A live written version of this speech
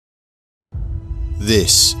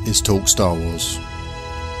This is Talk Star Wars, the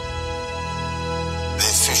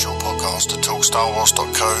official podcast at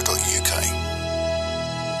talkstarwars.co.uk.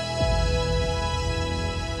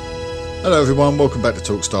 Hello everyone, welcome back to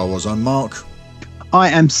Talk Star Wars. I'm Mark. I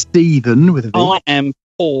am Stephen with a V. I am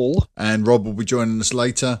Paul. And Rob will be joining us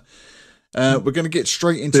later. We're going to get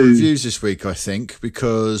straight into reviews this week, I think,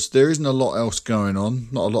 because there isn't a lot else going on.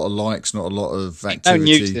 Not a lot of likes, not a lot of activity. No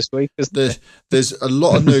news this week, isn't there? There's a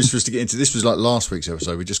lot of news for us to get into. This was like last week's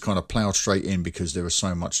episode. We just kind of ploughed straight in because there was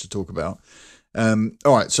so much to talk about. All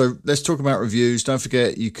right, so let's talk about reviews. Don't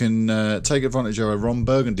forget, you can take advantage of our Ron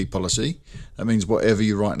Burgundy policy. That means whatever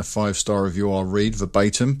you write in a 5-star review, I'll read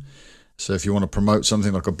verbatim. So if you want to promote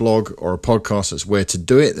something like a blog or a podcast, that's where to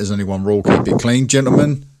do it. There's only one rule: keep it clean,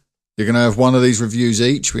 gentlemen. You're going to have one of these reviews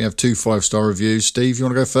each. We have 2 5-star reviews. Steve, you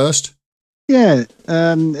want to go first? Yeah.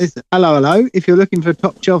 It's hello. If you're looking for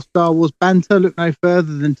top shelf Star Wars banter, look no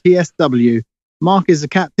further than TSW. Marc is the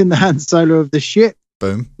captain, the Han Solo of the ship.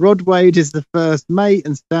 Boom. Rod Wade is the first mate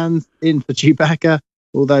and stands in for Chewbacca,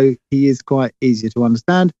 although he is quite easier to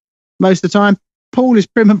understand most of the time. Paul is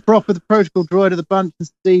prim and proper, the protocol droid of the bunch, and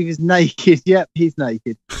Steve is naked. Yep, he's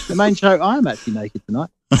naked. The main show, I am actually naked tonight.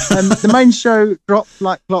 The main show drops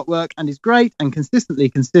like clockwork and is great and consistently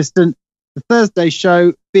consistent. The Thursday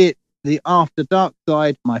show, be it the After Dark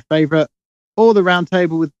Side, my favourite, or the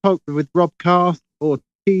Roundtable with Rob Cast or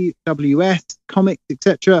TWS, comics,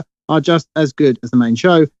 etc., are just as good as the main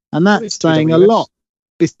show. And that's saying TWS? a lot.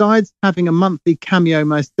 Besides having a monthly cameo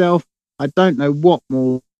myself, I don't know what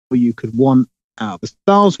more you could want out of a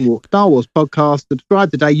Star Wars podcast. Subscribe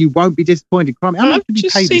today, you won't be disappointed. I'm I've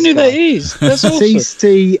just seen who that is. That's awesome.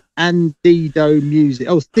 CC Candido Music.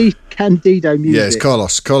 Oh, Steve Candido Music. Yeah, it's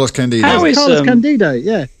Carlos. Carlos Candido. How is, Carlos Candido,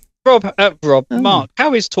 yeah. Mark,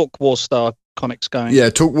 how is Talk War Star Comics going? Yeah,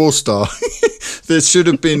 Talk War Star. There should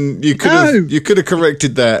have been. You could have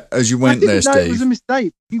corrected that as you went there, Steve. It was a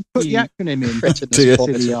mistake. You put the acronym in.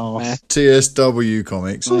 TSW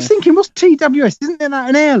Comics. I was thinking, what's TWS? Isn't there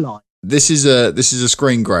an airline? This is a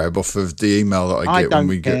screen grab off of the email that I get when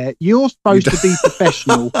we get. You're supposed to be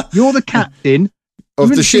professional. You're the captain of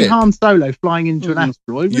the ship. Han Solo flying into an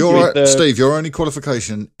asteroid. Steve, your only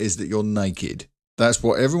qualification is that you're naked. That's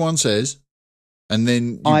what everyone says. And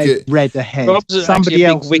then read ahead. Somebody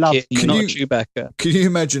else loves you, not Chewbacca. Can you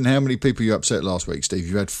imagine how many people you upset last week, Steve?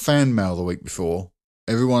 You had fan mail the week before.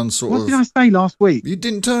 Everyone What did I say last week? You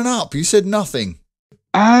didn't turn up. You said nothing.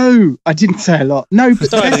 Oh, I didn't say a lot. No,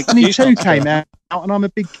 but Destiny 2 came out and I'm a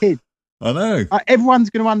big kid. I know. Everyone's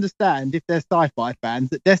going to understand, if they're sci-fi fans,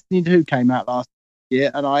 that Destiny 2 came out last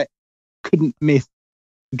year and I couldn't miss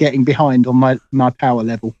getting behind on my power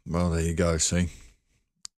level. Well, there you go, see.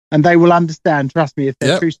 And they will understand, trust me, if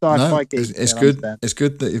they're true sci-fi geeks. It's good. Understand. It's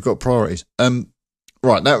good that you've got priorities.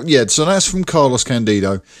 Right, so that's from Carlos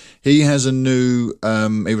Candido. He has a new,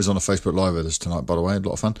 he was on a Facebook Live with us tonight, by the way, a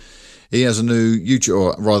lot of fun. He has a new YouTube,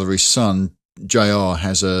 or rather his son, JR,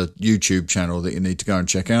 has a YouTube channel that you need to go and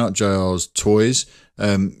check out, JR's Toys.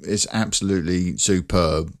 It's absolutely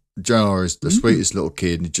superb. JR is the sweetest little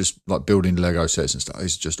kid, and just like building Lego sets and stuff.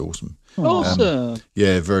 It's just awesome. Awesome.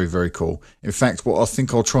 Yeah, very, very cool. In fact, what I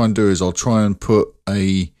think I'll try and do is I'll try and put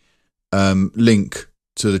a link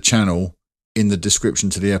to the channel in the description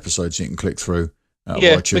to the episode so you can click through.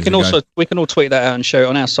 Yeah, we can all tweet that out and share it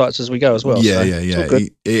on our sites as we go as well. Yeah.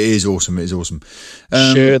 It is awesome. It is awesome.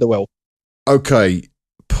 Share the wealth. Okay,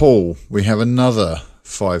 Paul, we have another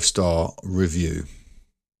 5-star review.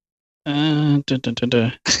 I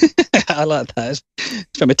like that.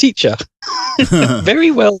 It's from a teacher.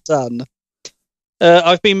 Very well done.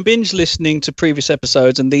 I've been binge listening to previous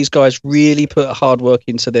episodes, and these guys really put hard work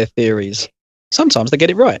into their theories. Sometimes they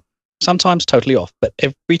get it right, sometimes totally off, but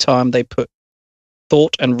every time they put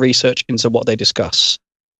thought and research into what they discuss.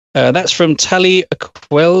 That's from Tally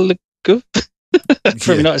Aquelgo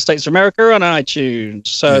from United States of America on iTunes.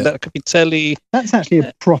 So that could be Tally. That's actually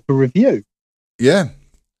a proper review. Yeah,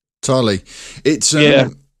 Tally. It's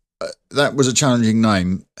that was a challenging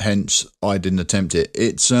name, hence I didn't attempt it.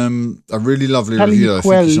 It's a really lovely review.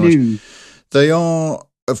 Thank you so much. They are,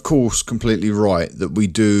 of course, completely right that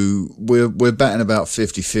we're batting about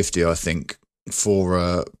 50-50, I think,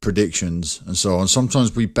 for predictions and so on.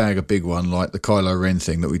 Sometimes we bag a big one like the Kylo Ren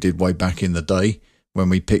thing that we did way back in the day when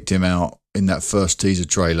we picked him out in that first teaser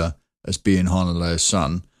trailer as being Han and Leia's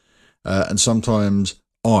son. And sometimes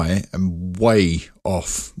I am way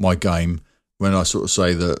off my game when I sort of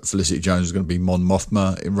say that Felicity Jones was going to be Mon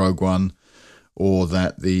Mothma in Rogue One, or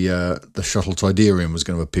that the shuttle Tidarium was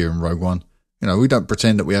going to appear in Rogue One. we don't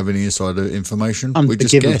pretend that we have any insider information. We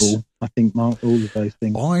just guess. I think, Mark, all of those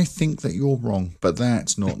things. I think that you're wrong, but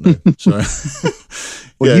that's not new. So,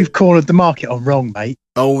 well, you've cornered the market on wrong, mate.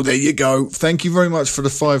 Oh, there you go. Thank you very much for the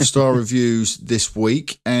 5-star reviews this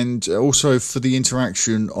week, and also for the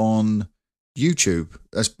interaction on YouTube.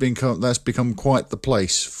 That's become quite the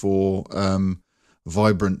place for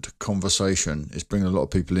vibrant conversation. It's bringing a lot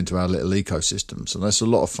of people into our little ecosystem, so that's a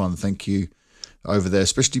lot of fun. Thank you over there,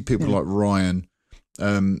 especially people like Ryan,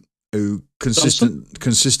 who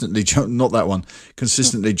consistently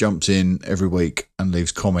jumps in every week and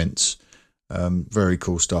leaves comments. Very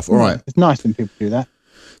cool stuff. All right, it's nice when people do that.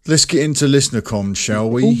 Let's get into listener comms, shall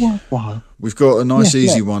we? We've got a nice,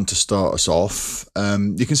 easy one to start us off.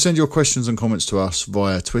 You can send your questions and comments to us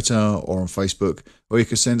via Twitter or on Facebook, or you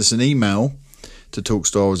can send us an email to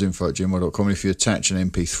talkstarwarsinfo@gmail.com. If you attach an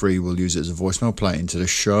MP3, we'll use it as a voicemail, play it into the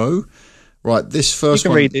show. Right, this first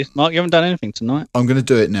one... You can read this, Mark. You haven't done anything tonight. I'm going to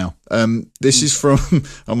do it now. This is from...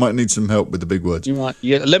 I might need some help with the big words. You might.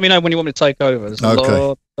 Yeah, let me know when you want me to take over. There's a lot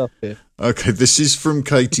of stuff here. Okay, this is from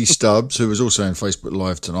Katie Stubbs, who was also on Facebook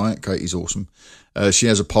Live tonight. Katie's awesome. She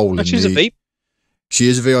has a poll in she's a VIP. She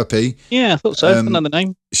is a VIP. Yeah, I thought so. Another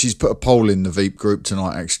name. She's put a poll in the VIP group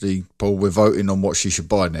tonight, actually. Paul, we're voting on what she should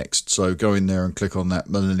buy next. So go in there and click on that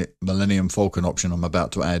Millennium Falcon option I'm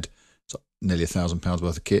about to add. It's nearly £1,000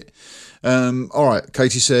 worth of kit. All right,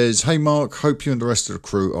 Katie says, "Hey Mark, hope you and the rest of the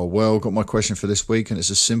crew are well. Got my question for this week, and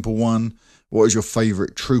it's a simple one. What is your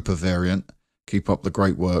favourite trooper variant? Keep up the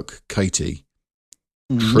great work, Katie."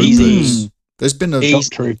 Troopers. There's been a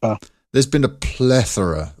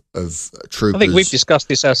plethora of troopers. I think we've discussed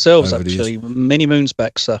this ourselves, actually, many moons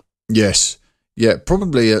back, sir. Yes. Yeah,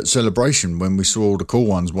 probably at Celebration when we saw all the cool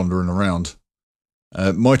ones wandering around.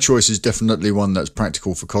 My choice is definitely one that's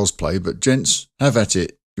practical for cosplay, but gents, have at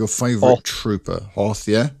it. Your favourite trooper, Hoth,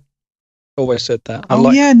 yeah? Always said that. I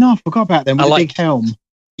forgot about them with a big helm.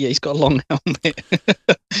 Yeah, he's got a long helmet.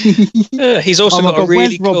 He's also got a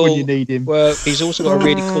really cool... when you need him? Well, he's also got a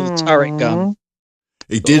really cool turret gun.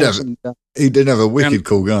 He did have a wicked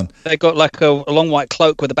cool gun. They got like a long white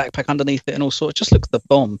cloak with a backpack underneath it and all sorts. Just look at the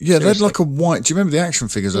bomb. Yeah, they had like a white... Do you remember the action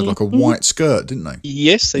figures had like a white skirt, didn't they?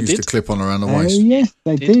 Yes, they did. Used to clip on around the waist. Yes,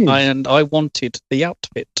 they did. And I wanted the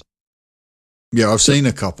outfit. Yeah, I've seen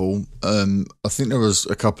a couple. I think there was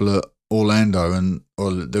a couple at Orlando,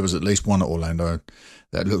 or there was at least one at Orlando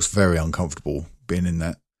that looks very uncomfortable being in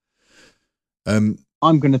that. I'm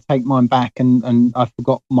going to take mine back, and I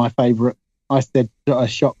forgot my favourite. I said a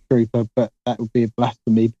shock trooper, but that would be a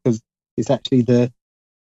blasphemy because it's actually the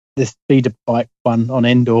speeder bike one on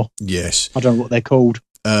Endor. Yes, I don't know what they're called.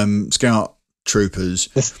 Scout troopers.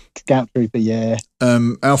 The Scout trooper, yeah.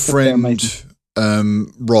 Our friend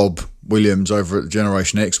Rob Williams over at the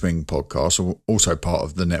Generation X-Wing podcast, also part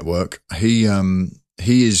of the network. He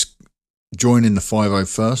is joining the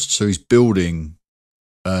 501st, so he's building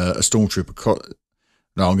a stormtrooper.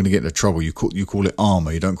 No, I'm going to get into trouble. You call it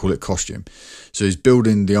armor, you don't call it costume. So he's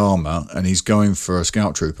building the armor, and he's going for a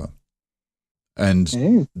scout trooper.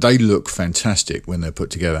 And they look fantastic when they're put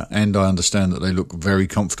together. And I understand that they look very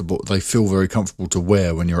comfortable. They feel very comfortable to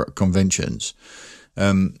wear when you're at conventions.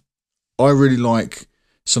 I really like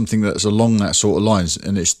something that's along that sort of lines,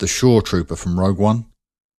 and it's the Shore Trooper from Rogue One.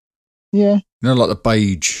 Yeah. You know, like the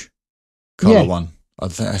beige colour one. I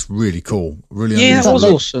think that's really cool. Really unusual. That was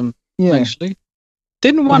awesome, actually.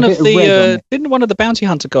 Didn't one of the bounty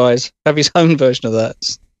hunter guys have his own version of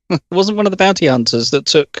that? It wasn't one of the bounty hunters that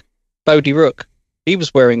took Bodhi Rook. He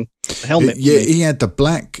was wearing a helmet. He had a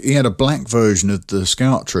black version of the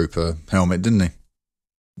Scout Trooper helmet, didn't he?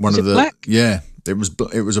 Black? Yeah. It was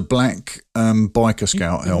a black biker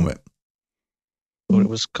scout helmet. Well, it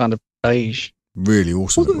was kind of beige. Really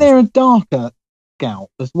awesome. Wasn't there a darker scout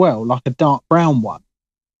as well, like a dark brown one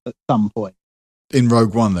at some point? In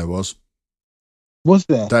Rogue One there was. Was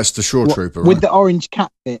there? That's the Shore Trooper, with the orange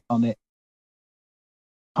cap bit on it.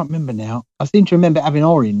 I can't remember now. I seem to remember having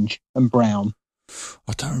orange and brown.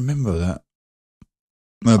 I don't remember that.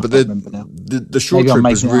 No, but the Shore Trooper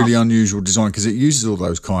is really unusual design because it uses all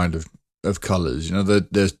those kind of colours. You know,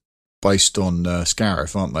 they're based on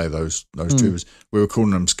Scarif, aren't they? Those troopers. We were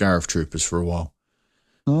calling them Scarif troopers for a while.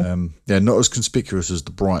 Not as conspicuous as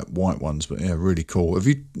the bright white ones, but yeah, really cool. Have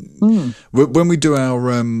you? When we do our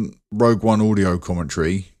Rogue One audio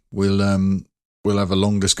commentary, we'll have a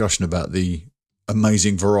long discussion about the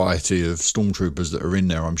amazing variety of stormtroopers that are in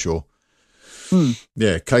there. I'm sure.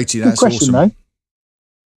 Yeah, Katie, that's good question, awesome.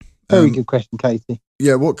 Though. Very good question, Katie.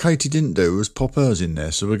 Yeah, what Katie didn't do was pop hers in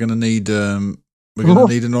there, so we're going to need We're going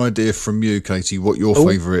to need an idea from you, Katie, what your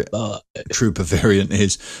favourite trooper variant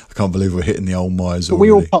is. I can't believe we're hitting the old Myers already.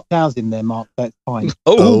 We all popped ours in there, Mark. That's fine.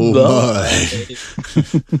 My.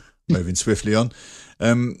 Moving swiftly on.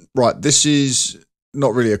 Right, this is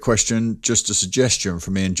not really a question, just a suggestion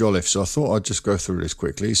from Ian Jolliffe. So I thought I'd just go through this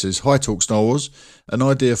quickly. He says, "Hi, Talk Star Wars. An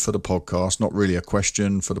idea for the podcast, not really a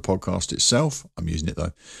question for the podcast itself. I'm using it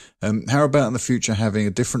though. How about in the future having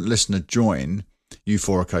a different listener join you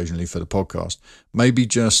four occasionally for the podcast? Maybe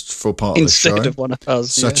just for part of the show. Instead of one of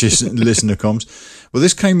us. Such as listener comms. Well,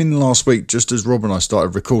 this came in last week just as Rob and I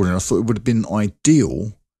started recording. I thought it would have been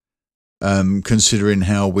ideal, considering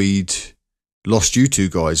how we'd lost you two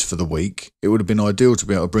guys for the week. It would have been ideal to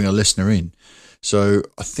be able to bring a listener in. So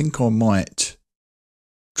I think I might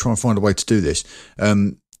try and find a way to do this.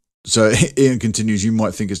 So Ian continues, "You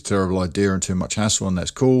might think it's a terrible idea and too much hassle, and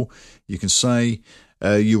that's cool. You can say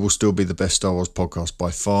you will still be the best Star Wars podcast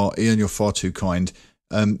by far. Ian, you're far too kind."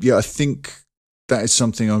 Yeah, I think that is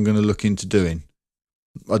something I'm going to look into doing.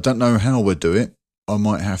 I don't know how we'll do it. I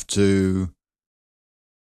might have to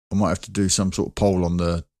do some sort of poll on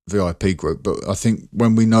the VIP group, but I think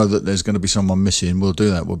when we know that there's going to be someone missing, we'll do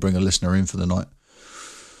that. We'll bring a listener in for the night.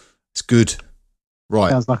 It's good. Right.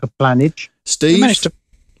 Sounds like a planage. Steve?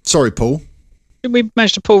 Sorry, Paul. Did we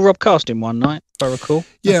manage to pull Rob Casting one night, if I recall?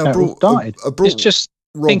 Yeah, I brought it's just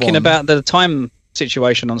Rob thinking on. About the time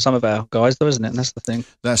situation on some of our guys, though, isn't it? And that's the thing.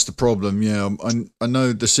 That's the problem, yeah. I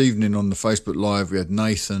know this evening on the Facebook Live, we had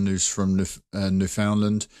Nathan, who's from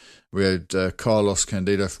Newfoundland. We had Carlos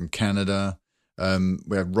Candido from Canada.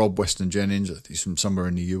 We had Rob Weston Jennings, I think he's from somewhere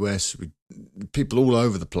in the US. People all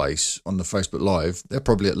over the place on the Facebook Live. They're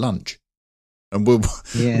probably at lunch. And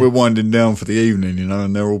we're winding down for the evening,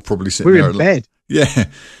 and they're all probably sitting there. We're in bed. Yeah.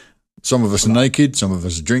 Some of us are naked, some of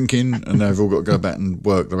us are drinking, and they've all got to go back and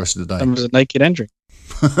work the rest of the day. Some of us are naked and drink.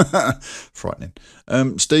 Frightening.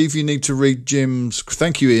 Steve, you need to read Jim's...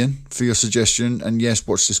 Thank you, Ian, for your suggestion. And yes,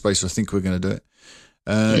 watch this space. I think we're going to do it.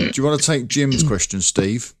 Do you want to take Jim's question,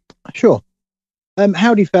 Steve? Sure.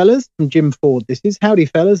 Howdy, fellas. From Jim Ford, this is. Howdy,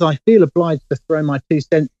 fellas. I feel obliged to throw my 2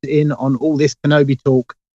 cents in on all this Kenobi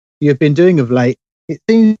talk you have been doing of late. It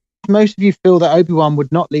seems most of you feel that Obi-Wan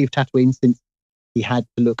would not leave Tatooine since he had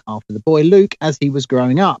to look after the boy Luke as he was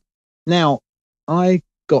growing up. Now, I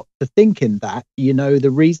got to thinking that,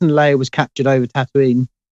 the reason Leia was captured over Tatooine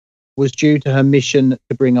was due to her mission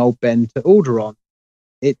to bring old Ben to Alderaan.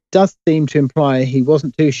 It does seem to imply he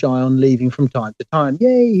wasn't too shy on leaving from time to time.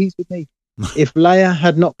 Yay, he's with me. If Leia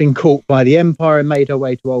had not been caught by the Empire and made her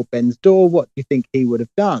way to old Ben's door, what do you think he would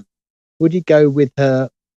have done? Would he go with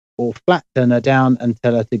her or flat turn her down and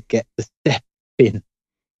tell her to get the step in?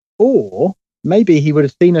 Or maybe he would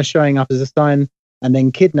have seen her showing up as a sign and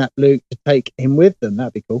then kidnap Luke to take him with them.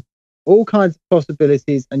 That'd be cool. All kinds of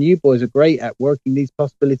possibilities, and you boys are great at working these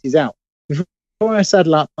possibilities out. Before I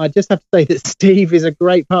saddle up, I just have to say that Steve is a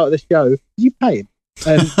great part of the show. Did you pay him?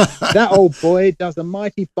 That old boy does a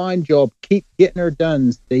mighty fine job. Keep getting her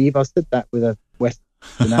done, Steve. I said that with a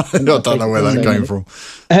Western accent. I don't know where that came from.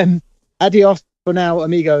 Adios for now,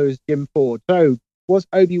 amigos. Jim Ford. So, was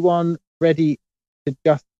Obi-Wan ready to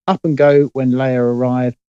just up and go when Leia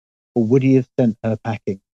arrived, or would he have sent her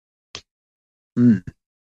packing? I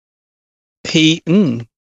think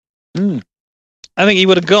he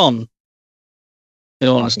would have gone, in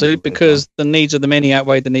all honesty, because the needs of the many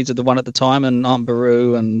outweighed the needs of the one at the time, and Aunt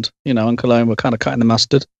Beru and, Uncle Owen were kind of cutting the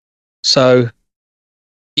mustard. So,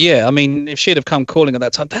 yeah, I mean, if she'd have come calling at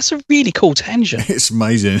that time, that's a really cool tangent. It's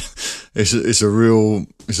amazing. It's a real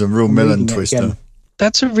melon twister.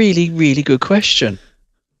 That's a really, really good question.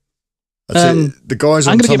 The guys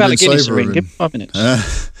on I'm going to give Alec Tumbling Guinness a Saber ring. Give 5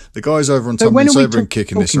 minutes. The guys over on Tumbling Saber and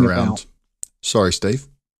kicking this around. About? Sorry, Steve.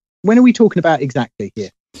 When are we talking about exactly here?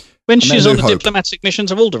 When she's on the diplomatic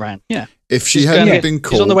missions of Alderaan, yeah. If she hadn't been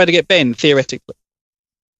caught... She's on the way to get Ben, theoretically.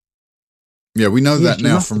 Yeah, we know that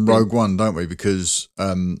now from Rogue One, don't we? Because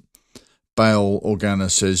Bail Organa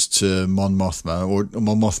says to Mon Mothma, or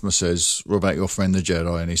Mon Mothma says, "What about your friend the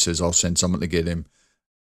Jedi?" And he says, "I'll send someone to get him."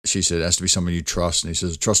 She said, "It has to be someone you trust." And he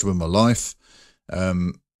says, "I trust him with my life."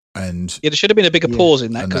 And there should have been a bigger pause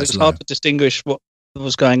in that, because it's hard to distinguish what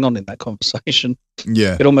was going on in that conversation.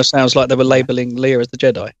 Yeah, it almost sounds like they were labelling Leia as the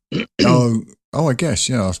Jedi. I guess,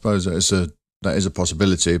 yeah. I suppose that is a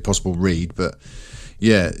possibility, a possible read. But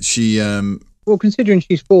yeah, she. Well, considering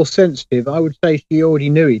she's force sensitive, I would say she already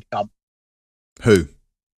knew he'd come. Who?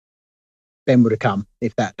 Ben would have come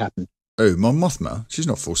if that happened. Oh, Mon Mothma? She's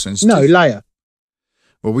not force sensitive. No, Leia.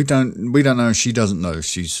 Well, we don't know. She doesn't know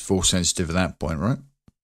she's force sensitive at that point, right?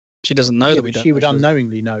 She doesn't know that we don't. She would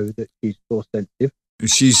unknowingly know that she's force sensitive.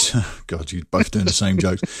 She's God. You're both doing the same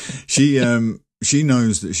jokes. She she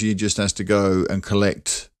knows that she just has to go and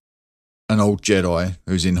collect an old Jedi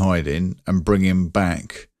who's in hiding and bring him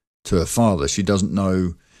back to her father. She doesn't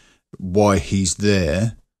know why he's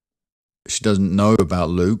there. She doesn't know about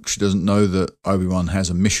Luke. She doesn't know that Obi-Wan has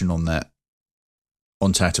a mission on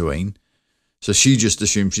Tatooine. So she just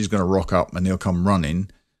assumes she's going to rock up and he'll come running.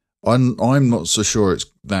 I'm not so sure it's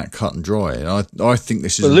that cut and dry. I think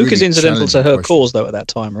this is. But Luke really is incidental to her question. cause, though, at that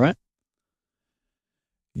time, right?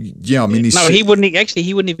 Yeah, I mean, he wouldn't.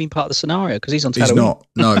 He wouldn't have been part of the scenario because he's on Tatooine. He's not.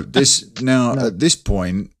 No, no. At this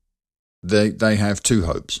point, they have two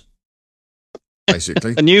hopes,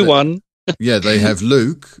 basically. A new one. Yeah, they have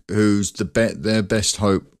Luke, who's their best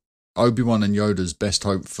hope. Obi-Wan and Yoda's best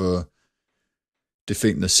hope for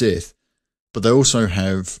defeating the Sith, but they also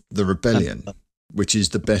have the Rebellion, which is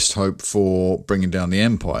the best hope for bringing down the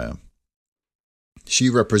Empire. She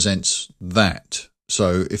represents that.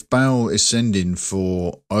 So if Bail is sending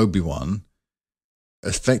for Obi-Wan,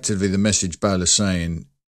 effectively the message Bail is saying,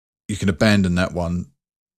 you can abandon that one.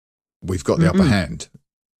 We've got the upper hand.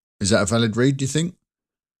 Is that a valid read, do you think?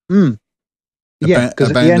 Yeah.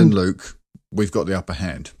 Abandon Luke. We've got the upper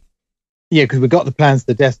hand. Yeah, because we've got the plans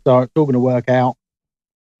for the Death Star. It's all going to work out.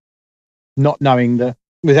 Not knowing is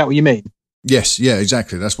that what you mean? Yes, yeah,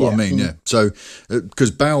 exactly. That's what I mean, yeah. So, because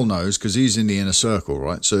Bail knows, because he's in the inner circle,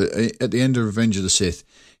 right? So, at the end of Revenge of the Sith,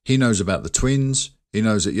 he knows about the twins. He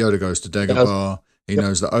knows that Yoda goes to Dagobah. He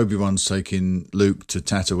knows that Obi-Wan's taking Luke to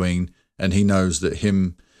Tatooine. And he knows that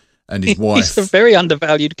him and his wife... He's a very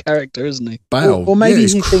undervalued character, isn't he? Bail, or maybe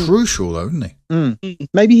he's crucial, though, isn't he?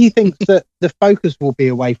 Maybe he thinks that the focus will be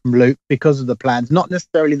away from Luke because of the plans. Not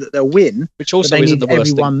necessarily that they'll win. Which also isn't the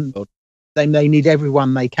worst thing. They need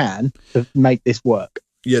everyone they can to make this work.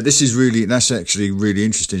 Yeah, that's actually really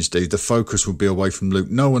interesting, Steve. The focus will be away from Luke.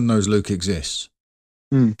 No one knows Luke exists.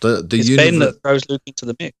 It's Ben that throws Luke into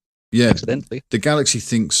the mix. Yeah, accidentally. The galaxy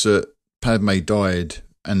thinks that Padme died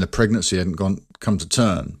and the pregnancy hadn't come to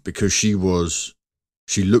term because she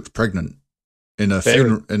looked pregnant in a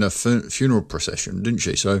funeral procession, didn't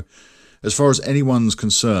she? So, as far as anyone's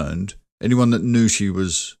concerned, anyone that knew she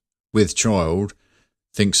was with child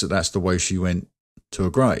thinks that that's the way she went to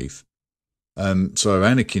a grave. So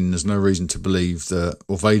Anakin has no reason to believe that,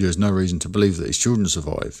 or Vader has no reason to believe that his children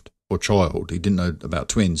survived, or child. He didn't know about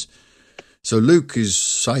twins. So Luke is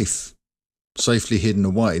safely hidden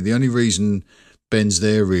away. The only reason Ben's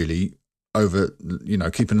there really over,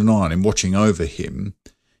 keeping an eye on him, watching over him,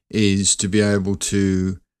 is to be able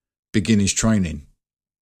to begin his training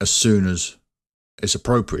as soon as it's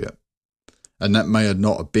appropriate. And that may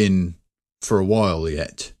not have been for a while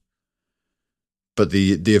yet, but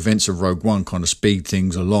the events of Rogue One kind of speed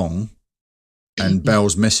things along, and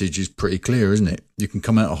Bail's message is pretty clear, isn't it? You can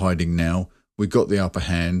come out of hiding now. We got the upper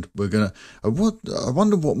hand. We're gonna. I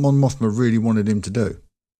wonder what Mon Mothma really wanted him to do.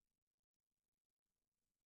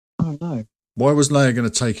 I don't know. Why was Leia going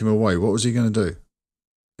to take him away? What was he going to do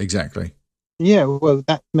exactly? Yeah, well,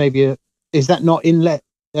 that's maybe is that not in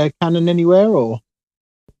canon anywhere, or?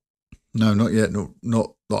 No, not yet.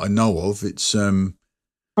 Not that I know of. It's It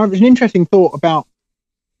was an interesting thought about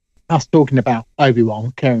us talking about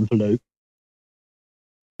Obi-Wan caring for Luke.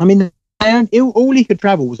 I mean, all he could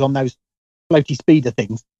travel was on those floaty speeder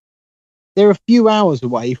things. They're a few hours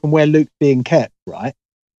away from where Luke's being kept, right?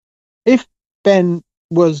 If Ben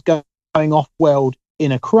was going off-world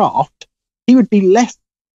in a craft, he would be less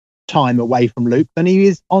time away from Luke than he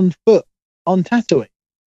is on foot on Tatooine.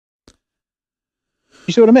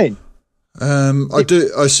 You see what I mean? I do.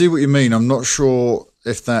 I see what you mean. I'm not sure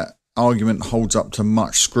if that argument holds up to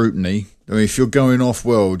much scrutiny. I mean, if you're going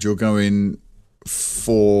off-world, you're going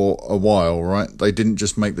for a while, right? They didn't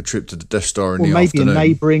just make the trip to the Death Star in the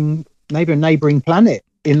afternoon. Maybe a neighbouring planet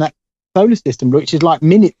in that solar system, which is like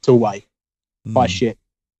minutes away by ship.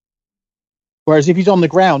 Whereas if he's on the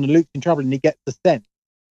ground and Luke's in trouble and he gets the scent,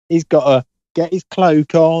 he's got to get his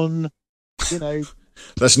cloak on,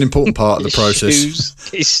 That's an important part of the process. Shoes,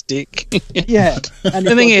 his stick. Yeah. And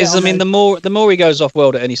the thing is, I mean, the more he goes off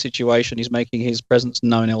world at any situation, he's making his presence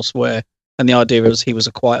known elsewhere. And the idea was he was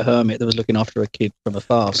a quiet hermit that was looking after a kid from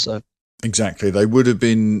afar. So exactly, they would have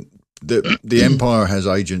been. The Empire has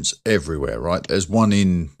agents everywhere, right? There's one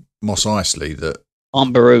in Mos Eisley that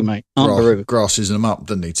Aunt Beru, mate. Aunt Beru grasses them up,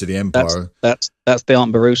 doesn't he, to the Empire? That's the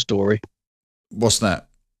Aunt Beru story. What's that?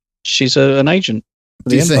 She's an agent.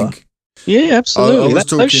 Do you think? Yeah, absolutely.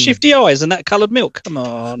 Those shifty eyes and that coloured milk. Come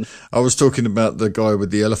on. I was talking about the guy with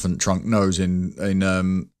the elephant trunk nose in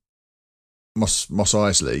Mos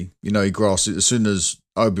Eisley. He grasses as soon as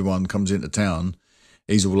Obi-Wan comes into town.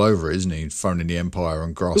 He's all over it, isn't he? Phoning the Empire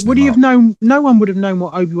and grassing. Would he have known? No one would have known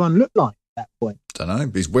what Obi-Wan looked like at that point? Don't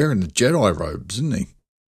know. He's wearing the Jedi robes, isn't he?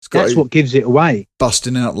 That's what gives it away.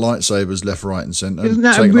 Busting out lightsabers left, right, and centre. Isn't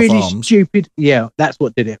that a really stupid? Yeah, that's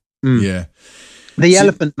what did it. Yeah. The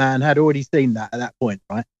Elephant Man had already seen that at that point,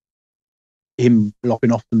 right? Him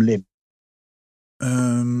lopping off some limb.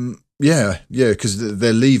 Yeah, because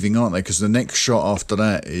they're leaving, aren't they? Because the next shot after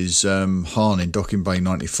that is Han in Docking Bay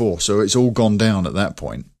 94. So it's all gone down at that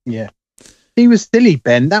point. Yeah. He was silly,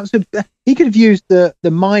 Ben. He could have used the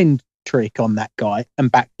mind trick on that guy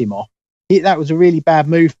and backed him off. That was a really bad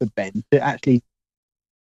move for Ben to actually,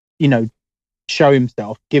 show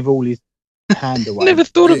himself, give all his hand away. Never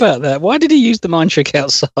thought about that. Why did he use the mind trick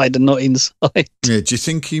outside and not inside? Yeah, do you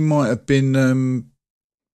think he might have been...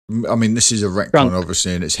 I mean, this is a retcon,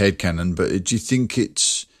 obviously, and it's headcanon, but do you think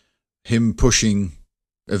it's him pushing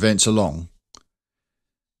events along?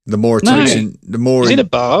 The more attention... He's in a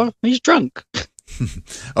bar. He's drunk.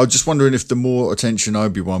 I was just wondering if the more attention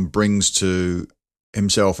Obi-Wan brings to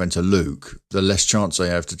himself and to Luke, the less chance they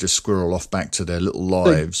have to just squirrel off back to their little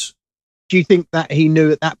lives. Do you think that he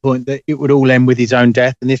knew at that point that it would all end with his own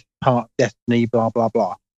death and this part destiny, blah, blah,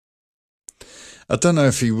 blah? I don't know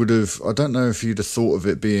if he would have... I don't know if he'd have thought of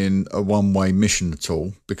it being a one-way mission at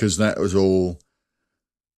all, because that was all...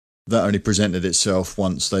 That only presented itself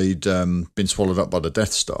once they'd been swallowed up by the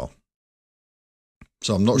Death Star.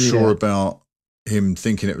 So I'm not sure about him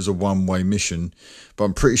thinking it was a one-way mission, but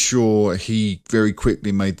I'm pretty sure he very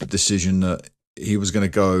quickly made the decision that he was going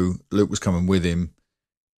to go, Luke was coming with him,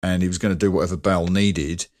 and he was going to do whatever Bal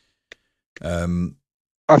needed. I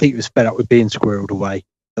think he was fed up with being squirreled away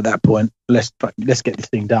at that point. Let's get this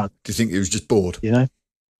thing done. Do you think he was just bored?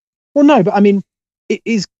 Well, no, but I mean, it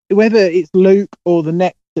is whether it's Luke or the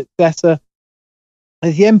next successor,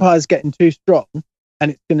 if the Empire's getting too strong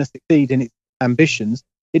and it's going to succeed in its ambitions,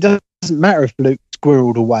 it doesn't matter if Luke's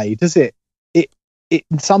squirreled away, does it?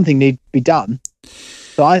 Something needs to be done.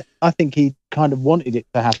 So I think he kind of wanted it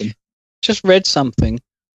to happen. Just read something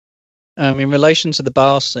in relation to the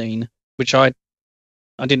bar scene, which I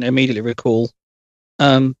didn't immediately recall.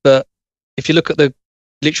 But if you look at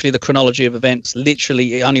literally the chronology of events,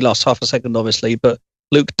 literally it only lasts half a second, obviously, but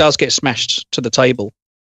Luke does get smashed to the table.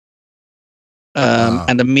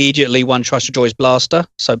 And immediately one tries to draw his blaster.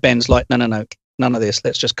 So Ben's like, no, none of this.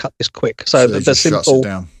 Let's just cut this quick. So the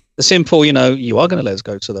simple, you are going to let us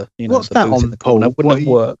go to the, what's the that on the poll? Wouldn't have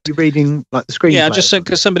worked. You're reading like the screen. Yeah, just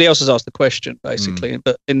because somebody else has asked the question, basically.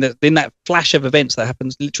 But in that flash of events that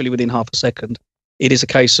happens literally within half a second, it is a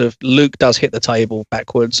case of Luke does hit the table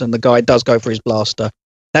backwards, and the guy does go for his blaster.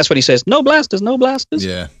 That's when he says, "No blasters, no blasters."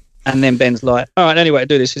 Yeah. And then Ben's like, "All right, anyway, to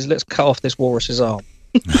do this is let's cut off this walrus's arm."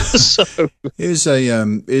 So here's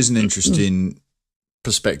an interesting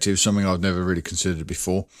perspective, something I've never really considered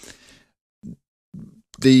before.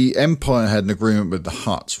 The Empire had an agreement with the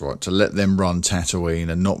Hutts, right, to let them run Tatooine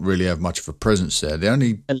and not really have much of a presence there.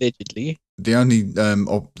 Allegedly, the only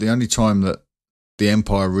time that the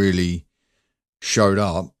Empire really showed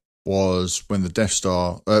up was when the Death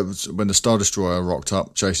Star, when the Star Destroyer rocked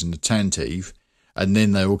up chasing the Tantive, and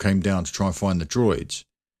then they all came down to try and find the droids.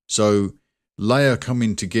 So Leia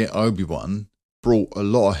coming to get Obi-Wan brought a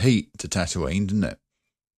lot of heat to Tatooine, didn't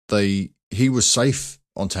it? He was safe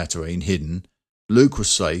on Tatooine, hidden. Luke was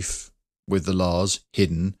safe with the Lars,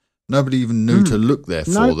 hidden. Nobody even knew to look there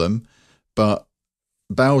for them. But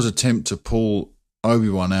Bal's attempt to pull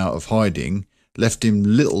Obi-Wan out of hiding left him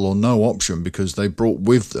little or no option, because they brought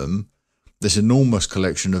with them this enormous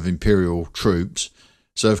collection of Imperial troops.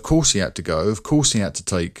 So of course he had to go. Of course he had to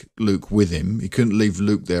take Luke with him. He couldn't leave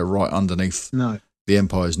Luke there right underneath the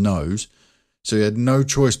Empire's nose. So he had no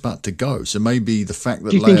choice but to go. So maybe the fact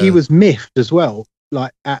that do you think he was miffed as well?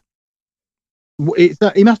 Like he must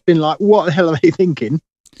have been like, what the hell are they thinking?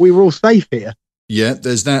 We were all safe here. Yeah,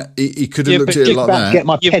 there's that. He could have looked at it like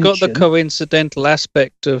that. You've got the coincidental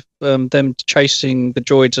aspect of them chasing the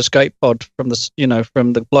droid's escape pod from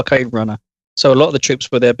the blockade runner. So a lot of the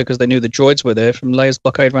troops were there because they knew the droids were there from Leia's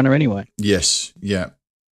blockade runner anyway. Yes, yeah.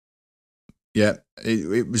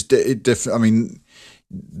 It was definitely. I mean,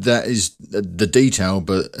 that is the detail,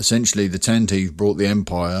 but essentially the Tantive brought the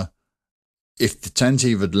Empire. If the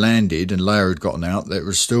Tantive had landed and Leia had gotten out,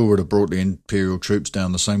 that still would have brought the Imperial troops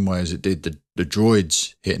down the same way as it did the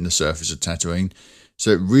droids hitting the surface of Tatooine.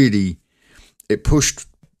 So it pushed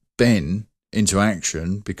Ben into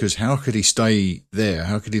action, because how could he stay there?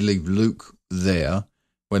 How could he leave Luke there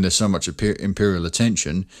when there's so much Imperial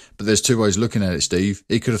attention? But there's two ways looking at it, Steve.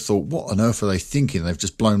 He could have thought, what on earth are they thinking? They've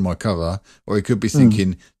just blown my cover. Or he could be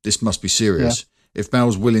thinking, this must be serious. Yeah. If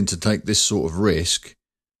Bal's willing to take this sort of risk,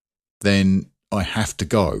 then I have to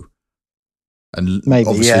go. And maybe,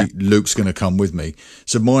 obviously Luke's going to come with me.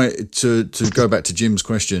 So to go back to Jim's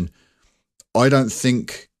question, I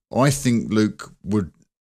think Luke would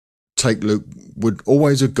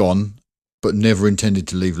always have gone, but never intended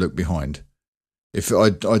to leave Luke behind. I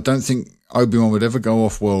don't think Obi-Wan would ever go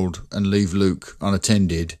off world and leave Luke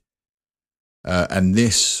unattended. And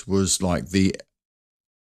this was like the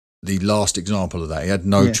last example of that. He had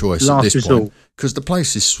no choice at this point because the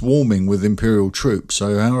place is swarming with Imperial troops.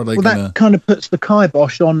 So how are they going to... Well, that kind of puts the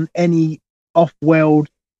kibosh on any off-world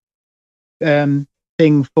thing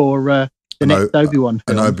for the next Obi-Wan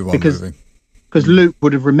film. An Obi-Wan movie. Because Luke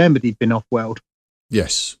would have remembered he'd been off-world.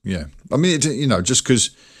 Yes, yeah. I mean, just because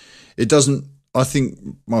it doesn't... I think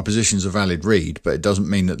my position's a valid read, but it doesn't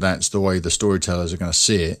mean that that's the way the storytellers are going to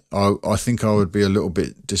see it. I think I would be a little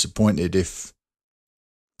bit disappointed if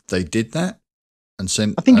they did that and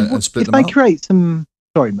split them up. If they create some...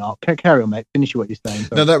 Sorry, Mark. Carry on, mate. Finish what you're saying.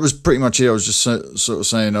 Sorry. No, that was pretty much it. I was just sort of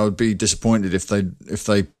saying I would be disappointed if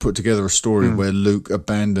they put together a story where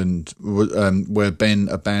where Ben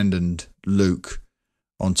abandoned Luke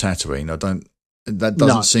on Tatooine. That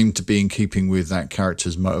doesn't seem to be in keeping with that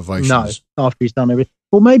character's motivations. No, after he's done everything.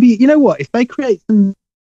 Well, maybe, you know what? If they create some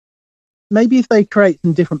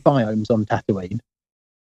different biomes on Tatooine,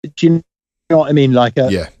 do you know what I mean? Like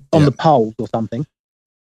on the poles or something,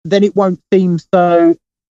 then it won't seem so,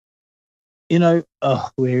 we're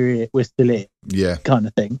still here. Yeah. Kind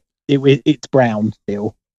of thing. It's brown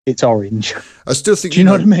still. It's orange. I still think, do you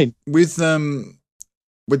know what I mean?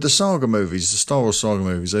 With the saga movies, the Star Wars saga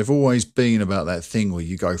movies, they've always been about that thing where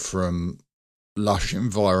you go from lush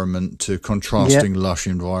environment to contrasting lush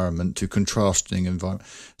environment to contrasting environment.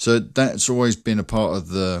 So that's always been a part of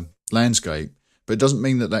the landscape, but it doesn't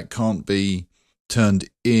mean that can't be turned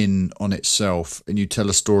in on itself and you tell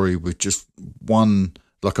a story with just one,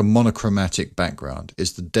 like a monochromatic background.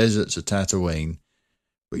 It's the deserts of Tatooine,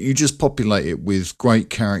 but you just populate it with great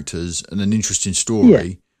characters and an interesting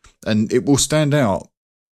story, and it will stand out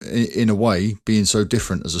in a way, being so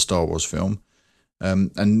different as a Star Wars film, and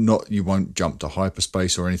you won't jump to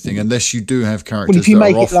hyperspace or anything unless you do have characters. Well, if you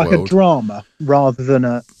that make are it like a drama rather than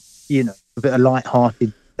a bit of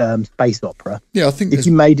light-hearted space opera. Yeah, I think if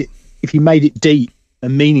you made it deep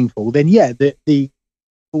and meaningful, then the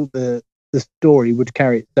story would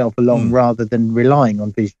carry itself along rather than relying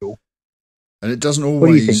on visual. And it doesn't always. What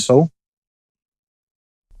do you think, Paul?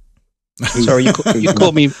 Sorry, you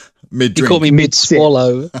caught me mid-drink. You caught me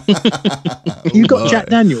mid-swallow. You got Jack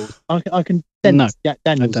Daniels. I can sense Jack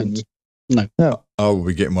Daniels in you. No. I will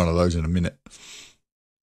be getting one of those in a minute.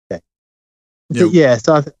 Okay.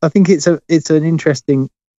 So I think it's an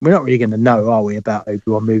interesting. We're not really going to know, are we, about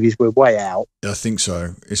Obi-Wan movies? We're way out. I think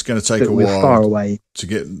so. It's going to take a while. We're far away to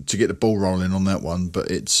get the ball rolling on that one,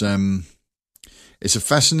 but it's a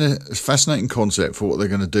fascinating concept for what they're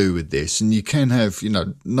going to do with this. And you can have,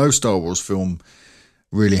 no Star Wars film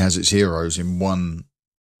really has its heroes in one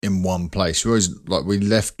place. We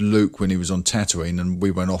left Luke when he was on Tatooine, and we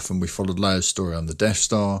went off and we followed Leia's story on the Death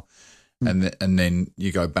Star, and then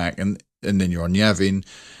you go back and then you're on Yavin,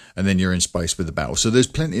 and then you're in space with the battle. So there's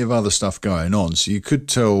plenty of other stuff going on. So you could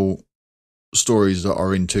tell stories that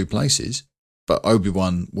are in two places, but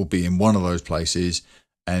Obi-Wan will be in one of those places,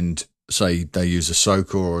 and say they use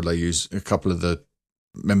Ahsoka or they use a couple of the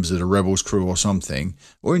members of the Rebels crew or something,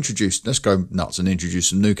 or let's go nuts and introduce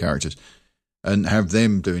some new characters and have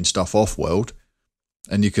them doing stuff off-world,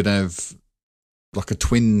 and you could have like a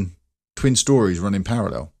twin stories running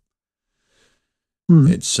parallel.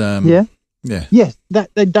 It's yes,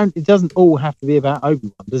 it doesn't all have to be about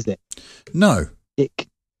Obi-Wan, does it? No.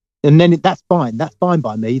 And then that's fine. That's fine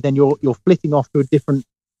by me. Then you're flitting off to a different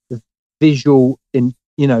visual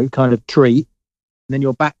kind of treat, and then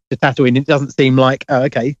you're back to Tatooine. It doesn't seem like, oh,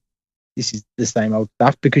 okay, this is the same old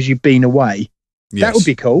stuff because you've been away. Yes. That would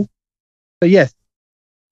be cool. So yes,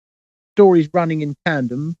 stories running in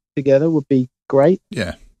tandem together would be great.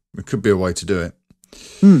 Yeah, it could be a way to do it.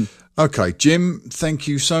 Okay, Jim, thank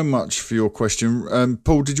you so much for your question.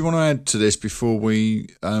 Paul, did you want to add to this before we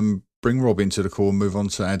bring Rob into the call and move on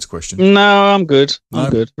to Ad's question? No, I'm good. I'm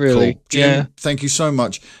good, really. Cool. Jim, thank you so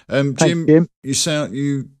much. Jim,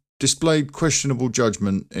 you displayed questionable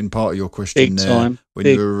judgment in part of your question when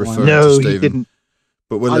you were referring to Stephen. No, he didn't.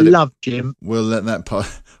 But I love Jim. We'll let that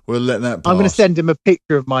pass. I'm going to send him a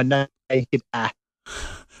picture of my naked ass.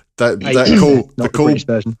 The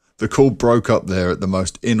call broke up there at the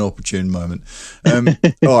most inopportune moment. All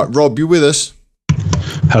right, Rob, you with us?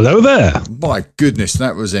 Hello there. My goodness,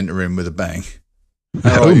 that was entering with a bang.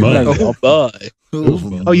 Oh my! Oh bye!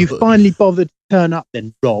 Oh, you finally bothered to turn up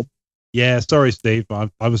then, Rob? Yeah, sorry, Steve.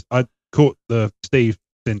 I caught Steve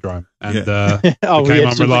syndrome, and became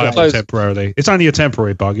unreliable temporarily. It's only a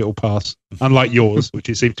temporary bug; it will pass. Unlike yours, which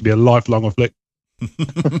it seems to be a lifelong affliction.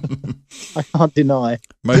 I can't deny.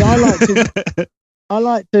 Yeah, I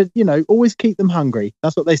like to, always keep them hungry.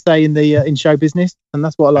 That's what they say in show business, and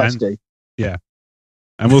that's what I like to do. Yeah,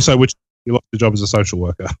 and also, which you like the job as a social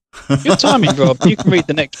worker. Good timing, Rob. You can read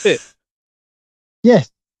the next bit.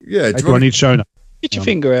 Yes. Yeah. Do I need show notes? Get your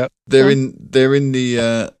finger out. They're in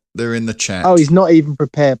the chat. Oh, he's not even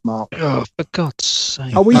prepared, Mark. Oh, for God's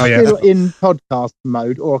sake! Are we still in podcast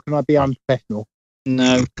mode, or can I be unprofessional?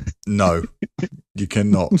 No, you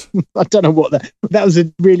cannot. I don't know what that was.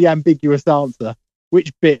 A really ambiguous answer.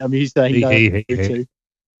 Which bit are you saying no to?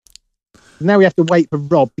 Now we have to wait for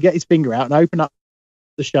Rob to get his finger out and open up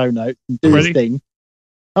the show notes and do his thing.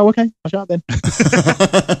 Oh, okay. I'll shut up then.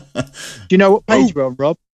 Do you know what page we're on,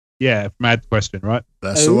 Rob? Yeah, mad question, right?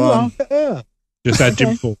 That's the one. Just add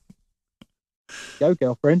Jim Paul. Go,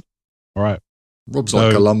 girlfriend. All right. Rob's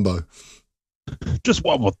like Columbo. Just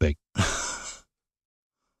one more thing.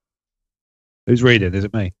 Who's reading? Is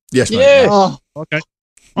it me? Yes, mate. Yes. Oh, okay.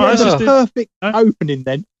 Well, that's a perfect opening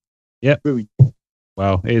then. Yep. Ruined.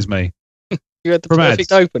 Well, here's me. You had the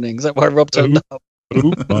perfect opening. Is that why Rob turned up?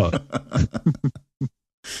 I'm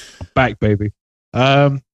back, baby.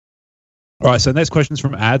 All right, so next question's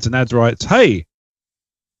from Ads, and Ads writes, "Hey."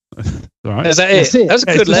 All right. Is that it? That's a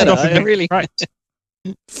good letter. Really. Right.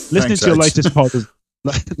 Listening to your latest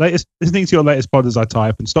pod as I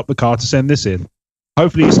type, and stop the car to send this in.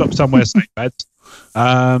 Hopefully you stop somewhere safe, Ads.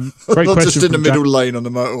 Great Not question just in the middle lane on the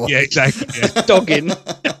motorway. Yeah, exactly. Yeah. Dogging.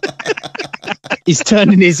 He's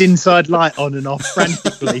turning his inside light on and off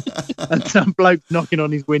frantically, and some bloke knocking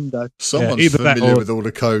on his window. Someone's familiar with all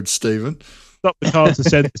the codes, Stephen. Stop the car to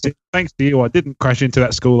send this in. Thanks to you, I didn't crash into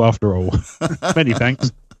that school after all. Many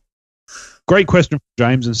thanks. Great question from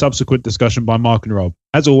James and subsequent discussion by Mark and Rob.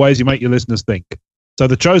 As always, you make your listeners think. So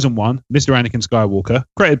the chosen one, Mr. Anakin Skywalker,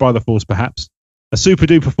 created by the Force perhaps, a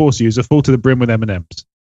super-duper Force user full to the brim with M&Ms,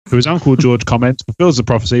 who, as Uncle George comments, fulfills the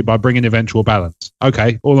prophecy by bringing eventual balance.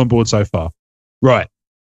 Okay, all on board so far. Right.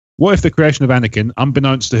 What if the creation of Anakin,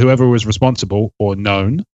 unbeknownst to whoever was responsible or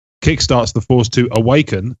known, kickstarts the Force to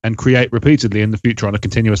awaken and create repeatedly in the future on a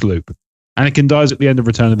continuous loop? Anakin dies at the end of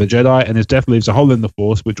Return of the Jedi, and his death leaves a hole in the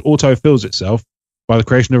Force which auto-fills itself by the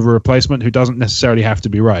creation of a replacement who doesn't necessarily have to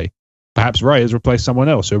be Rey. Perhaps Rey has replaced someone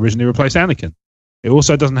else who originally replaced Anakin. It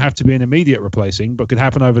also doesn't have to be an immediate replacing, but could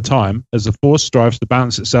happen over time as the Force strives to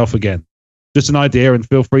balance itself again. Just an idea, and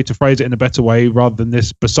feel free to phrase it in a better way rather than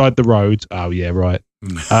this beside the road. Oh, yeah, right.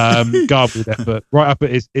 Garbled effort. Right up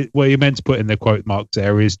at where you're meant to put in the quote marks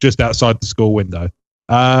there is just outside the school window.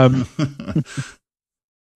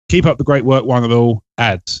 Keep up the great work, one and all.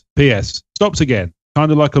 Ads. P.S. Stops again.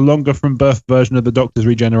 Kind of like a longer from birth version of the Doctor's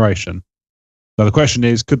regeneration. So the question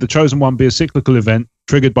is, could the Chosen One be a cyclical event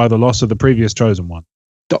triggered by the loss of the previous Chosen One?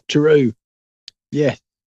 Doctor Who. Yeah.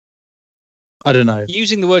 I don't know.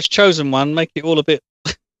 Using the words chosen one make it all a bit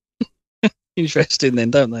interesting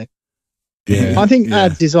then, don't they? Yeah. I think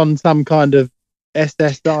Ads is on some kind of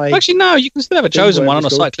SSI. Actually, no, you can still have a chosen one on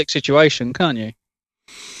a cyclic situation, can't you?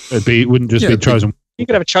 It wouldn't just be chosen. You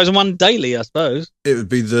could have a chosen one daily, I suppose. It would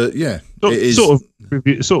be It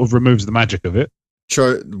sort of removes the magic of it.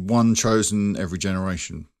 One chosen every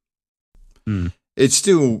generation. Mm.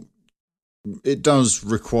 It does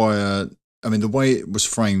require. I mean, the way it was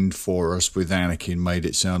framed for us with Anakin made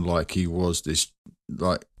it sound like he was this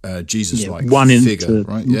Jesus-like figure,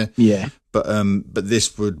 right? Yeah, yeah. But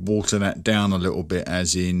this would water that down a little bit,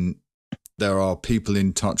 as in there are people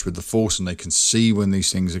in touch with the Force and they can see when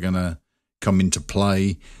these things are going to come into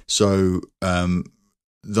play. So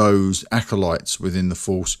those acolytes within the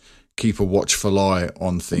Force keep a watchful eye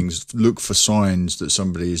on things, look for signs that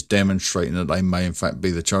somebody is demonstrating that they may in fact be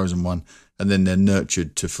the chosen one, and then they're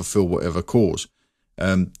nurtured to fulfill whatever cause.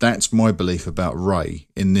 That's my belief about Rey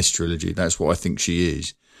in this trilogy. That's what I think she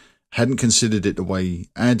is. Hadn't considered it the way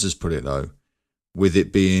Ads has put it, though, with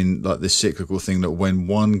it being like this cyclical thing that when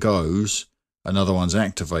one goes, another one's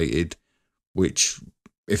activated, which,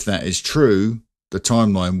 if that is true, the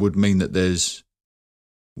timeline would mean that there's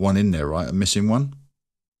one in there, right? A missing one?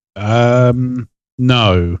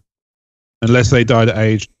 No. Unless they died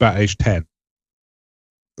at about age 10.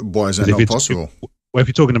 Why is that not possible? If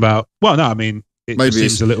you're talking about, well, no, I mean, it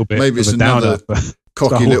seems a little bit. Maybe it's another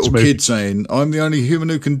cocky little kid saying, "I'm the only human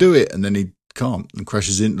who can do it," and then he can't and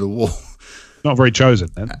crashes into the wall. Not very chosen,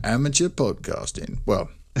 then. Amateur podcasting. Well,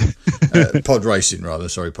 pod racing, rather.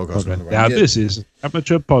 Sorry, podcasting. Now, this is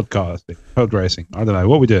amateur podcasting, pod racing. I don't know.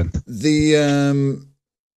 What are we doing?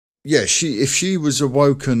 If she was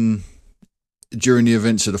awoken during the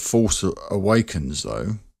events of The Force Awakens,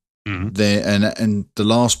 though, there and the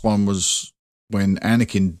last one was when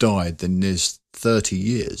Anakin died, then there's 30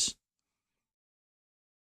 years.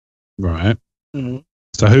 Right. Mm-hmm.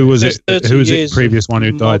 So who was it? Who was it? Previous one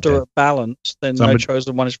who died? Moderate balance, then no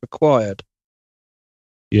chosen one is required.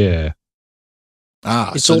 Yeah.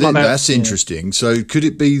 So that's interesting. So could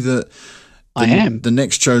it be that the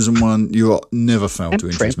next chosen one you are never failed to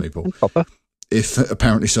interest me, Paul? If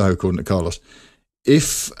apparently so, according to Carlos.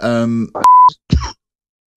 If and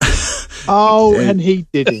he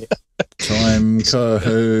did it. Time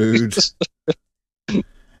code.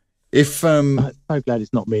 If I'm so glad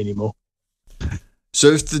it's not me anymore. So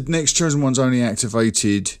if the next chosen one's only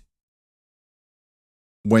activated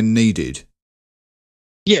when needed.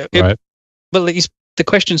 Yeah, right. Well, the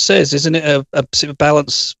question says, isn't it a sort of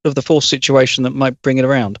balance of the Force situation that might bring it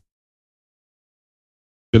around?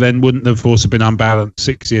 But then wouldn't the Force have been unbalanced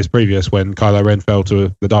 6 years previous when Kylo Ren fell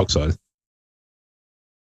to the dark side?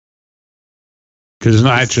 Because it's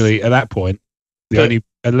not actually, at that point,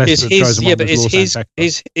 unless the chosen one was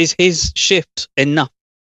is his shift enough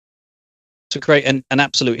to create an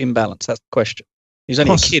absolute imbalance? That's the question. He's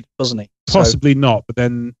only a kid, wasn't he? Possibly not. But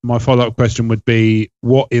then my follow-up question would be,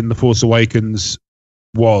 what in The Force Awakens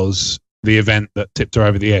was the event that tipped her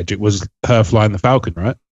over the edge? It was her flying the Falcon,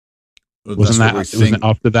 right? Well, wasn't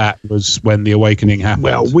after that was when the awakening happened?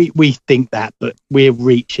 Well, we think that, but we're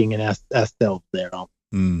reaching in ourselves there, aren't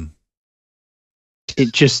we?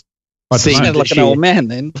 It just seemed like an old man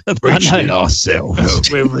then. Reaching ourselves.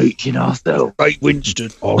 We're reaching ourselves. Hey,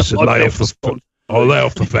 Winston. I'll lay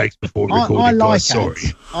off the facts before recording. I like guys.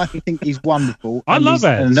 Sorry. I think he's wonderful. I love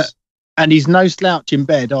it. And he's no slouch in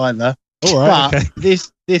bed either. All right. But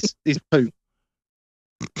this is poop.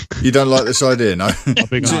 You don't like this idea, no? Do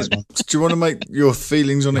you want to make your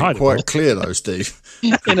feelings on it quite clear, though, Steve?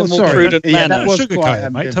 In a more prudent manner.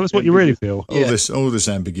 Mate. Tell us what you really feel. All this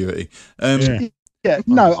ambiguity.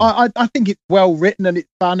 No, I think it's well written and it's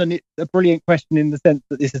fun and it's a brilliant question in the sense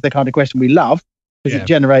that this is the kind of question we love because it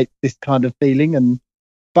generates this kind of feeling.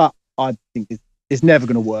 But I think it's never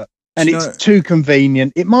going to work, and it's too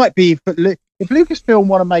convenient. It might be if Lucasfilm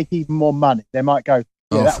want to make even more money, they might go.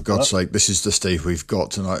 For God's sake, this is the Steve we've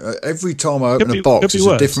got tonight. Every time I open a box, it's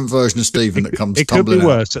a different version of Stephen that comes tumbling out. It could be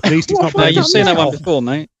worse. At least it's not blaming You've seen that one before,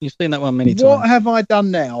 mate. You've seen that one many times. What have I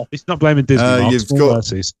done now? It's not blaming Disney. You've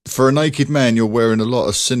got, for a naked man, you're wearing a lot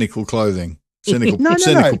of cynical clothing. Cynical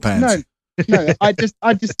pants. No, I just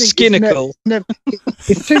think Skinical.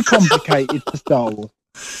 It's too complicated for Star Wars.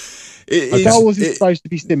 Star Wars is supposed to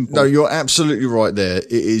be simple. No, you're absolutely right there.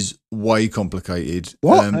 It is way complicated.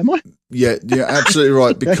 What? Am I? Yeah, you're absolutely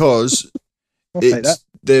right because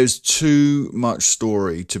there's too much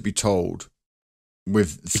story to be told to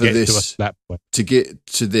get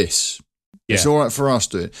to this. Yeah. It's all right for us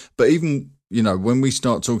to, but even when we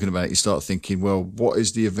start talking about it, you start thinking, well, what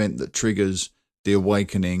is the event that triggers the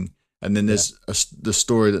awakening? And then there's the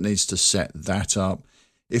story that needs to set that up.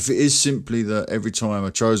 If it is simply that every time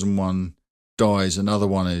a chosen one dies, another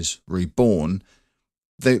one is reborn,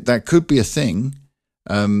 that could be a thing.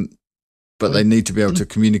 But they need to be able to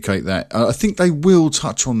communicate that. I think they will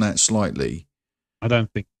touch on that slightly. I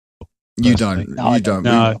don't think you don't. No, you don't.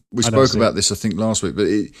 No, we spoke about this, I think, last week. But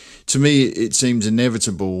to me, it seems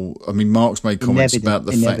inevitable. I mean, Marc's made comments about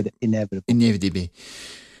the fact inevitably.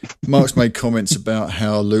 Marc's made comments about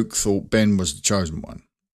how Luke thought Ben was the chosen one,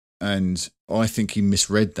 and I think he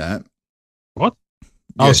misread that. What?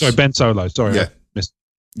 Yes. Oh, sorry, Ben Solo. Sorry,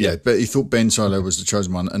 yeah, but he thought Ben Solo was the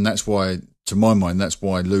chosen one, and that's why, to my mind, that's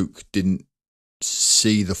why Luke didn't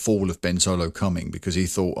see the fall of Ben Solo coming, because he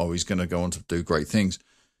thought, he's going to go on to do great things.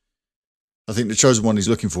 I think the chosen one he's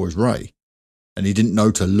looking for is Rey, and he didn't know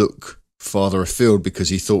to look farther afield because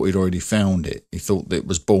he thought he'd already found it. He thought that it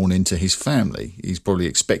was born into his family. He's probably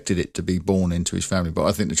expected it to be born into his family, but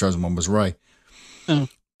I think the chosen one was Rey. Oh.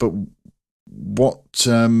 But what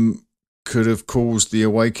could have caused the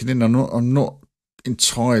awakening? I'm not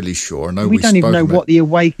entirely sure. I know we don't even know what the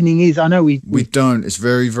awakening is. I know we don't. It's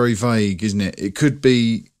very, very vague, isn't it? It could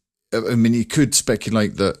be. I mean, you could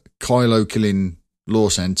speculate that Kylo killing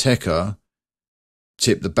Lor San Tekka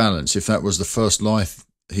tipped the balance if that was the first life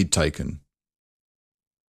he'd taken.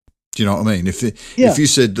 Do you know what I mean? If you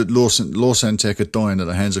said that Lor San Tekka dying at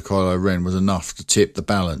the hands of Kylo Ren was enough to tip the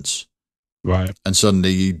balance, right? And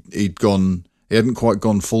suddenly he'd gone. He hadn't quite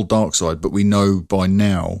gone full dark side, but we know by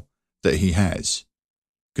now that he has.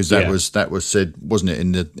 Because that was said, wasn't it,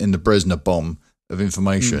 in the Brezhnev bomb of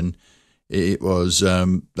information? It was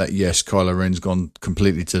that yes, Kylo Ren's gone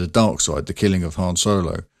completely to the dark side. The killing of Han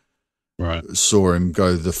Solo, right, saw him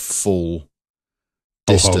go the full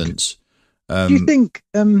distance. Do you think?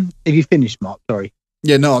 Have you finished, Mark? Sorry.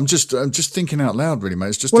 Yeah, no, I'm just thinking out loud, really, mate.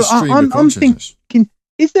 It's just a stream of consciousness. I'm thinking,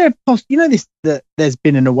 is there this that there's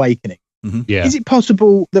been an awakening? Mm-hmm. Yeah. Is it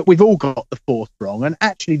possible that we've all got the Force wrong, and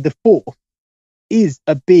actually the Force is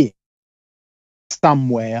a being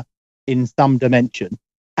somewhere in some dimension,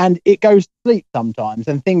 and it goes to sleep sometimes,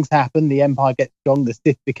 and things happen. The Empire gets strong, the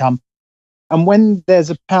Sith become, and when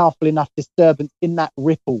there's a powerful enough disturbance in that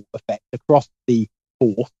ripple effect across the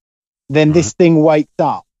Force, then this thing wakes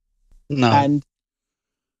up. No, and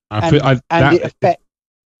it affects.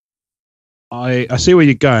 I see where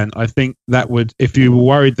you're going. I think that would, if you were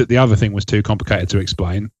worried that the other thing was too complicated to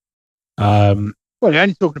explain. Well, you're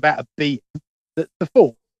only talking about a being that's the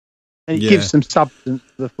Force, and it gives some substance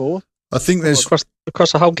to the Force. I think there's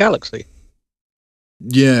across the whole galaxy.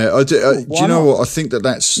 Yeah, do you know what? I think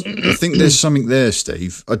that's. I think there's something there,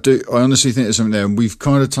 Steve. I honestly think there's something there, and we've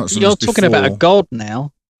kind of touched on this before. You're talking about a god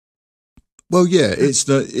now. Well, yeah, it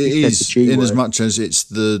is in as much as it's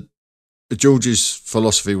the George's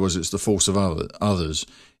philosophy was it's the force of others.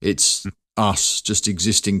 It's us just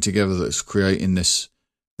existing together that's creating this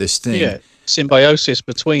thing. Yeah, symbiosis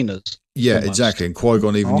between us. Yeah, almost. Exactly. And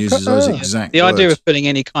Qui-Gon even uses those exact The words. idea of putting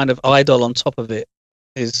any kind of idol on top of it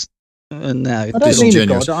is no. I don't mean a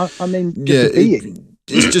god. I mean just a being.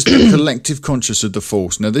 It's just a collective conscious of the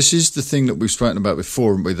Force. Now, this is the thing that we've spoken about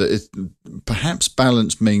before, haven't we? That perhaps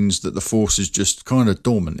balance means that the Force is just kind of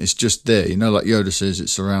dormant. It's just there. You know, like Yoda says, it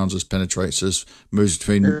surrounds us, penetrates us, moves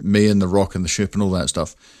between me and the rock and the ship and all that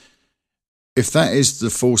stuff. If that is the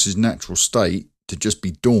Force's natural state, to just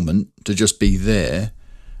be dormant, to just be there,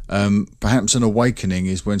 perhaps an awakening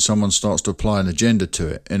is when someone starts to apply an agenda to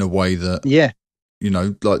it in a way that... Yeah. You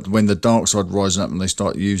know, like when the dark side rises up and they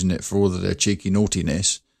start using it for all of their cheeky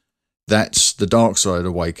naughtiness, that's the dark side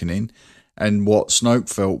awakening. And what Snoke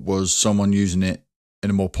felt was someone using it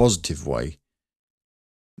in a more positive way.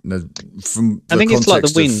 Now, from I think it's like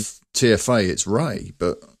the wind. TFA, it's Rey,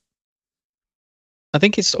 but I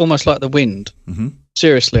think it's almost like the wind. Mm-hmm.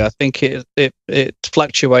 Seriously, I think it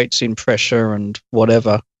fluctuates in pressure and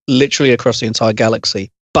whatever, literally across the entire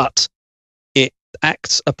galaxy, but it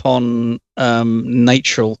acts upon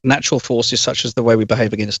natural forces such as the way we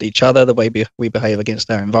behave against each other, the way we behave against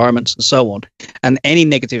our environments, and so on. And any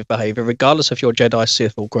negative behavior, regardless if you're Jedi,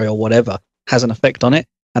 Sith, or Grey, or whatever, has an effect on it,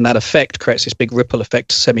 and that effect creates this big ripple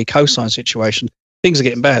effect, semi-cosine situation. Things are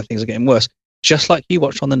getting bad, things are getting worse, just like you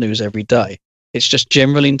watch on the news every day. It's just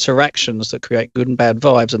general interactions that create good and bad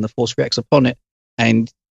vibes, and the Force reacts upon it.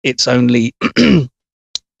 And it's only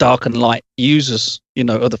dark and light users,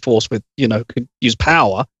 of the Force with, could use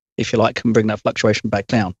power, if you like, can bring that fluctuation back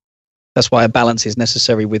down. That's why a balance is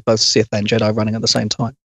necessary with both Sith and Jedi running at the same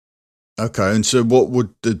time. Okay, and so what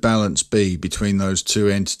would the balance be between those two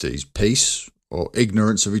entities? Peace or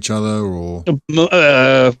ignorance of each other, or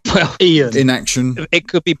inaction? It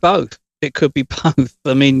could be both. It could be both.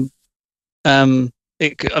 I mean,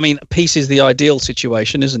 peace is the ideal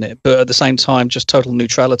situation, isn't it? But at the same time, just total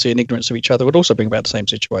neutrality and ignorance of each other would also bring about the same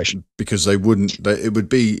situation. Because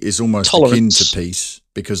it's almost tolerance. Akin to peace,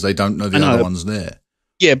 because they don't know the other one's there.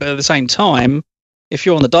 Yeah, but at the same time, if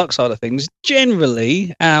you're on the dark side of things,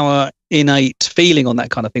 generally our innate feeling on that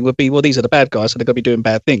kind of thing would be, well, these are the bad guys, so they've got to be doing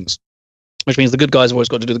bad things, which means the good guys have always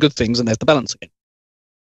got to do the good things, and there's the balance again.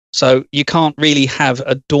 So you can't really have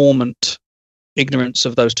a dormant ignorance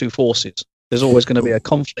of those two forces. There's always going to be a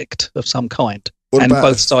conflict of some kind, and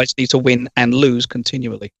both sides need to win and lose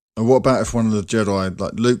continually. And what about if one of the Jedi,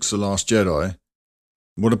 like Luke's the last Jedi,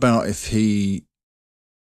 what about if he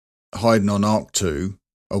hiding on Arc 2,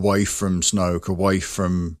 away from Snoke, away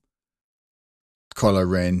from Kylo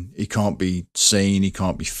Ren, he can't be seen, he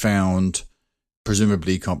can't be found,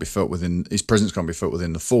 presumably he can't be felt within, his presence can't be felt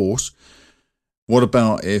within the Force. What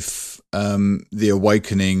about if the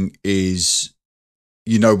awakening is,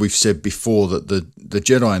 we've said before that the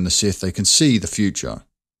Jedi and the Sith, they can see the future.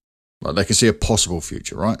 Like they can see a possible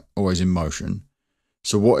future, right? Always in motion.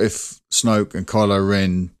 So what if Snoke and Kylo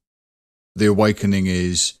Ren, the awakening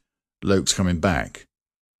is Luke's coming back?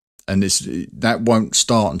 And that won't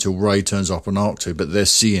start until Rey turns up on Arc 2, but they're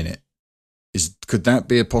seeing it. Could that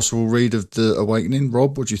be a possible read of the awakening?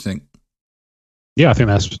 Rob, what do you think? Yeah, I think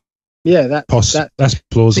that's that's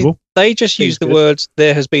plausible. See, they just use the words,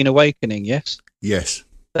 there has been awakening, yes? Yes.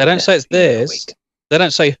 They don't say it's theirs. They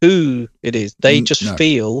don't say who it is. They just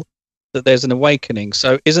feel that there's an awakening.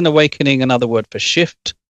 So is an awakening another word for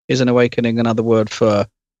shift? Is an awakening another word for,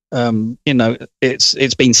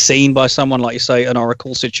 it's been seen by someone, like you say, an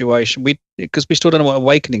oracle situation? Because we still don't know what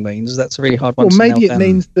awakening means. That's a really hard one to nail down. Well, maybe it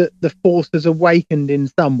means that the Force has awakened in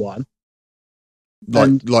someone.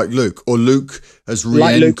 Like Luke. Or Luke has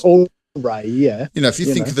like Luke, or Ray, yeah. You know, if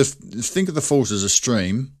you think of the Force as a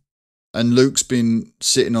stream, and Luke's been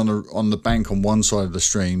sitting on the bank on one side of the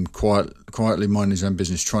stream, quietly minding his own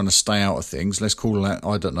business, trying to stay out of things. Let's call that,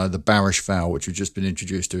 I don't know, the Barish Vow, which we've just been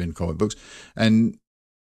introduced to in comic books, and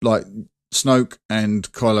like Snoke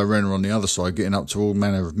and Kylo Ren are on the other side, getting up to all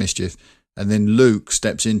manner of mischief, and then Luke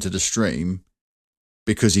steps into the stream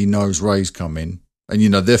because he knows Rey's coming, and you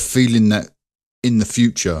know they're feeling that in the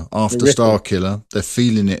future after Starkiller, they're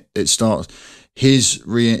feeling it. It starts. His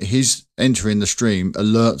entering the stream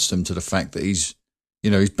alerts them to the fact that he's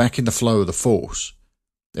back in the flow of the Force.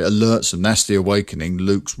 It alerts them. That's the awakening.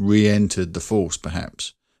 Luke's re-entered the Force,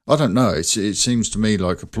 perhaps. I don't know. It seems to me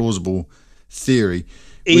like a plausible theory.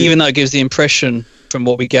 Even though it gives the impression, from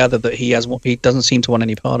what we gather, that he doesn't seem to want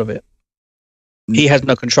any part of it. He has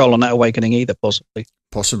no control on that awakening either, possibly.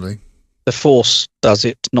 Possibly. The Force does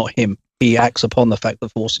it, not him. He acts upon the fact that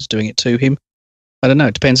the Force is doing it to him. I don't know.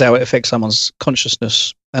 It depends how it affects someone's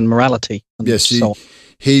consciousness and morality. And yes,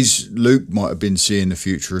 Luke might have been seeing the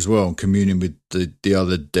future as well, communing with the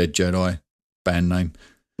other dead Jedi, band name.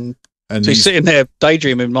 And so he's sitting there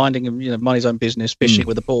daydreaming, minding his own business, fishing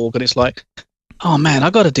with a Borg, and it's like, oh man,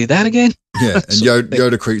 I got to do that again. Yeah, and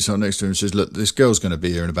Yoda creeps on next to him and says, "Look, this girl's going to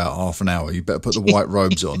be here in about half an hour. You better put the white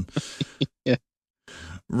robes on." Yeah.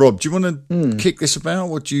 Rob, do you want to kick this about?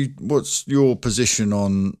 What's your position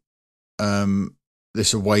on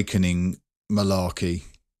this awakening malarkey?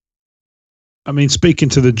 I mean, speaking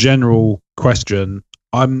to the general question,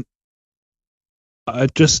 I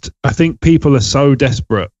think people are so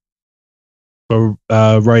desperate for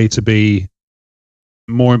Rey to be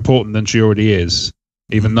more important than she already is,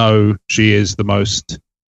 even though she is the most,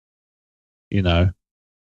 she's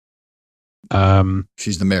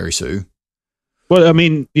the Mary Sue. Well, I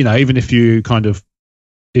mean, even if you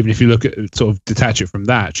look at sort of detach it from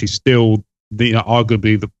that, she's still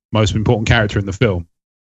arguably the most important character in the film.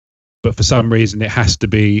 But for some reason, it has to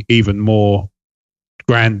be even more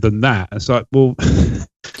grand than that. It's like, well,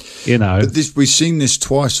 But we've seen this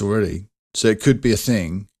twice already, so it could be a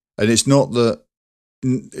thing. And it's not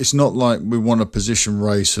like we want to position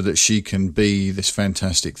Rey so that she can be this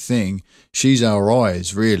fantastic thing. She's our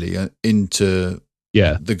eyes, really, into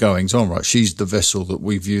the goings on, right? She's the vessel that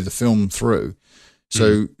we view the film through.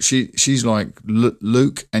 So she's like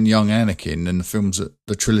Luke and young Anakin in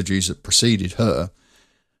the trilogies that preceded her.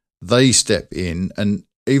 They step in, and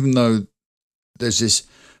even though there's this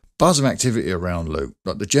buzz of activity around Luke,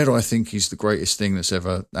 like the Jedi think he's the greatest thing that's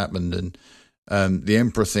ever happened, and the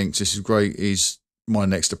Emperor thinks this is great, he's my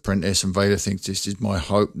next apprentice, and Vader thinks this is my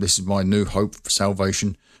hope, this is my new hope for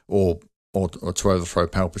salvation, or to overthrow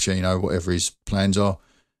Palpatine, whatever his plans are.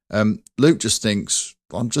 Luke just thinks,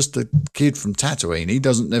 I'm just a kid from Tatooine. He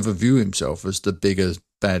doesn't never view himself as the bigger,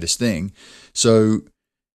 baddest thing. So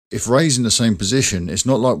if Rey's in the same position, it's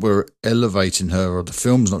not like we're elevating her, or the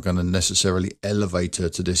film's not going to necessarily elevate her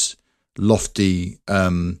to this lofty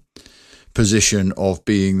position of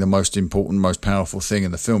being the most important, most powerful thing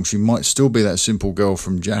in the film. She might still be that simple girl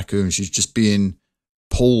from Jakku, and she's just being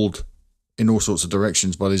pulled in all sorts of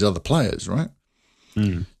directions by these other players, right?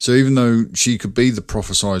 So even though she could be the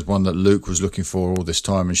prophesized one that Luke was looking for all this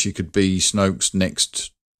time, and she could be Snoke's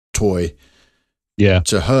next toy,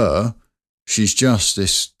 to her, she's just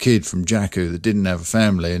this kid from Jakku that didn't have a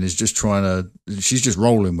family and is just she's just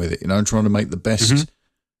rolling with it, and trying to make the best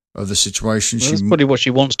of the situation. Well, that's probably what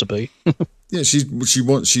she wants to be. Yeah, she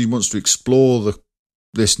wants to explore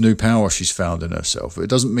this new power she's found in herself. It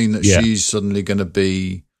doesn't mean that she's suddenly going to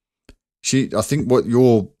be. I think what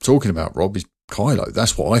you're talking about, Rob, is Kylo.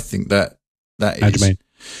 That's what I think that is. How do you mean?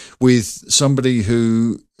 With somebody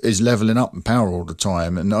who is leveling up in power all the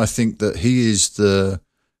time, and I think that he is the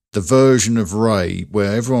version of Rey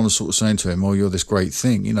where everyone was sort of saying to him, "Oh, you're this great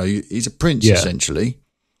thing." He's a prince essentially.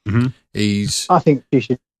 I think she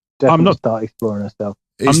should definitely start exploring herself.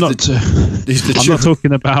 I'm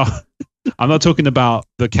not talking about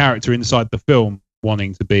the character inside the film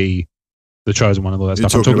wanting to be the chosen one and all that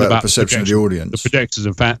stuff. I'm talking about the perception of the audience, the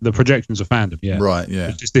projections of fandom. Yeah, right. Yeah,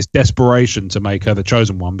 it's just this desperation to make her the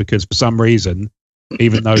chosen one, because for some reason,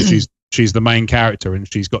 even though she's the main character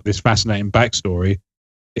and she's got this fascinating backstory,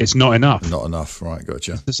 it's not enough. Not enough, right?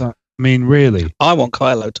 Gotcha. Really, I want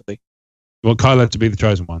Kylo to be. You want Kylo to be the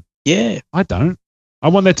chosen one? Yeah, I don't. I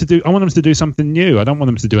want them to do something new. I don't want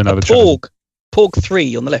them to do another Porg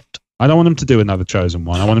 3 on the left. I don't want them to do another chosen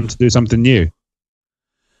one. I want them to do something new.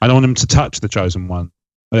 I don't want them to touch the chosen one.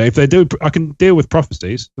 If they do, I can deal with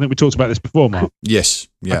prophecies. I think we talked about this before, Mark. Yes.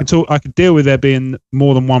 Yeah. I could deal with there being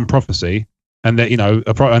more than one prophecy, and that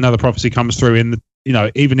another prophecy comes through in the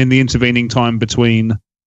even in the intervening time between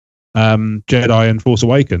Jedi and Force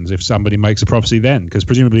Awakens if somebody makes a prophecy then, because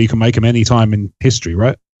presumably you can make them any time in history,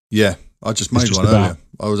 right? Yeah, I just made one earlier.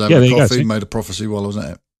 I was having a coffee, made a prophecy while I was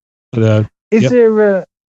at it. But, Is there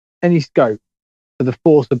any scope for the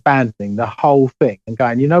Force abandoning the whole thing and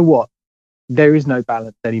going, you know what? There is no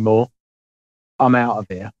balance anymore. I'm out of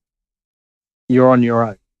here. You're on your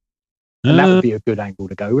own. And that would be a good angle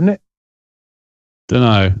to go, wouldn't it? Don't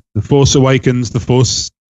know. The Force Awakens, the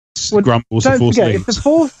Force grumbles, the Force leaves.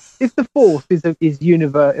 If the Force is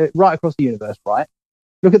universe right across the universe, right?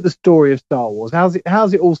 Look at the story of Star Wars. How's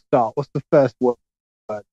it all start? What's the first word?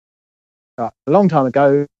 A long time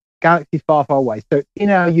ago, galaxy far, far away. So in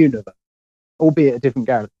our universe, albeit a different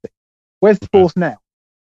galaxy, where's the Force now?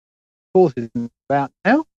 The Force isn't about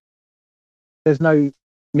now. There's no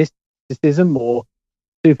mysticism or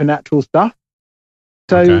supernatural stuff.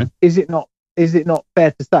 So is it not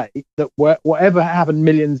fair to say that whatever happened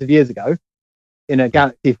millions of years ago in a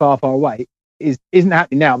galaxy far, far away isn't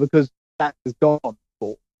happening now because that has gone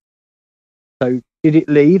before? So did it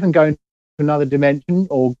leave and go into another dimension,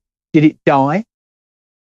 or did it die?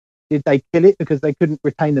 Did they kill it because they couldn't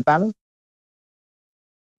retain the balance?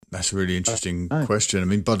 That's a really interesting question. I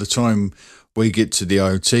mean, by the time we get to the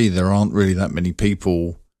IoT, there aren't really that many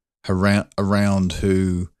people around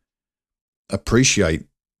who appreciate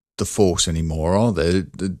the Force anymore, are there?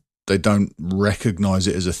 They don't recognise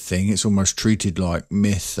it as a thing. It's almost treated like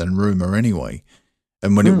myth and rumour anyway.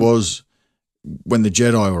 And when when the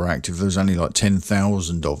Jedi were active, there was only like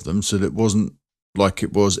 10,000 of them, so it wasn't like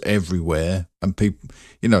it was everywhere. And people,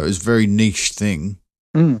 it was a very niche thing.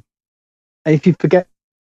 And if you forget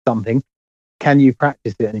something, can you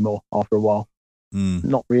practice it anymore after a while?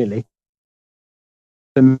 Not really.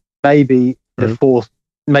 So maybe the Force,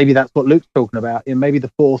 maybe that's what Luke's talking about. Maybe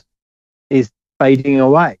the Force is fading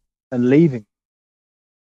away and leaving.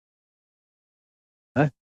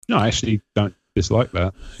 No, I actually don't dislike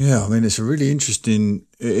that. Yeah, I mean, it is a really interesting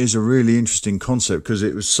concept because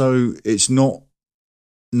it's not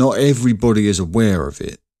everybody is aware of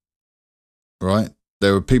it, right?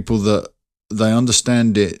 There are people that they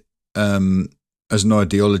understand it as an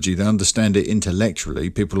ideology. They understand it intellectually.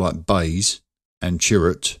 People like Bayes and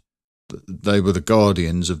Chirrut, they were the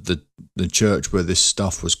guardians of the church where this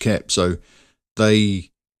stuff was kept. So they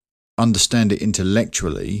understand it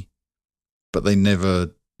intellectually, but they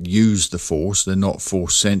never use the Force. They're not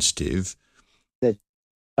Force sensitive. They're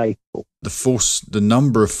faithful. The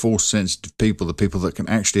number of Force sensitive people, the people that can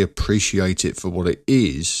actually appreciate it for what it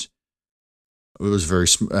is,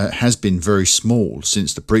 has been very small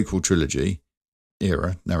since the prequel trilogy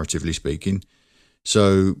era, narratively speaking.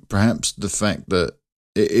 So perhaps the fact that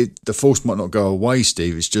the Force might not go away,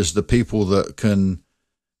 Steve. It's just the people that can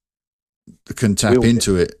tap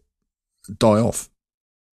into it die off.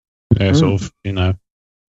 Yeah, sort of.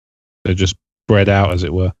 They're just bred out, as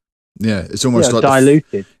it were. Yeah, it's almost like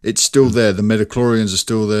diluted. It's still there. The midichlorians are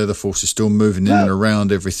still there. The Force is still moving in and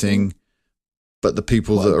around everything. But the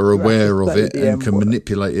people that are aware of it and can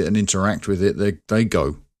manipulate it and interact with it, they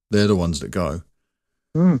go. They're the ones that go.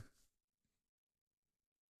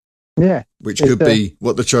 Yeah. Which could be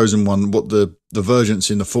what the chosen one, what the vergence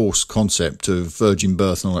in the Force concept of virgin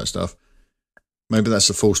birth and all that stuff. Maybe that's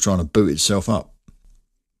the Force trying to boot itself up.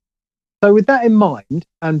 So with that in mind,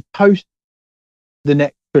 and post the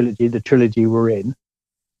next trilogy, the trilogy we're in,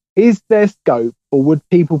 is there scope, or would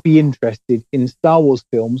people be interested in Star Wars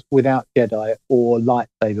films without Jedi or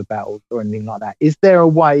lightsaber battles or anything like that? Is there a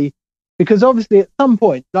way? Because obviously at some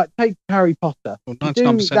point, like take Harry Potter. Well,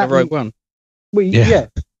 99% of Rogue One. Well, yeah.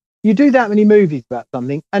 You do that many movies about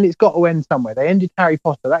something and it's got to end somewhere. They ended Harry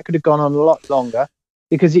Potter. That could have gone on a lot longer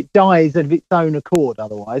because it dies of its own accord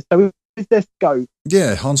otherwise. So is there scope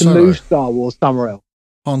Han Solo. to move Star Wars somewhere else?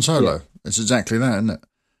 Han Solo. Yeah. It's exactly that, isn't it?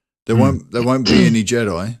 There won't be any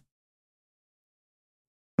Jedi.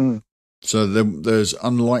 So there's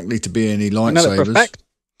unlikely to be any lightsabers. For a fact?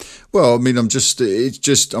 Well, I mean, I'm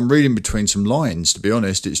reading between some lines, to be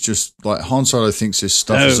honest. It's just like Han Solo thinks this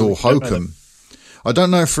stuff is all hokum. I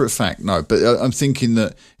don't know for a fact, no, but I'm thinking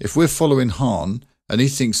that if we're following Han and he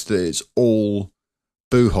thinks that it's all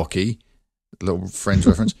boo hockey, little Friends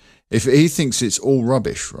reference, if he thinks it's all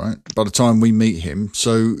rubbish, right, by the time we meet him,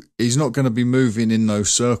 so he's not going to be moving in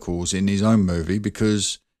those circles in his own movie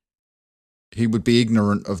because he would be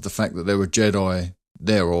ignorant of the fact that there were Jedi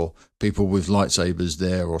there or people with lightsabers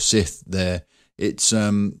there or Sith there. It's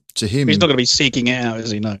to him. He's not going to be seeking it out, is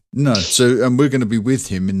he? No. So, and we're going to be with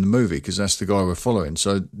him in the movie because that's the guy we're following.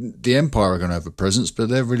 So the Empire are going to have a presence, but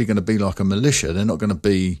they're really going to be like a militia. They're not going to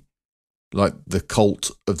be like the cult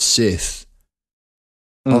of Sith.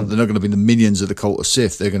 They're not going to be the minions of the cult of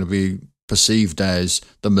Sith. They're going to be perceived as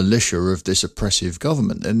the militia of this oppressive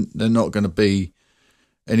government. And they're not going to be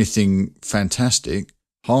anything fantastic.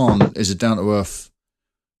 Han is a down-to-earth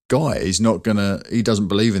guy. He doesn't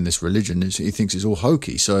believe in this religion. He thinks it's all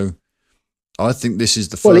hokey. So I think this is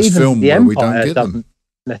the first film where we don't get them.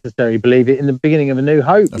 Necessarily believe it in the beginning of A New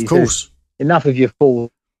Hope. Of course. Enough of your full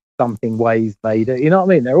something ways, Vader. You know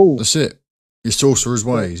what I mean? They're all... That's it. Your sorcerer's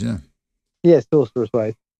ways, yeah. Yeah, sorcerer's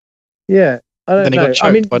ways. Yeah. I don't know. Then he got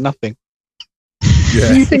choked by nothing. Yeah.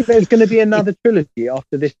 Do you think there's going to be another trilogy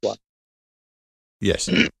after this one? Yes.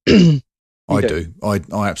 I do. I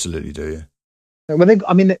absolutely do, yeah. Well,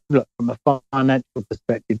 look, from a financial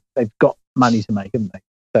perspective, they've got money to make, haven't they?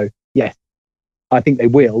 So, yes, I think they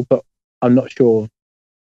will, but I'm not sure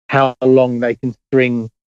how long they can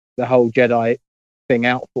string the whole Jedi thing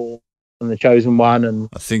out for and the Chosen One. And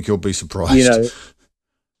I think you'll be surprised.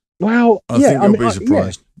 Well, I think you'll be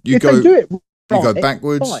surprised. Yeah. They do it right, you go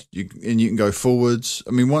backwards, you can go forwards.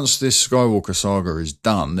 I mean, once this Skywalker saga is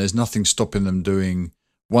done, there's nothing stopping them doing.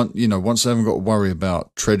 Once they haven't got to worry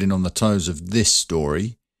about treading on the toes of this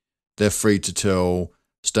story, they're free to tell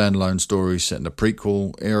standalone stories set in the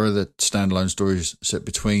prequel era, that standalone stories set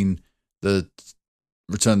between the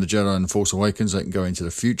Return of the Jedi and The Force Awakens. They can go into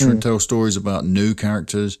the future and tell stories about new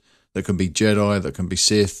characters that can be Jedi, that can be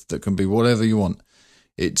Sith, that can be whatever you want.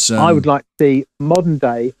 I would like to see modern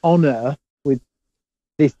day on Earth with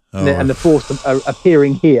this and the Force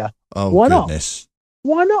appearing here. Oh, why goodness. not?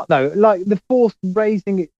 Why not, though? Like the Force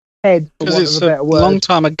raising its head, for want of a better word. A long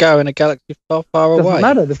time ago in a galaxy far, far away. Doesn't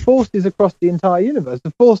matter. The Force is across the entire universe.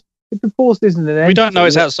 If the Force isn't an entity... We don't know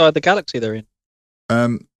it's outside the galaxy they're in.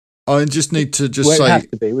 I just need to say... It has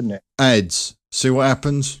to be, wouldn't it? Ads. See what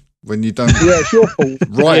happens when you don't... Yeah, it's your fault.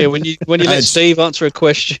 Right. Yeah, when you let Steve answer a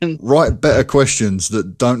question. Write better questions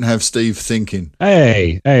that don't have Steve thinking.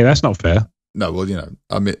 Hey, that's not fair. No, well,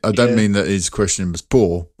 I mean, I don't mean that his question was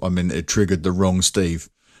poor. I mean, it triggered the wrong Steve.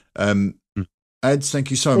 Ads,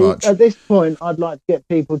 thank you so much. At this point, I'd like to get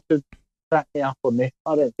people to back me up on this.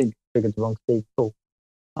 I don't think it triggered the wrong Steve at all.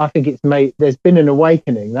 I think it's made... There's been an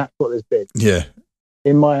awakening. That's what there's been. Yeah.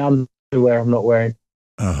 In my underwear I'm not wearing.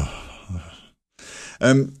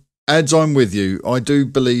 Ads, I'm with you. I do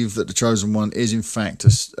believe that The Chosen One is, in fact,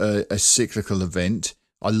 a cyclical event.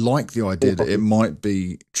 I like the idea that it might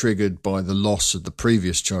be triggered by the loss of the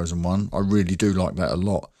previous Chosen One. I really do like that a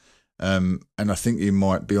lot. And I think you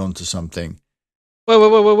might be onto something.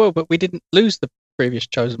 Whoa, but we didn't lose the previous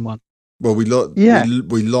Chosen One. Well, we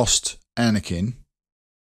lost Anakin.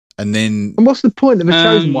 And what's the point of a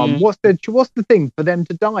Chosen One? What's the thing for them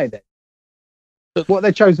to die then? But what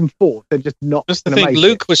they're chosen for? They're just not. Just the thing,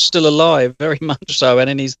 Luke was still alive, very much so, and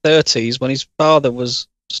in his 30s when his father was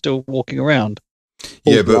still walking around.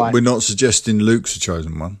 Yeah, but we're not suggesting Luke's a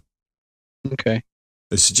Chosen One. Okay.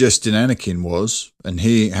 They're suggesting Anakin was, and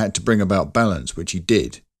he had to bring about balance, which he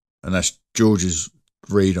did, and that's George's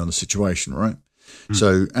read on the situation, right?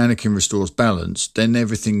 So Anakin restores balance, then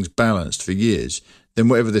everything's balanced for years. Then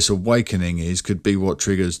whatever this awakening is could be what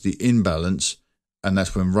triggers the imbalance, and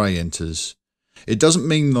that's when Rey enters. It doesn't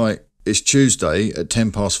mean like it's Tuesday at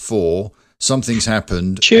 4:10, something's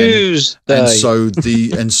happened. Tuesday. And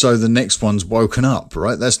so the next one's woken up,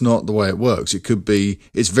 right? That's not the way it works. It could be,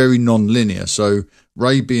 it's very non-linear. So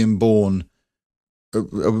Rey being born,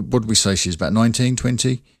 what did we say? She's about 19,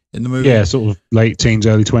 20 in the movie? Yeah, sort of late teens,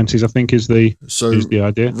 early 20s, I think is the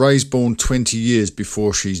idea. Rey's born 20 years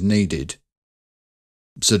before she's needed,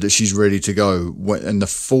 so that she's ready to go. And the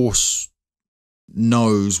Force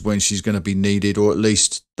knows when she's going to be needed, or at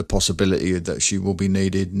least the possibility that she will be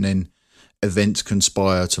needed, and then events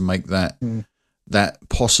conspire to make that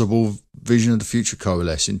possible vision of the future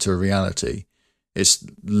coalesce into a reality. It's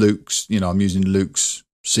Luke's, I'm using Luke's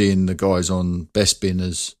seeing the guys on Bespin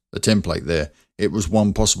as a template there. It was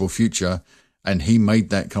one possible future, and he made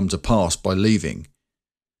that come to pass by leaving.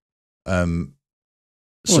 So,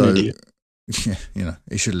 yeah,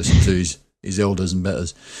 he should listen to his elders and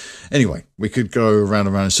betters. Anyway, we could go around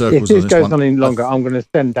and round in circles. If this goes on any longer, I'm going to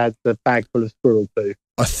send Dad the bag full of squirrel poo.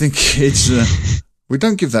 I think it's... we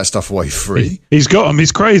don't give that stuff away free. He's got them.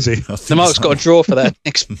 He's crazy. So Mark's got a draw for that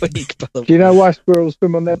next week. Do you know why squirrels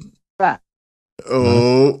swim on their back?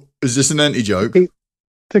 Oh, is this an anti-joke?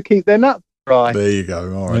 To keep their nuts dry. There you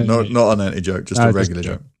go. All right. Not an anti-joke, just a regular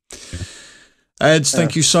joke. Ads,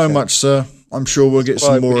 thank you so much, sir. I'm sure we'll get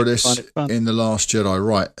some more of this in The Last Jedi.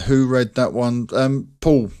 Right, who read that one?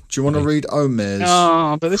 Paul, do you want to read Omer's?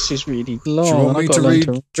 Oh, but this is really long. Do you want me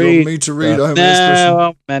to read Omer's question? No,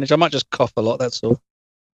 I'll manage. I might just cough a lot, that's all.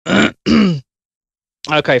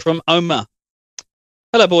 Okay, from Omer.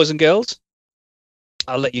 Hello, boys and girls.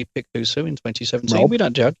 I'll let you pick who's who in 2017. Rob. We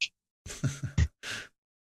don't judge.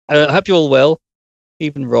 I hope you're all well.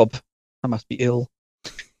 Even Rob. I must be ill.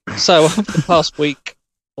 So, over the past week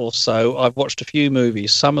or so, I've watched a few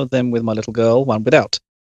movies, some of them with my little girl, one without.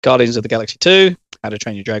 Guardians of the Galaxy 2, How to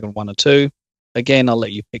Train Your Dragon 1 and 2. Again, I'll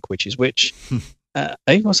let you pick which is which.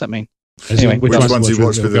 What's that mean? Anyway, which ones you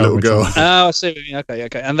watched with the little girl? Oh, I see.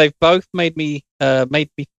 Okay. And they've both made me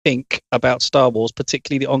think about Star Wars,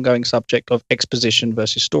 particularly the ongoing subject of exposition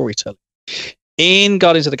versus storytelling. In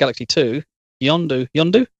Guardians of the Galaxy 2, Yondu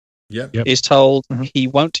is told he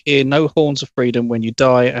won't hear no horns of freedom when you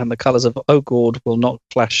die, and the colours of Ogord will not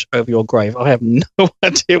flash over your grave. I have no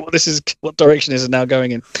idea what direction this is now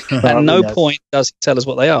going in. At no point does he tell us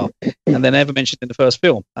what they are, and they're never mentioned in the first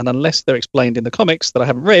film. And unless they're explained in the comics that I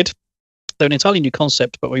haven't read, they're an entirely new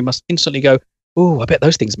concept, but we must instantly go, "Oh, I bet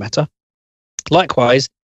those things matter." Likewise,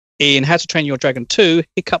 in How to Train Your Dragon 2,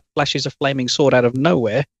 Hiccup flashes a flaming sword out of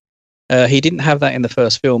nowhere. He didn't have that in the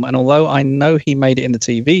first film, and although I know he made it in the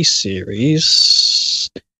TV series,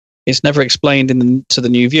 it's never explained to the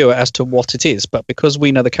new viewer as to what it is. But because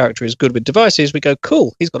we know the character is good with devices, we go,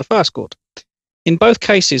 cool, he's got a fire sword. In both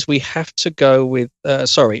cases, we have to go with...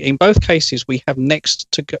 in both cases, we have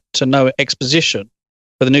next to know exposition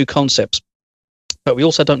for the new concepts, but we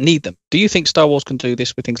also don't need them. Do you think Star Wars can do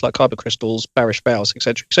this with things like kyber crystals, Barish vows,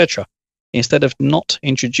 etc., etc., instead of not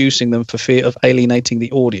introducing them for fear of alienating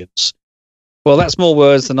the audience? Well, that's more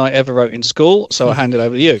words than I ever wrote in school, so I'll hand it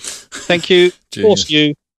over to you. Thank you. Force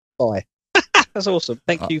you. Bye. That's awesome.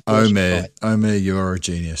 Thank you. Omer, you are a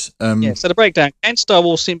genius. So the breakdown. Can Star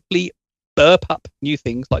Wars simply burp up new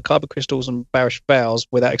things like kyber crystals and Barish vows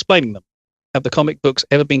without explaining them? Have the comic books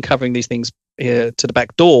ever been covering these things to the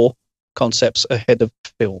back door concepts ahead of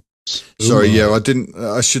films? Sorry,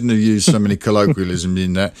 I shouldn't have used so many colloquialisms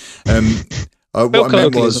in that. What I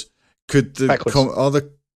meant was, are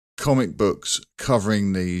the comic books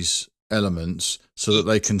covering these elements so that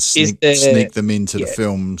they can sneak them into the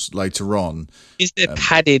films later on? Is there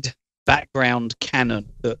padded background canon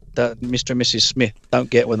that Mr. and Mrs. Smith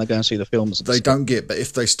don't get when they go and see the films? They don't get, but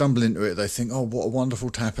if they stumble into it, they think, oh, what a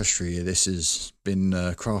wonderful tapestry. This has been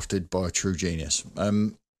crafted by a true genius.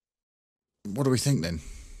 What do we think then?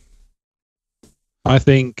 I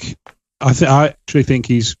actually think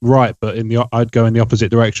he's right, but I'd go in the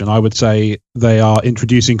opposite direction. I would say they are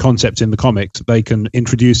introducing concepts in the comics they can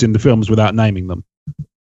introduce in the films without naming them.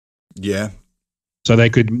 Yeah. So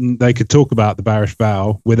they could talk about the Barish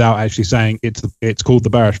vow without actually saying it's called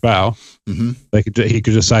the Barish vow. Mm-hmm. He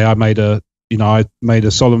could just say I made a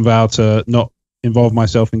solemn vow to not involve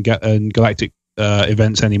myself in galactic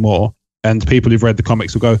events anymore, and people who've read the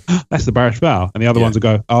comics will go, oh, that's the Barish vow, and the other ones will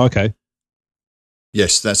go, oh, okay.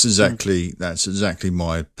 Yes, that's exactly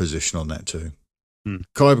my position on that too.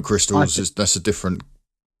 Kyber crystals that's a different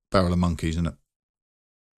barrel of monkeys, isn't it?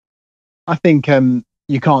 I think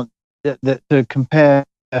you can't to compare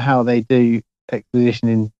how they do exposition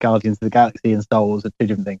in Guardians of the Galaxy and Star Wars are two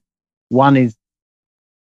different things. One is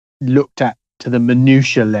looked at to the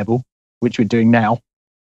minutiae level, which we're doing now,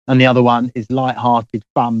 and the other one is light-hearted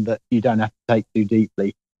fun that you don't have to take too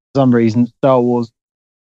deeply. For some reason, Star Wars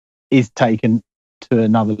is taken to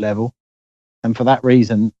another level, and for that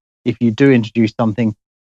reason, if you do introduce something,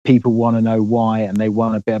 people want to know why, and they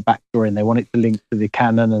want a bit of backstory, and they want it to link to the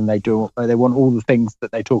canon, and they want all the things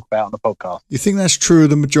that they talk about on the podcast. You think that's true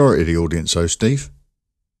of the majority of the audience, though, Steve?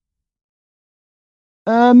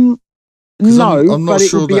 No, I'm not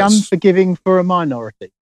sure it would be unforgiving for a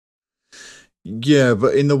minority. Yeah,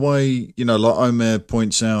 but in the way, like Omer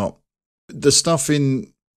points out, the stuff the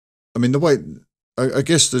way. I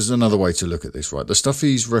guess there's another way to look at this, right? The stuff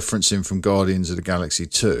he's referencing from Guardians of the Galaxy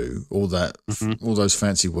 2, all those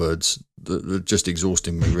fancy words that are just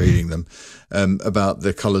exhausting me reading them, about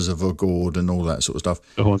the colours of Ogord and all that sort of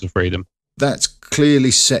stuff. The Horns of Freedom. That's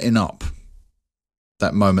clearly setting up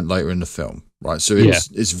that moment later in the film, right? So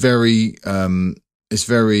it's very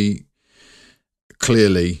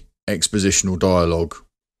clearly expositional dialogue,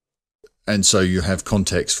 and so you have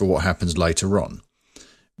context for what happens later on.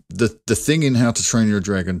 The thing in How to Train Your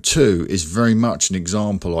Dragon 2 is very much an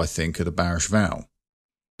example, I think, of the Barish vow.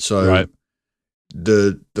 So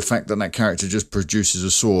the fact that character just produces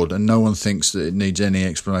a sword and no one thinks that it needs any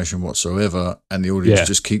explanation whatsoever, and the audience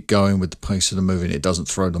just keep going with the pace of the movie and it doesn't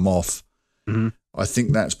throw them off. Mm-hmm. I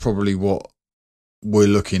think that's probably what we're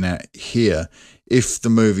looking at here. If the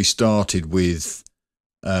movie started with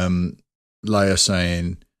Leia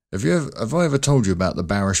saying, have I ever told you about the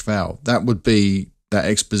Barish vow? That would be that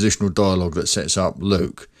expositional dialogue that sets up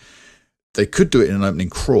Luke. They could do it in an opening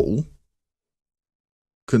crawl,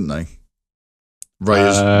 couldn't they?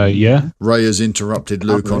 Ray has interrupted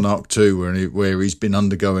Luke on Arc 2 where he's been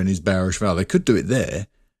undergoing his bearish vow. They could do it there.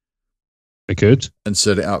 They could. And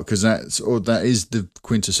set it out, because that is the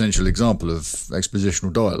quintessential example of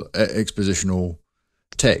expositional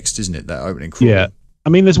text, isn't it? That opening crawl. Yeah. I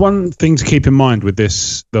mean, there's one thing to keep in mind with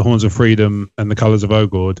this, the Horns of Freedom and the Colours of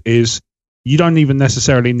Ogord, is you don't even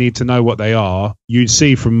necessarily need to know what they are. You'd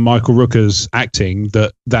see from Michael Rooker's acting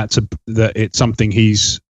that it's something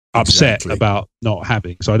he's upset about not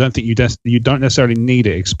having. So I don't think you don't necessarily need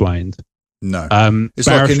it explained. No. It's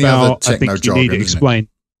like any other techno jargon, you need it explained.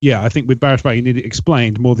 Yeah, I think with Barish Vow, you need it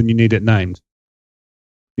explained more than you need it named.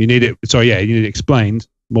 You need it explained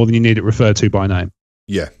more than you need it referred to by name.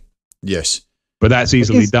 Yeah. Yes. But that's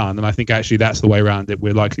easily done, and I think actually that's the way around it.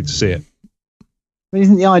 We're likely to see it. But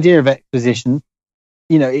isn't the idea of exposition,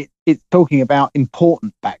 it's talking about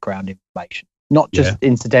important background information, not just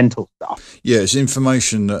incidental stuff. Yeah, it's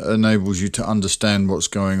information that enables you to understand what's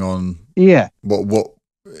going on. Yeah. What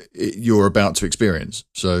you're about to experience.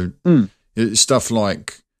 So it's stuff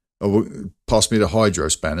like, pass me the hydro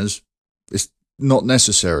spanners. It's not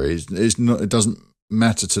necessary. It doesn't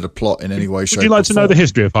matter to the plot in any way, shape, or form. Would you like to know the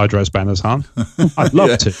history of hydro spanners, Han? I'd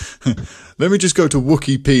love to. Let me just go to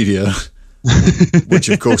Wikipedia, which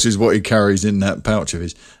of course is what he carries in that pouch of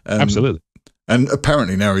his. Absolutely. And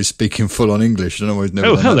apparently now he's speaking full-on English. I know he's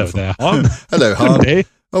never done hello that there, Han. Hello, Han. Hey.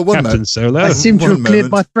 Oh, one Captain moment. Solo. I seem to have cleared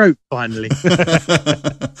my throat finally.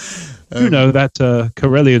 You know that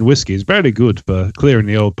Corellian whiskey is very good for clearing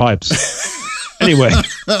the old pipes. Anyway,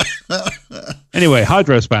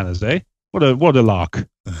 hydro spanners, eh? What a lark.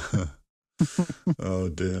 Oh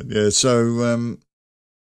dear. Yeah. So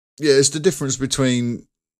it's the difference between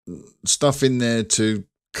stuff in there to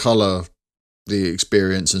colour the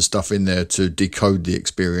experience and stuff in there to decode the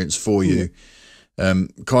experience for you.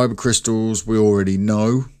 Kyber crystals, we already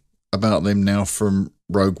know about them now from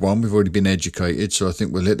Rogue One. We've already been educated, so I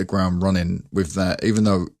think we'll hit the ground running with that, even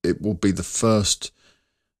though it will be the first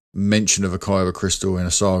mention of a Kyber crystal in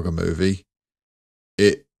a saga movie.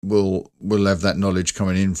 It will have that knowledge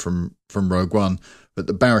coming in from Rogue One. But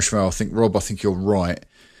the Barish Vow, Rob, I think you're right.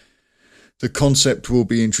 The concept will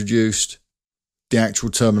be introduced. The actual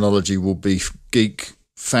terminology will be geek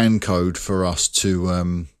fan code for us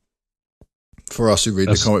to for us who read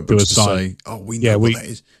the comic books to say, "Oh, we know what that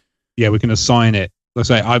is." Yeah, we can assign it. Let's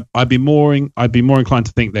say I'd be more inclined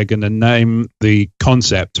to think they're going to name the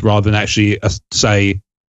concept rather than actually say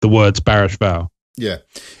the words Barish Vow. Yeah,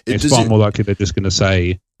 it's far more likely they're just going to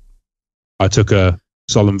say, "I took a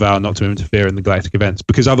solemn vow not to interfere in the galactic events,"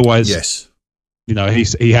 because otherwise,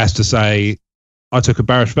 he has to say, "I took a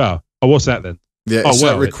Barish Vow." Oh, what's that then? Yeah, it's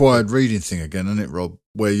that required reading thing again, isn't it, Rob?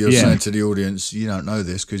 Where you're saying to the audience, you don't know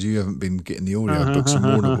this because you haven't been getting the audio books from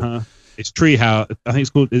Audible. It's treehouse. I think it's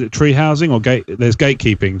called. Is it tree housing or gate? There's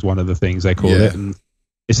gatekeeping is one of the things they call it, and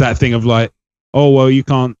it's that thing of like, oh well, you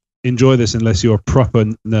can't enjoy this unless you're a proper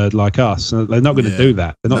nerd like us. So they're not going to do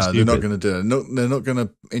that. They're not. They're not going to do it. They're not going to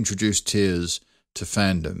introduce tiers to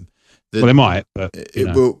fandom. Well, they might, but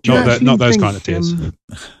not those kind of tiers. Do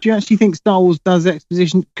you actually think Star Wars does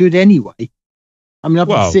exposition good anyway? I mean, I've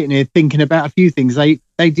been sitting here thinking about a few things they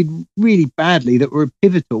did really badly that were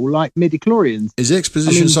pivotal, like midichlorians. Is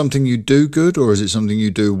exposition something you do good, or is it something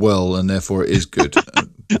you do well and therefore it is good?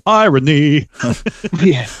 Irony.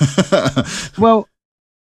 Yeah. Well,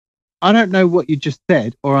 I don't know what you just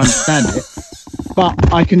said or understand it,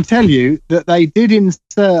 but I can tell you that they did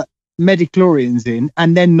insert midichlorians in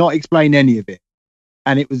and then not explain any of it.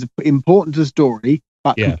 And it was important to the story,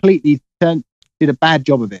 but completely did a bad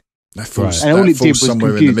job of it. That falls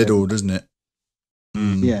somewhere in the middle, doesn't it?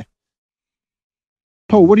 Mm. Yeah.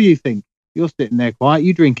 Paul, what do you think? You're sitting there quiet.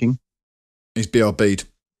 You drinking? He's BRB'd.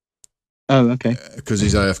 Oh, okay. Because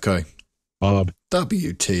he's AFK. Bob.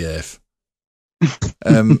 WTF.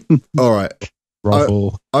 All right.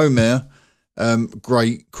 Ruffle. Omer,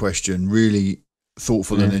 great question. Really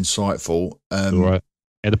thoughtful and insightful. All right.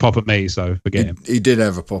 He had a pop at me, so forget him. He did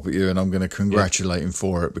have a pop at you, and I'm going to congratulate him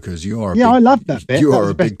for it because you are. I love that bit. You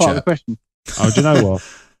are a big chap. Oh, do you know what?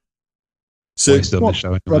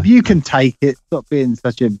 Rob, you can take it. Stop being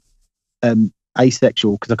such a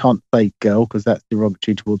asexual, because I can't say girl because that's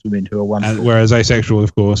derogatory towards women who are wonderful. And whereas asexual,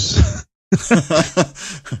 of course.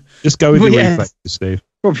 Just go with your reflexes, Steve.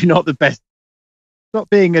 Probably not the best. Stop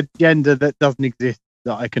being a gender that doesn't exist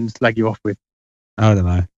that I can slag you off with. I don't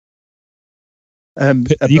know.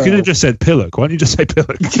 You could have just said pillock. Why don't you just say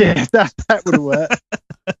pillock? Yeah, that would have worked.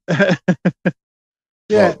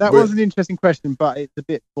 That was an interesting question, but it's a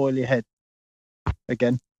bit boily head.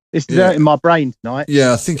 Again, it's in my brain tonight.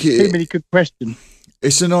 Yeah, I think too many good questions.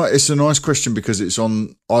 It's a nice question because it's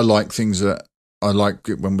on. I like things that I like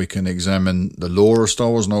it when we can examine the lore of Star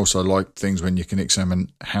Wars, and also like things when you can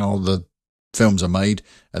examine how the films are made.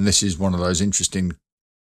 And this is one of those interesting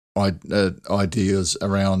ideas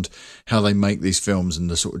around how they make these films and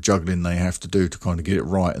the sort of juggling they have to do to kind of get it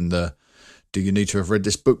right. And do you need to have read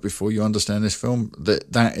this book before you understand this film?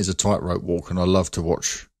 That is a tightrope walk, and I love to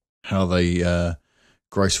watch how they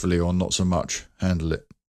gracefully or not so much handle it.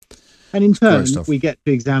 And in turn, we get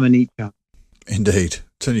to examine each other. Indeed.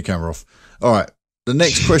 Turn your camera off. All right. The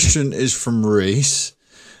next question is from Reese.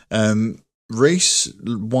 Reese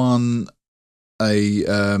won a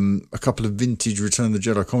couple of vintage Return of the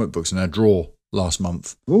Jedi comic books in our draw last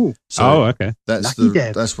month. Ooh. So okay.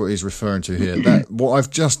 That's what he's referring to here. What I've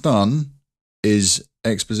just done is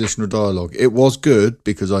expositional dialogue. It was good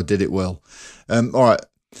because I did it well. All right.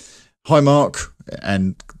 Hi, Mark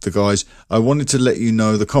and the guys. I wanted to let you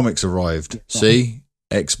know the comics arrived. See?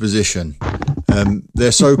 Exposition.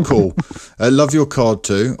 They're so cool. I love your card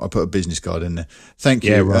too. I put a business card in there. Thank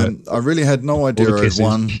you. Yeah, right. I really had no idea I had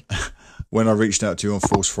won when I reached out to you on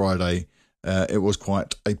Force Friday. It was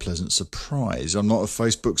quite a pleasant surprise. I'm not on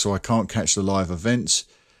Facebook, so I can't catch the live events.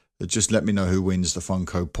 Just let me know who wins the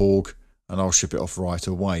Funko Porg, and I'll ship it off right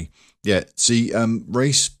away. Yeah, see,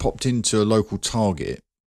 Reese popped into a local Target.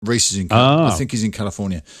 Reese is I think he's in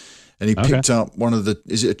California, and he picked up one of the.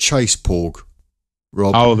 Is it a Chase Porg?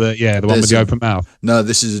 Rob. Oh, the one with the open mouth. No,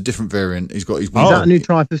 this is a different variant. He's got his wings. Is that a new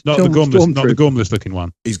type of not the gormless looking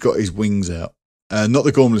one. He's got his wings out. Not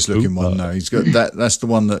the gormless looking one. No, he's got that. That's the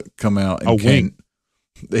one that come out in Kent.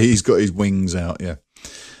 He's got his wings out. Yeah.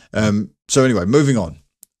 So anyway, moving on.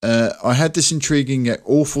 I had this intriguing yet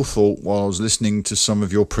awful thought while I was listening to some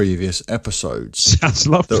of your previous episodes. Sounds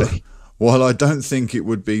lovely. While I don't think it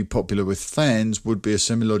would be popular with fans, would be a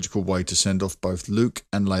semi-logical way to send off both Luke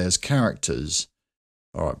and Leia's characters.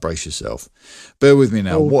 All right, brace yourself. Bear with me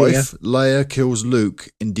now. What if Leia kills Luke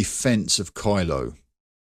in defense of Kylo?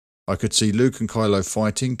 I could see Luke and Kylo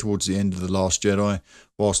fighting towards the end of The Last Jedi,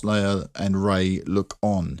 whilst Leia and Rey look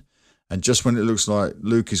on. And just when it looks like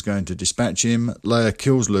Luke is going to dispatch him, Leia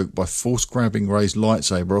kills Luke by force grabbing Rey's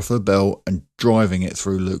lightsaber off her belt and driving it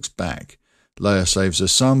through Luke's back. Leia saves her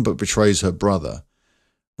son but betrays her brother.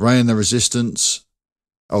 Rey and the Resistance...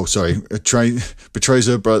 betrays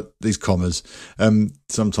her brother. These commas.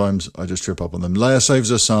 Sometimes I just trip up on them. Leia saves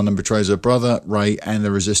her son and betrays her brother, Rey, and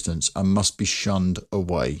the Resistance, and must be shunned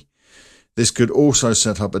away. This could also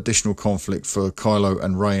set up additional conflict for Kylo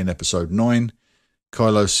and Rey in Episode 9.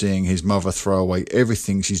 Kylo seeing his mother throw away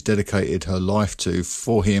everything she's dedicated her life to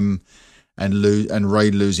for him, and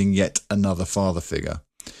Rey losing yet another father figure.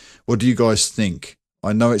 What do you guys think?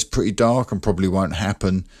 I know it's pretty dark and probably won't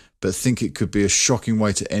happen, but think it could be a shocking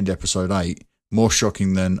way to end Episode 8, more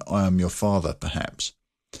shocking than I Am Your Father, perhaps.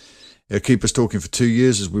 It'll keep us talking for 2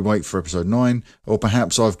 years as we wait for Episode 9, or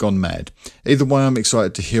perhaps I've gone mad. Either way, I'm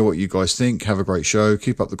excited to hear what you guys think. Have a great show.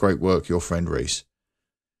 Keep up the great work, your friend Reese.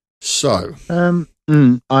 So... I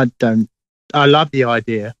love the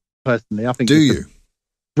idea, personally. I think a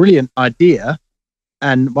brilliant idea,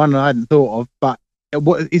 and one I hadn't thought of, but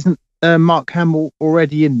isn't Mark Hamill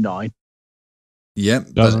already in 9? Yeah,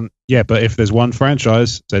 but if there's one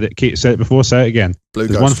franchise, said it before, say it again.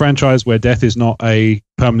 There's one franchise where death is not a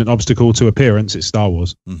permanent obstacle to appearance. It's Star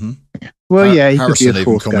Wars. Mm-hmm. Well, he Harrison could be a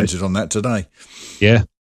even commented on that today. Yeah,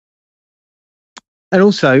 and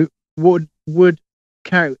also would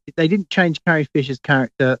they didn't change Carrie Fisher's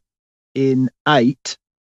character in 8,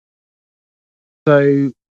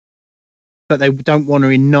 so. But they don't want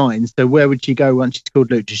her in 9. So where would she go once she's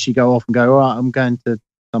called Luke? Does she go off and go, all right, I'm going to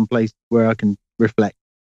some place where I can reflect?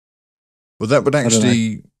 Well, that would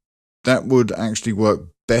actually work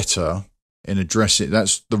better in addressing.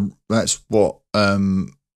 That's what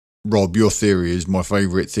Rob, your theory is my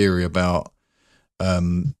favourite theory about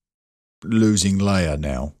losing Leia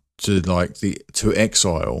now to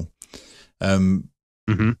exile.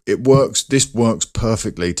 It works. This works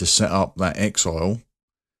perfectly to set up that exile.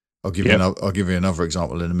 I'll give you another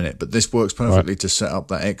example in a minute, but this works perfectly to set up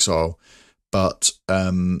that exile. But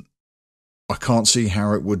I can't see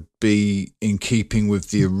how it would be in keeping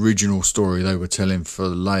with the original story they were telling for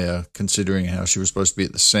Leia, considering how she was supposed to be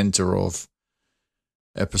at the center of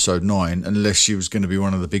Episode 9, unless she was going to be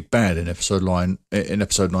one of the big bad in Episode 9,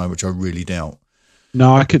 which I really doubt.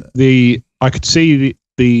 No, I could see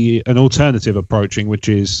an alternative approaching, which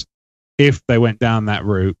is if they went down that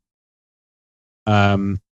route.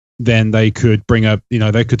 Then they could bring up,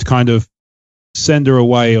 they could kind of send her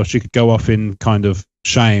away, or she could go off in kind of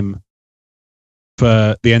shame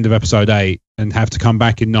for the end of Episode 8 and have to come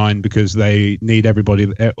back in 9 because they need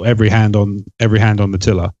every hand on the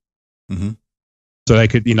tiller. Mm-hmm. So they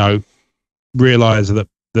could, realise that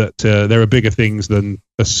there are bigger things than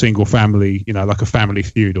a single family, like a family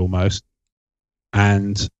feud almost,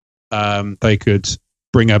 and they could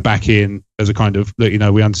bring her back in as a kind of,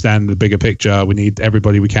 we understand the bigger picture. We need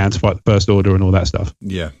everybody we can to fight the First Order and all that stuff.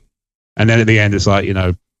 Yeah. And then at the end, it's like,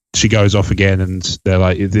 she goes off again, and they're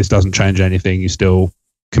like, this doesn't change anything. You still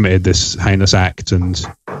committed this heinous act, and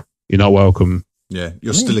you're not welcome. Yeah,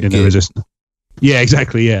 you're still a in the resistance. Yeah,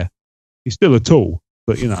 exactly. Yeah, you're still a tool,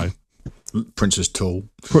 but Princess Tool.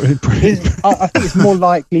 I think it's more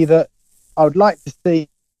likely that I would like to see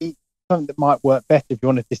something that might work better if you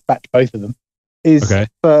want to dispatch both of them. Is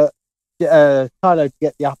for Kylo to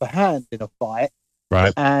get the upper hand in a fight,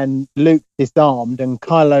 right? And Luke disarmed, and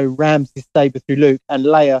Kylo rams his saber through Luke, and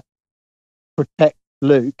Leia protects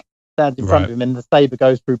Luke, stands in front of him, and the saber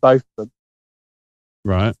goes through both of them.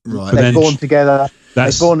 Right. They're born together.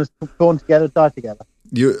 They're born together, die together.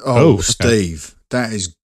 Steve, that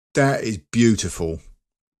is beautiful.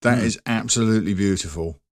 That is absolutely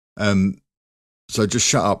beautiful. So just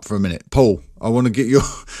shut up for a minute, Paul. I want to get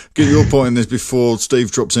your point on this before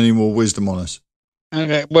Steve drops any more wisdom on us.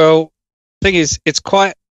 Okay. Well, thing is, it's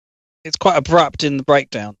quite abrupt in the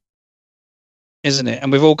breakdown, isn't it?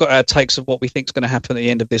 And we've all got our takes of what we think is going to happen at the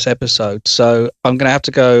end of this episode. So I'm going to have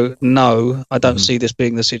to go, no, I don't see this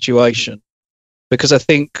being the situation, because I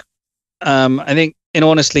think, in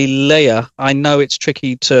honestly, Leia, I know it's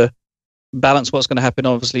tricky to balance what's going to happen,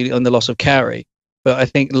 obviously, on the loss of Carrie, but I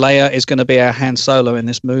think Leia is going to be our Han Solo in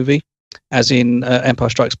this movie, as in Empire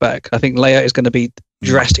Strikes Back. I think Leia is going to be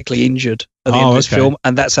drastically injured at the end of this film,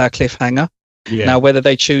 and that's our cliffhanger. Yeah. Now, whether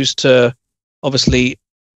they choose to obviously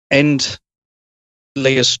end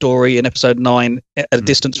Leia's story in episode 9 at a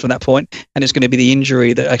distance from that point, and it's going to be the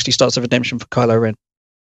injury that actually starts the redemption for Kylo Ren.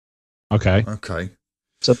 Okay.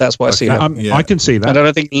 So that's what I see. I can see that. And I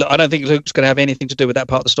don't think Luke's going to have anything to do with that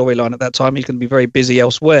part of the storyline at that time. He's going to be very busy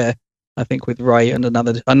elsewhere, I think, with Rey and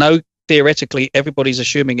another. I know theoretically everybody's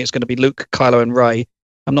assuming it's going to be Luke, Kylo, and Rey.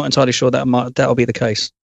 I'm not entirely sure that'll be the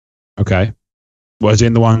case. Okay. Was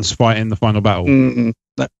in the ones fighting the final battle?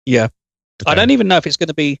 Yeah. Okay. I don't even know if it's going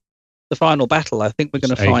to be the final battle. I think we're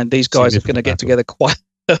going to find these guys are going to get together quite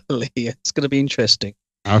early. It's going to be interesting.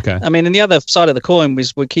 Okay. I mean, and the other side of the coin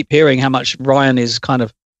was we keep hearing how much Rian is kind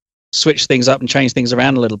of switched things up and changed things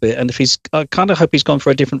around a little bit. And I kind of hope he's gone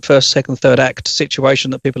for a different first, second, third act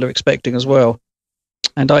situation that people are expecting as well.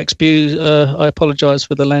 And I apologise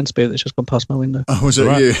for the land speeder that's just gone past my window. Oh, was it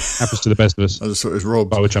you? Happens to the best of us. I just thought it was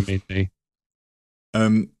Rob. By which I mean me.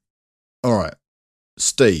 All right,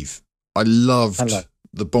 Steve. I loved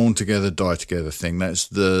the born together, die together thing.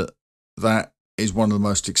 That is one of the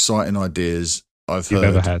most exciting ideas I've heard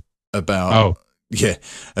ever had about. Oh, yeah,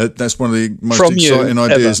 that's one of the most exciting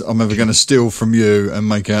ideas I'm ever going to steal from you and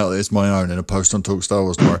make out that it's my own in a post on Talk Star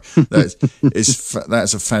Wars tomorrow.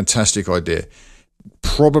 That's a fantastic idea.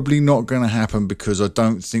 Probably not going to happen because I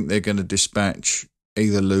don't think they're going to dispatch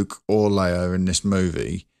either Luke or Leia in this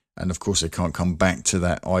movie. And of course, they can't come back to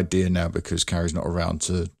that idea now because Carrie's not around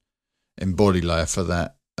to embody Leia for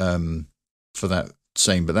that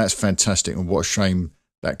scene. But that's fantastic, and what a shame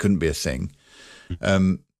that couldn't be a thing.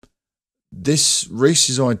 This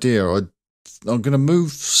Reese's idea, I'm going to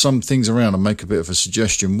move some things around and make a bit of a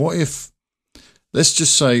suggestion. What if, let's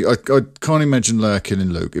just say, I can't imagine Leia killing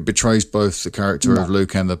Luke. It betrays both the character of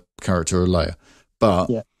Luke and the character of Leia. But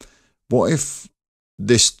what if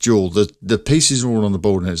this duel, the pieces are all on the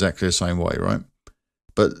board in exactly the same way, right?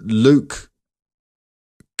 But Luke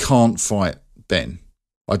can't fight Ben.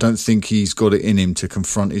 I don't think he's got it in him to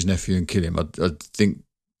confront his nephew and kill him. I think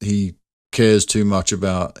he cares too much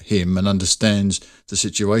about him and understands the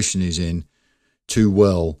situation he's in too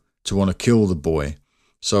well to want to kill the boy.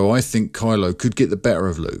 So I think Kylo could get the better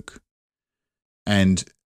of Luke. And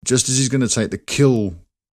just as he's going to take the kill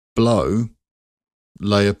blow,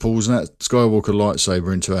 Leia pulls that Skywalker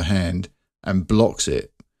lightsaber into her hand and blocks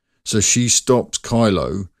it. So she stops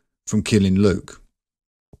Kylo from killing Luke.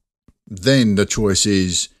 Then the choice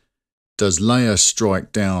is, does Leia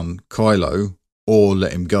strike down Kylo or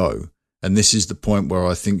let him go? And this is the point where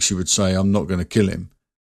I think she would say, I'm not going to kill him.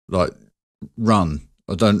 Like, run.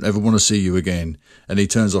 I don't ever want to see you again. And he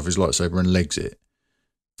turns off his lightsaber and legs it.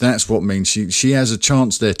 That's what means she has a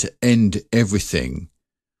chance there to end everything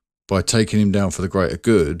by taking him down for the greater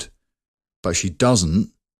good, but she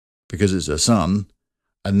doesn't because it's her son,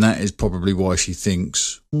 and that is probably why she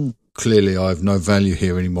thinks, clearly I have no value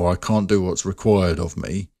here anymore. I can't do what's required of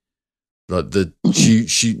me. Like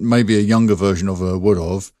she maybe a younger version of her would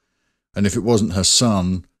have, and if it wasn't her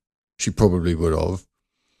son, she probably would have.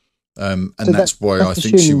 And so that's why I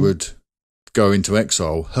think she would go into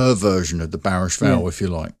exile, her version of the Barish vow, if you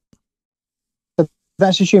like.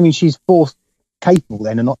 That's assuming she's force capable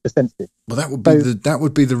then and not defensive. Well, that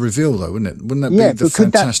would be the reveal, though, wouldn't it? Wouldn't that be the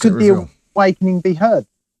fantastic reveal? Could the awakening be heard?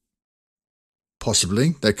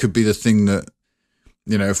 Possibly. That could be the thing that,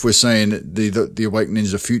 if we're saying that the awakening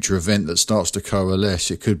is a future event that starts to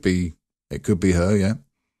coalesce, it could be her, yeah.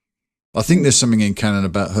 I think there's something in canon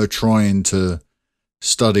about her trying to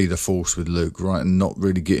study the Force with Luke, right, and not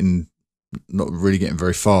really getting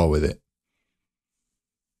very far with it.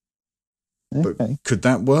 Okay. But could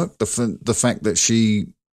that work? The fact that she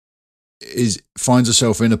finds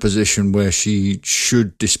herself in a position where she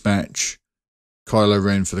should dispatch Kylo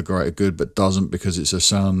Ren for the greater good, but doesn't because it's her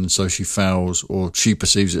son, so she fails, or she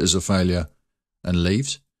perceives it as a failure and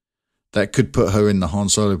leaves. That could put her in the Han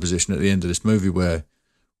Solo position at the end of this movie, where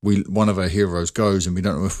one of our heroes goes, and we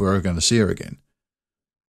don't know if we're ever going to see her again.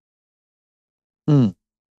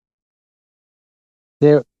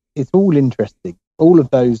 It's all interesting. All of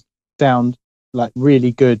those sound like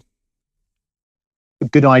really good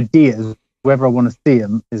ideas. Whether I want to see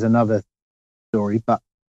them is another story, but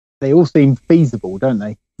they all seem feasible, don't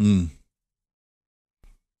they?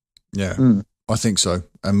 Yeah, I think so.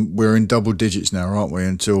 And we're in double digits now, aren't we,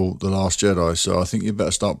 until The Last Jedi, so I think you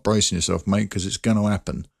better start bracing yourself, mate, because it's going to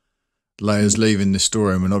happen. Leia's leaving this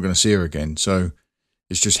story and we're not going to see her again, so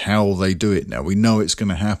it's just how they do it now. We know it's going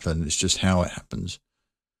to happen, it's just how it happens.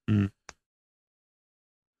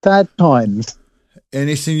 Sad times.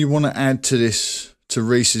 Anything you want to add to this, to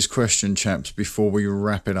Reese's question, chaps, before we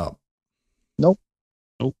wrap it up? Nope.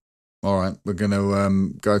 All right, we're going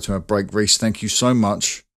to go to our break. Reese, thank you so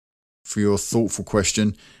much for your thoughtful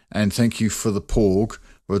question, and thank you for the Porg.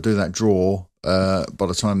 We'll do that draw by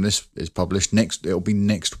the time this is published. It'll be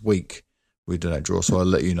next week we do that draw, so I'll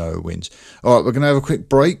let you know who wins. All right, we're going to have a quick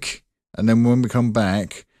break, and then when we come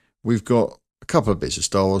back, we've got a couple of bits of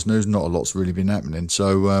Star Wars news. Not a lot's really been happening,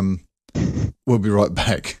 so we'll be right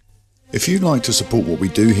back. If you'd like to support what we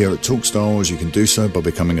do here at Talk Star Wars, you can do so by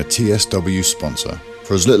becoming a TSW sponsor.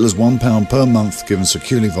 For as little as £1 per month, given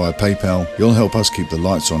securely via PayPal, you'll help us keep the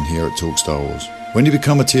lights on here at Talk Star Wars. When you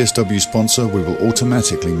become a TSW sponsor, we will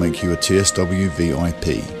automatically make you a TSW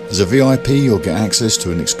VIP. As a VIP, you'll get access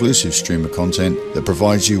to an exclusive stream of content that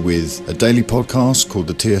provides you with a daily podcast called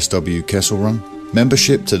the TSW Kessel Run,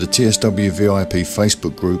 membership to the TSW VIP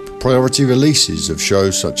Facebook group, priority releases of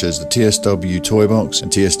shows such as the TSW Toy Box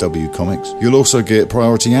and TSW Comics. You'll also get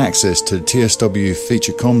priority access to the TSW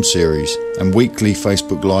Feature Com series and weekly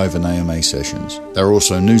Facebook Live and AMA sessions. There are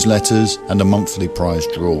also newsletters and a monthly prize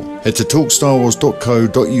draw. Head to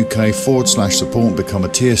talkstarwars.co.uk/support and become a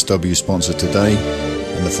TSW sponsor today,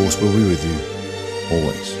 and the Force will be with you,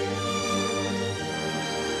 always.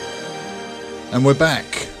 And we're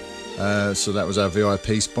back. So that was our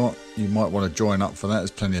VIP spot. You might want to join up for that. There's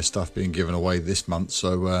plenty of stuff being given away this month,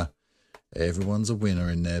 so everyone's a winner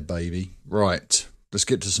in there, baby. Right, let's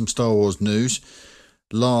get to some Star Wars news.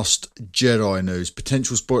 Last Jedi news.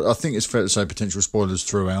 Potential spoil. I think it's fair to say potential spoilers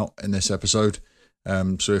throughout in this episode.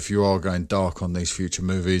 So if you are going dark on these future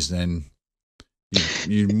movies, then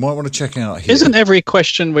you might want to check out here. Isn't every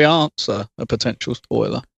question we answer a potential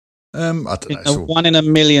spoiler? I don't know. A 1 in a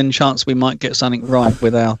million chance we might get something right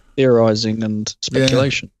with our theorising and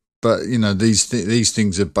speculation. Yeah, but these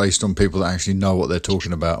things are based on people that actually know what they're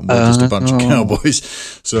talking about, and we're just a bunch of cowboys.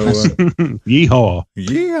 So yeehaw!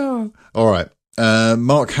 Yeah. All right,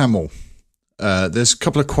 Mark Hamill. There's a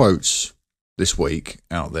couple of quotes this week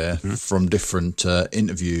out there from different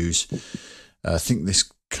interviews. I think this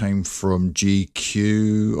came from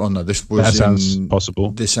GQ. Oh no, this was that sounds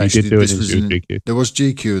possible. This actually did do this was GQ. There was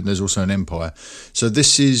GQ and there's also an Empire. So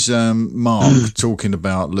this is Mark talking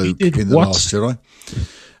about Luke in The Last Jedi.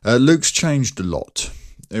 Luke's changed a lot.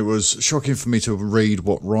 It was shocking for me to read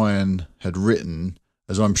what Rian had written,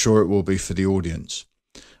 as I'm sure it will be for the audience.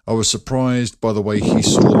 I was surprised by the way he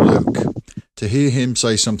saw Luke. To hear him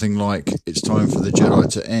say something like, "It's time for the Jedi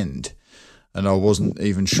to end," and I wasn't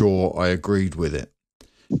even sure I agreed with it.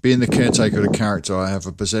 Being the caretaker of the character, I have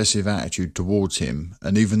a possessive attitude towards him,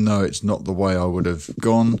 and even though it's not the way I would have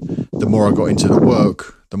gone, the more I got into the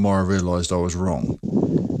work, the more I realised I was wrong.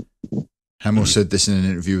 Hamill said this in an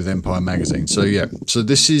interview with Empire Magazine. So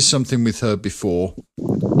this is something we've heard before.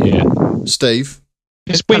 Yeah. Steve?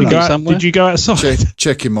 It's windy somewhere. Did you go outside?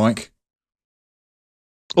 Check your mic.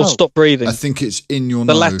 Or stop breathing. I think it's in your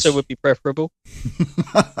nose. The latter would be preferable.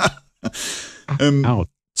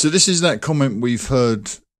 So this is that comment we've heard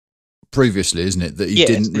previously, isn't it? That he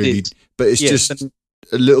didn't really, but it's just a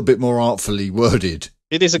little bit more artfully worded.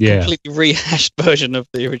 It is a completely rehashed version of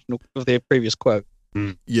the original, of the previous quote.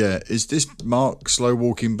 Yeah, is this Mark slow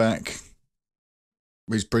walking back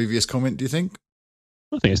his previous comment? Do you think?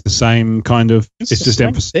 I think it's the same kind of. It's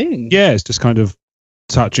just thing. Yeah, it's just kind of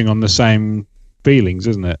touching on the same feelings,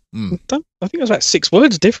 isn't it? I think it was about 6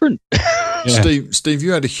 words different. Yeah. Steve,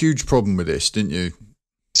 you had a huge problem with this, didn't you?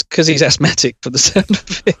 It's because he's asthmatic for the sound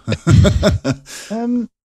of it.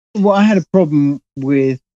 Well, I had a problem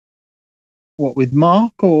with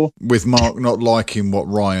Marc or with Marc not liking what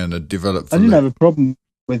Rian had developed. For I didn't Luke. have a problem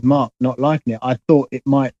with Marc not liking it. I thought it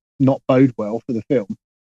might not bode well for the film.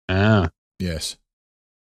 Ah, yes.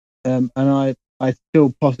 And I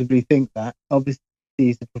still possibly think that. Obviously,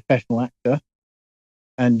 he's a professional actor,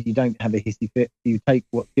 and you don't have a hissy fit. You take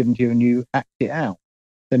what's given to you and you act it out.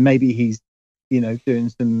 So maybe he's, doing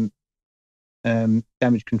some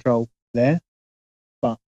damage control there.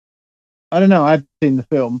 But I don't know. I've seen the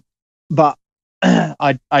film, but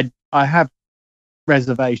I have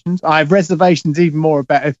reservations. I have reservations even more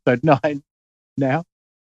about episode 9 now.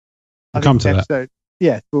 We'll come to that.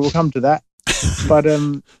 Yes, we'll come to that. But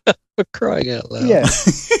for crying out loud. Yeah,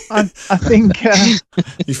 I think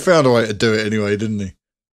he found a way to do it anyway, didn't he?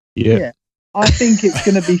 Yeah. I think it's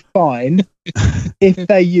going to be fine if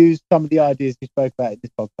they use some of the ideas we spoke about in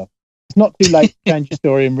this podcast. It's not too late to change your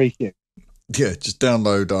story and reshoot. Yeah, just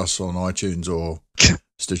download us on iTunes or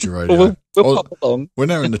Stitcher Radio. Well, we'll pop along. We're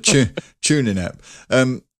now in the tuning app.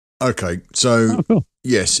 Okay, so cool.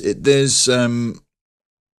 Yes, there's. I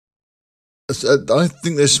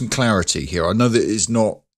think there's some clarity here. I know that it's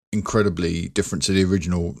not incredibly different to the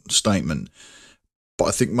original statement, but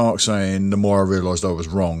I think Mark saying the more I realised I was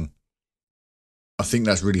wrong, I think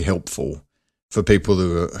that's really helpful for people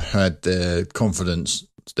who had their confidence,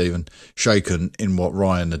 Stephen, shaken in what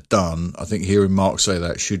Rian had done. I think hearing Mark say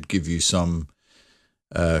that should give you some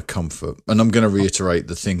comfort. And I'm going to reiterate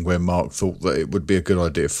the thing where Mark thought that it would be a good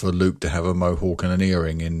idea for Luke to have a mohawk and an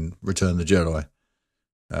earring in Return of the Jedi.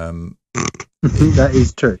 That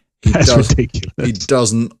is true. That's ridiculous. He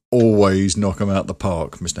doesn't always knock him out the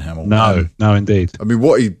park, Mr. Hamill. No, indeed. I mean,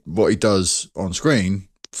 what he does on screen,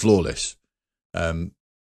 flawless.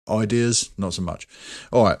 Ideas, not so much.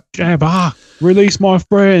 All right. Jabba, release my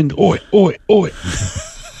friend. Oi, oi, oi.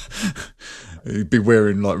 He'd be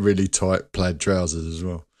wearing like really tight plaid trousers as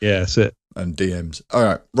well. Yeah, that's it. And DMs. All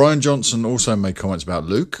right. Rian Johnson also made comments about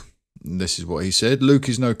Luke. And this is what he said. Luke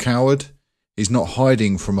is no coward. He's not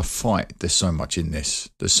hiding from a fight. There's so much in this.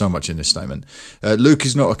 There's so much in this statement. Luke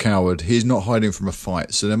is not a coward. He's not hiding from a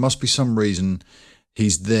fight. So there must be some reason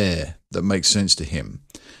he's there that makes sense to him.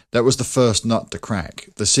 That was the first nut to crack.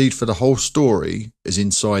 The seed for the whole story is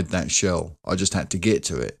inside that shell. I just had to get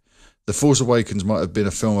to it. The Force Awakens might have been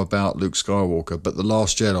a film about Luke Skywalker, but The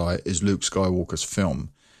Last Jedi is Luke Skywalker's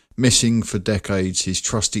film. Missing for decades, his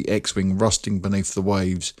trusty X-Wing rusting beneath the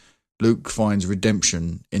waves, Luke finds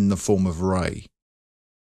redemption in the form of Rey.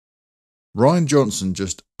 Rian Johnson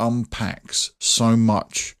just unpacks so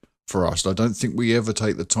much for us. I don't think we ever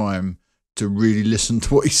take the time to really listen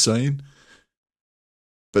to what he's saying.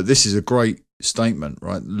 But this is a great statement,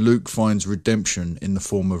 right? Luke finds redemption in the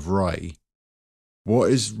form of Rey. What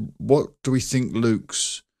do we think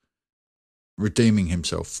Luke's redeeming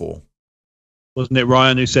himself for? Wasn't it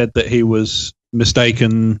Rian who said that he was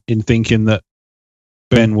mistaken in thinking that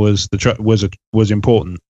Ben was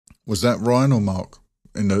important? Was that Rian or Marc?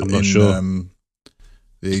 I'm not sure.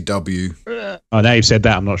 The EW. Oh, now you've said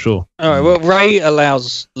that, I'm not sure. All right. Well, Rey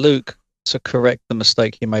allows Luke to correct the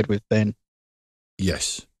mistake he made with Ben.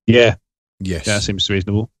 Yes. Yeah. Yes. Yeah, that seems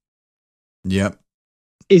reasonable. Yep.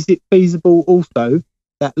 Is it feasible also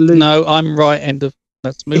that Luke... No, I'm right. End of...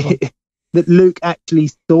 Let's move on. That Luke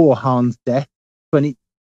actually saw Han's death 10,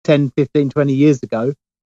 15, 20 years ago,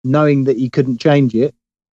 knowing that he couldn't change it,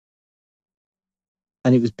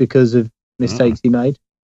 and it was because of mistakes he made.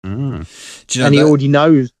 Do you know and he already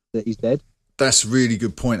knows that he's dead. That's a really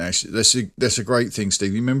good point, actually. That's a great thing,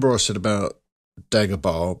 Steve. You remember I said about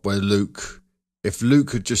Dagobah, where Luke, if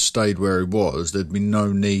Luke had just stayed where he was, there'd be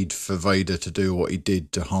no need for Vader to do what he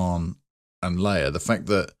did to Han and Leia. The fact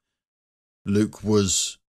that Luke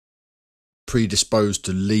was predisposed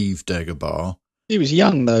to leave Dagobah. He was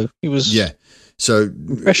young, though. He was so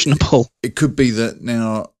impressionable. It could be that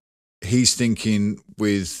now he's thinking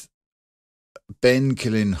with Ben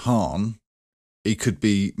killing Han, he could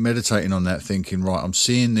be meditating on that, thinking, right, I'm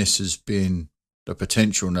seeing this as being the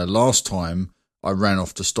potential. Now, last time I ran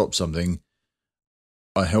off to stop something,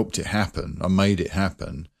 I helped it happen. I made it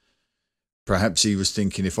happen. Perhaps he was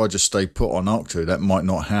thinking, if I just stay put on Arctu, that might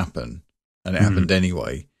not happen. And it happened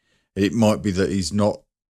anyway. It might be that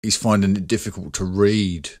he's finding it difficult to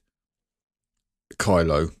read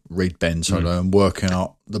Ben Solo, and work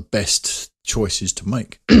out the best choices to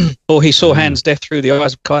make. Or he saw Han's death through the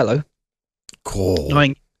eyes of Kylo. Cool.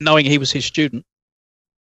 Knowing he was his student.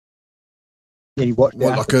 He watched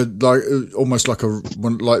almost like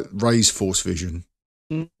Rey's Force vision.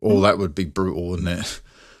 Oh, that would be brutal, wouldn't it?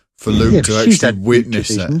 For Luke to actually witness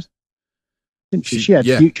that. Didn't she? She had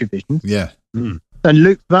future visions. Yeah. And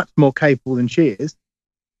Luke's much more capable than she is.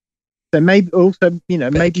 So maybe also,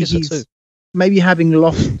 maybe having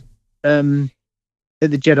lost at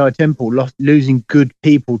the Jedi Temple, losing good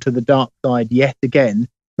people to the dark side yet again.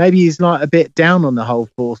 Maybe he's like a bit down on the whole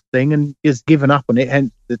Force thing and just given up on it.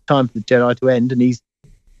 Hence the time for the Jedi to end, and he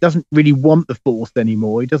doesn't really want the Force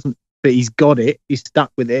anymore. He doesn't, but he's got it. He's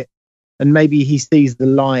stuck with it, and maybe he sees the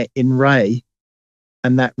light in Rey,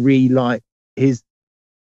 and that relight his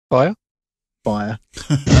fire.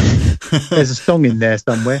 There's a song in there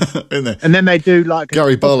somewhere. In there. And then they do like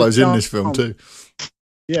Gary Barlow's in this film too.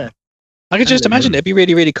 Yeah. I could just imagine it'd be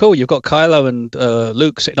really, really cool. You've got Kylo and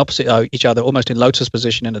Luke sitting opposite each other, almost in lotus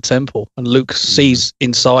position in a temple, and Luke sees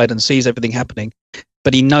inside and sees everything happening,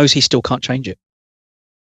 but he knows he still can't change it.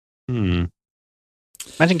 Imagine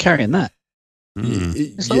carrying that.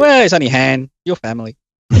 It's like, well, it's only Han, your family.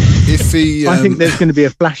 If he, I think there's going to be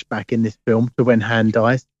a flashback in this film to when Han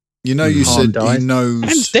dies. You know, you said he knows.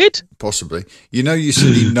 Han's dead. Possibly. You know, you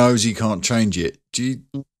said he knows he can't change it.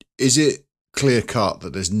 Is it clear cut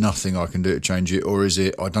that there's nothing I can do to change it, or is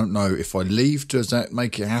it, I don't know, if I leave, does that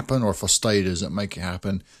make it happen, or if I stay, does that make it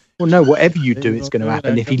happen? Well, no, whatever you do, it's going to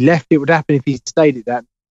happen. If he left, it would happen. If he stayed at that,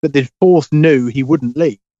 but the Force knew he wouldn't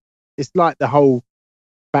leave. It's like the whole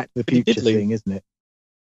Back to the Future thing, isn't it?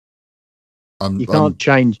 You can't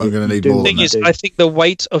change it. I'm going to need more. The thing is, I think the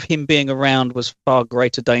weight of him being around was far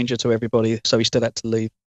greater danger to everybody, so he still had to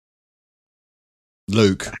leave.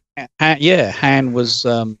 Luke. Han was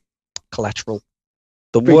collateral.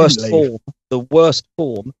 The worst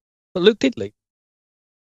form. But Luke did leave.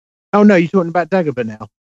 Oh no, you're talking about Dagobah now.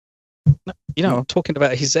 No, I'm talking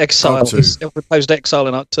about his exile, his self-imposed exile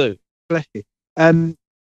in Arc 2. Bless you. I know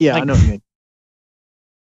what you mean.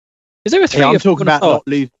 Is there a 3? I'm talking about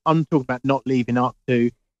not leaving Arc 2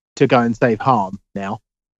 to go and save Han now.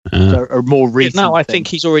 So a more recent. No, I think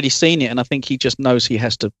he's already seen it, and I think he just knows he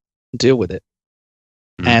has to deal with it.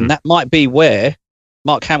 And that might be where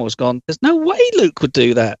Mark Hamill's gone, there's no way Luke would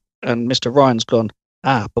do that. And Mr. Ryan's gone,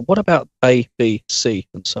 but what about A, B, C,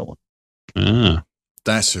 and so on?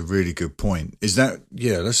 That's a really good point. Is that,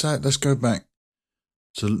 let's go back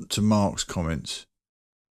to Mark's comments.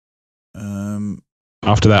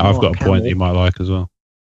 After that, I've got a point that you might like as well.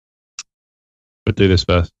 But do this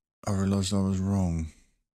first. I realised I was wrong.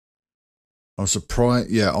 I was surprised.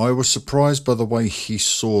 Yeah, I was surprised by the way he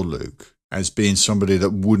saw Luke as being somebody that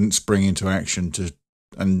wouldn't spring into action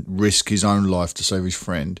and risk his own life to save his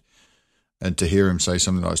friend. And to hear him say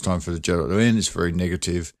something like, it's time for the Jedi to end, it's very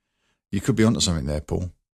negative. You could be onto something there,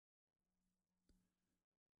 Paul.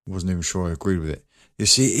 I wasn't even sure I agreed with it. You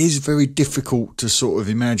see, it is very difficult to sort of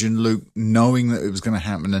imagine Luke knowing that it was going to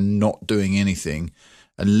happen and not doing anything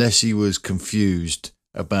unless he was confused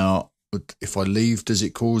about, if I leave, does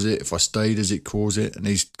it cause it? If I stay, does it cause it? And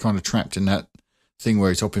he's kind of trapped in that thing where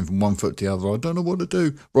he's hopping from one foot to the other. I don't know what to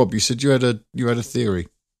do. Rob, you said you had a theory.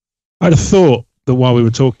 I had a thought that while we were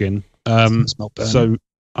talking. So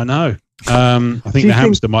I know. I think the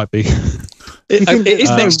hamster might be. It is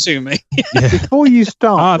next to me. Before you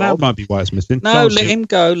start, that might be why it's missing. No, let him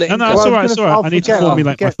go. No, it's all right. It's all right. I need to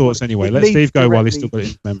formulate my thoughts anyway. Let Steve go while he's still got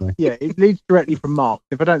it in memory. Yeah, it leads directly from Mark.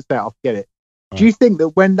 If I don't say it, I'll forget it. Right. Do you think that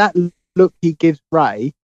when that look he gives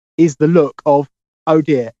Rey is the look of, oh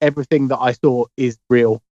dear, everything that I saw is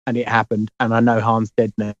real and it happened, and I know Han's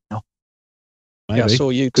dead now? Maybe. Yeah, I saw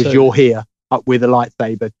you too. Because you're here up with a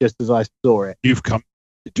lightsaber just as I saw it. You've come.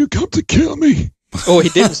 Did you come to kill me? Or he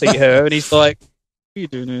didn't see her, and he's like, "What are you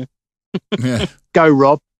doing here?" Yeah. Go,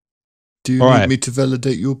 Rob. Do you need me to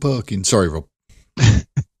validate your parking? Sorry, Rob.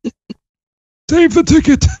 Save the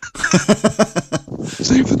ticket.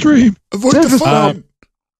 Save the dream. Avoid the fine.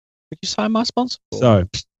 Would you sign my sponsor? So,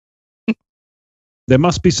 there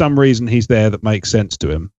must be some reason he's there that makes sense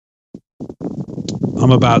to him.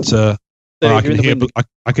 I'm about to. I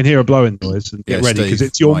can hear a blowing noise and get ready because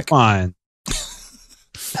it's your mind.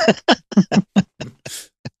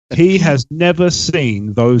 He has never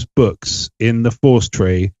seen those books in the Force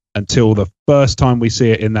Tree until the first time we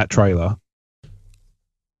see it in that trailer.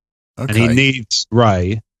 Okay. And he needs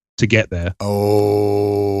Rey to get there.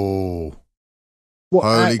 Oh. What,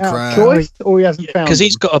 holy crap. Choice, or he hasn't found because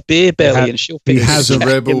he's got a beer belly and she'll fit. He has the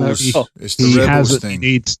rebels. It's the rebels thing.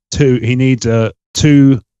 He needs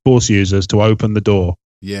two Force users to open the door.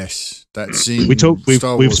 Yes, that scene.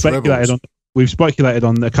 We've speculated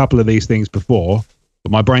on a couple of these things before,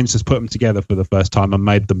 but my brain's just put them together for the first time and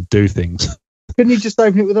made them do things. Couldn't he just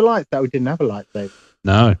open it with a lightsaber? We didn't have a lightsaber.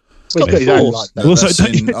 No. It's got the Well, Force. No, Also, that's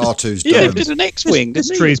don't in you- R2's Yeah, dome. it's an X-wing. This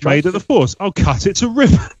didn't he? tree's made of the Force. I'll cut it to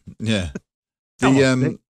ribbon. Yeah. Come The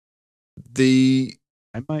on, the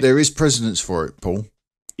Hey, mate. there is precedence for it, Paul.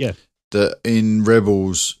 Yeah. That in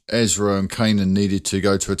Rebels, Ezra and Kanan needed to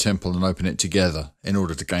go to a temple and open it together in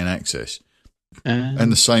order to gain access.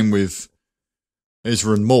 And the same with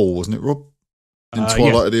Ezra and Maul, wasn't it, Rob? In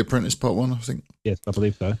Twilight of the Apprentice Part 1, I think. Yes, I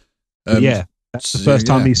believe so. Yeah. That's the first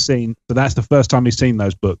time he's seen. So that's the first time he's seen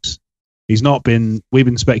those books. He's not been. We've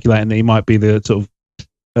been speculating that he might be the sort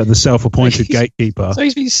of the self-appointed gatekeeper. So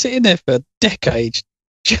he's been sitting there for decades,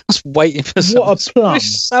 just waiting for What a plum.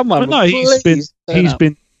 someone. But no, he's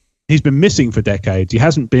been missing for decades. He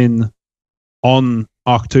hasn't been on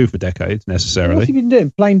Arc 2 for decades necessarily. What's he been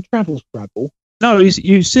doing? Playing travel Scrabble? No,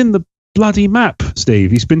 you've seen the bloody map,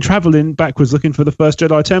 Steve. He's been travelling backwards looking for the first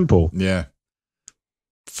Jedi Temple. Yeah.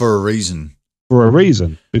 For a reason. For a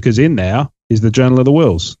reason. Because in there is the Journal of the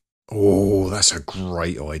Wills. Oh, that's a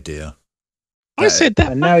great idea. I said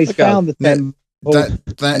that. And now he's found the temple.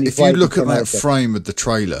 That if you look at that frame of the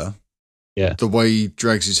trailer, yeah, the way he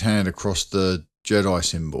drags his hand across the Jedi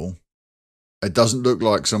symbol, it doesn't look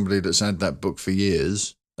like somebody that's had that book for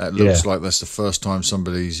years. That looks like that's the first time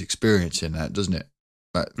somebody's experiencing that, doesn't it?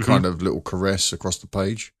 That kind of little caress across the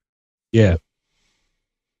page. Yeah.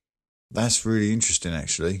 That's really interesting,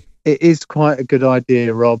 actually. It is quite a good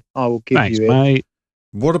idea, Rob. I will give Thanks, you it. mate.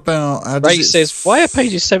 What about... How does Ray says, why are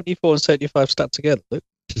pages 74 and 75 stuck together? Luke?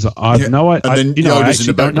 I have no idea. And then you know, I Yoda's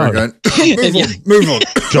in the actually don't background know. going, move on.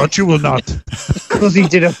 Judge, you will not. Because he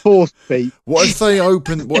did a force beat. What if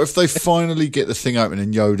they finally get the thing open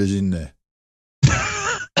and Yoda's in there?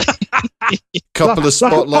 Couple of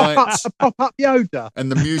spotlights. A pop-up Yoda.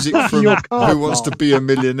 And the music from Your car Who Wants to Be a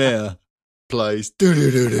Millionaire plays.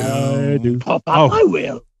 Do-do-do-do. Pop up, I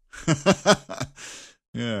will.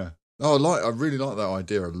 Yeah. Oh, I really like that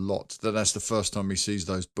idea a lot. That's the first time he sees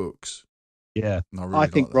those books. Yeah. I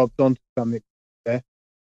think Rob's on to something there.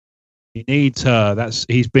 He needs her.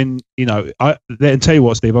 He's been, then tell you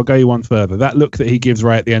what, Steve, I'll go you one further. That look that he gives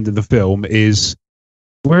Ray at the end of the film is,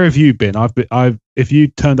 where have you been? If you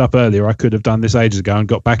turned up earlier, I could have done this ages ago and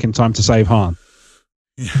got back in time to save Han.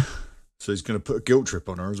 Yeah. So he's going to put a guilt trip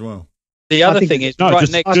on her as well. The other thing is, I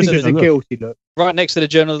think it's a guilty look. Right next to the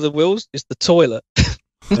Journal of the Wills is the toilet.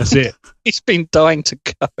 That's it. He's been dying to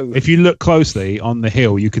go. If you look closely on the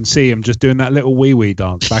hill, you can see him just doing that little wee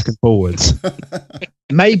dance back and forwards.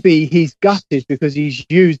 Maybe he's gutted because he's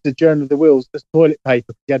used the Journal of the Wills as toilet paper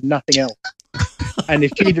because he had nothing else. And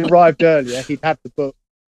if she'd arrived earlier, he'd have the book.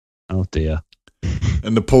 Oh, dear.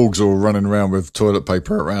 And the Porgs all running around with toilet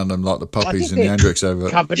paper around them like the puppies in the Andrix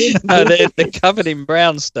advert. They're covered in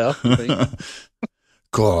brown stuff.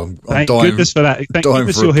 God, I'm Thank dying. goodness for that. Thank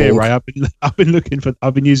goodness you're here, Ray.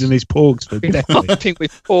 I've been using these porgs for decades. I think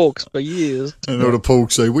with porgs for years. And all the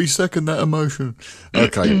Porgs say, "We second that emotion."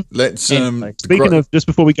 Okay, let's. Speaking of, just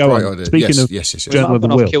before we go on, idea. speaking of yes. Journal of the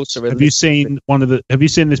Wills, have you seen Have you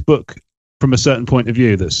seen this book from a certain point of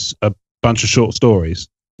view? That's a bunch of short stories.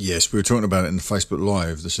 Yes, we were talking about it in the Facebook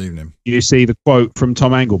Live this evening. You see the quote from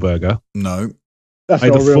Tom Angleberger? No. That's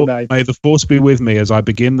not a real name. May the force be with me as I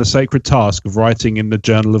begin the sacred task of writing in the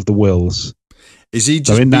Journal of the Wills. Is he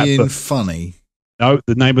just being funny? No,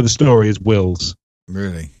 the name of the story is Wills.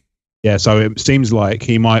 Really? Yeah, so it seems like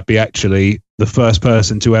he might be actually the first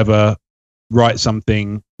person to ever write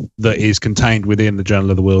something that is contained within the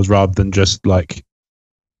Journal of the Wills, rather than just like,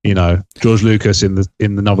 George Lucas in the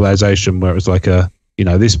novelization, where it was like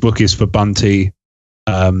this book is for Bunty,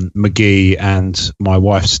 McGee, and my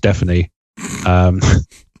wife Stephanie. Any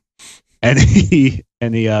Bunty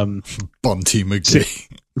McGee.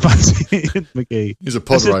 Bunty McGee. He's a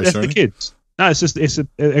pod racer, the kids. No, it's just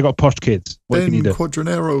they got posh kids. What can you do?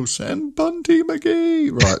 Quadraneros and Bunty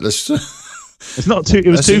McGee. Right, let's. It's not two. It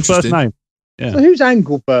was two first names. Yeah. So who's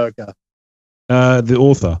Angleberger? The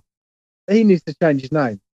author. He needs to change his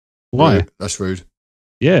name. Why? Rude. That's rude.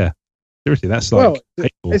 Yeah. Seriously, that's like.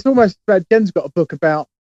 It's almost about Jen's got a book about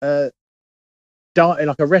like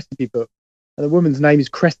a recipe book. And the woman's name is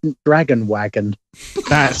Crescent Dragon Wagon.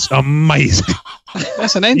 That's amazing.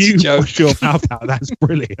 That's an empty joke. Wash your mouth out. That's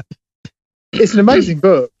brilliant. It's an amazing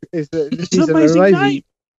book. It's an amazing name.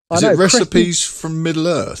 Is it recipes from Middle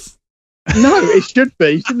Earth? No, it should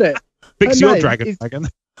be, shouldn't it? Fix your dragon wagon.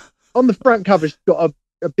 On the front cover, she's got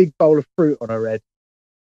a big bowl of fruit on her head.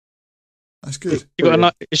 That's good. She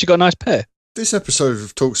got a nice pair. This episode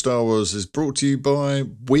of Talk Star Wars is brought to you by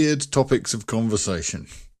Weird Topics of Conversation.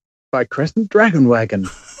 By Crescent Dragon Wagon.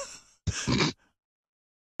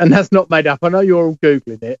 And that's not made up. I know you're all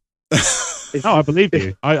Googling it. No, I believe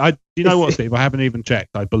you. You know what, Steve? I haven't even checked.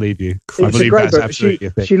 I believe you. I It's a believe great that's book. absolutely a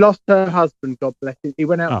thing. She lost her husband, God bless him. He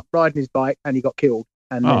went out riding his bike and he got killed.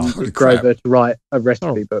 And then it drove her to write a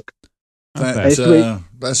recipe book. That's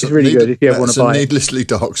it's really good if you ever want to buy it. That's a needlessly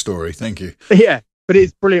dark story. Thank you. Yeah, but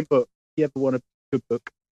it's a brilliant book. If you ever want a good book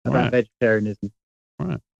about vegetarianism.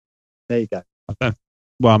 Right. There you go.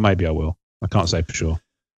 Well, maybe I will. I can't say for sure.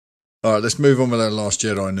 All right, let's move on with our Last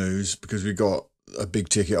Jedi news because we've got a big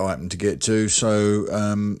ticket item to get to. So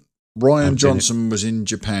Rian Johnson was in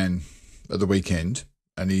Japan at the weekend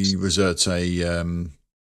and he was at a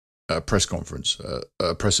press conference,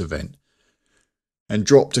 a press event, and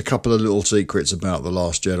dropped a couple of little secrets about The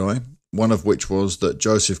Last Jedi, one of which was that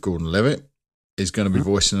Joseph Gordon-Levitt is going to be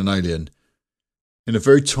voicing an alien in a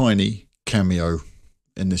very tiny cameo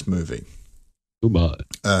in this movie.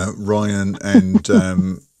 Ryan and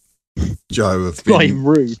Joe have been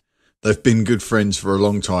rude. They've been good friends for a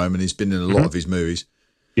long time, and he's been in a lot of his movies.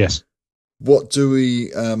 Yes. What do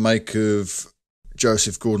we make of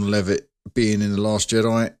Joseph Gordon-Levitt being in The Last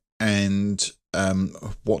Jedi, and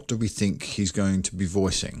what do we think he's going to be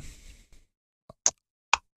voicing?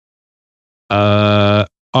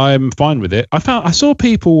 I'm fine with it. I saw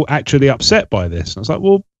people actually upset by this. I was like,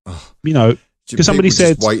 well, because somebody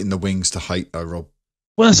said just wait in the wings to hate though, Rob.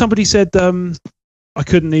 Well, somebody said I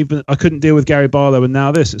couldn't deal with Gary Barlow, and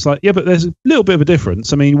now this. It's like, yeah, but there's a little bit of a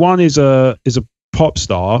difference. I mean, one is a pop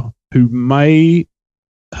star who may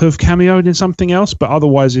have cameoed in something else, but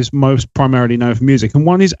otherwise is most primarily known for music, and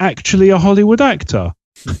one is actually a Hollywood actor.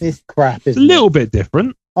 It's crap. Isn't a little bit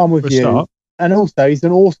different. I'm with you. Start. And also, he's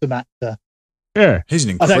an awesome actor. Yeah, he's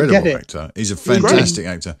an incredible actor. He's a fantastic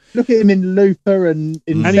actor. Look at him in Looper and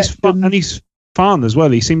in and he's fun as well.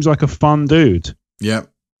 He seems like a fun dude. Yeah,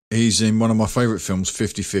 he's in one of my favourite films,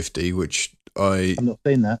 50-50, which I've not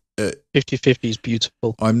seen that. 50-50 is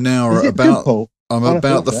beautiful. I'm now about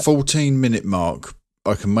the 14-minute mark.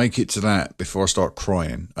 I can make it to that before I start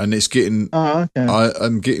crying, and it's getting. Oh,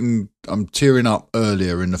 okay. I'm tearing up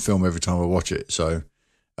earlier in the film every time I watch it, so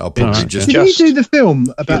I'll probably just. Did he do the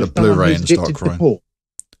film about the Blu-ray and start crying?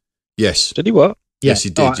 Yes. Did he what? Yes, he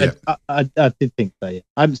did. I did think so. Yeah.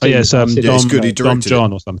 It's good. He directed Don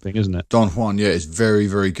John or something, isn't it? Don Juan. Yeah, it's very,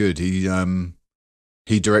 very good. He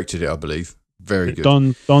directed it, I believe. Very good.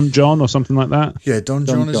 Don John or something like that. Yeah, Don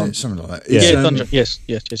John. Is it something like that? Yeah, Don John. Yes.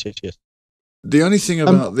 The only thing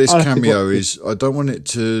about this cameo is I don't want it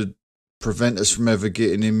to prevent us from ever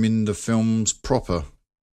getting him in the films proper.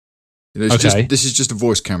 This is just a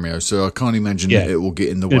voice cameo, so I can't imagine that it will get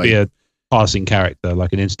in the way. It'll be a passing character,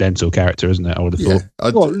 like an incidental character, isn't it? I would have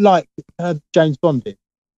thought. Like James Bond did.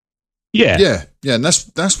 Yeah, and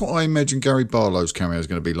that's what I imagine Gary Barlow's cameo is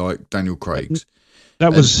going to be like. Daniel Craig's.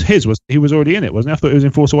 That was his. He was already in it, wasn't he? I thought he was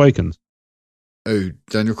in Force Awakens. Oh,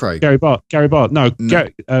 Daniel Craig. Gary Barlow. No.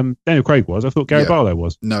 Daniel Craig was. I thought Gary Barlow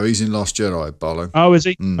was. No, he's in Last Jedi, Barlow. Oh, is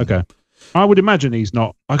he? Okay. I would imagine he's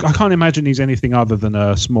not. I can't imagine he's anything other than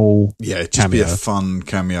a small just cameo. Be a fun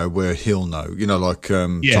cameo where he'll know, like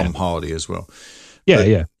Tom Hardy as well.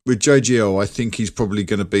 Yeah. With JGL, I think he's probably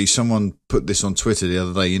going to be, someone put this on Twitter the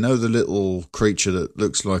other day, the little creature that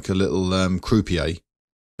looks like a little croupier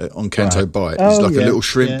on Canto Bight. It's like a little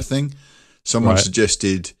shrimp thing. Someone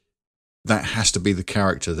suggested that has to be the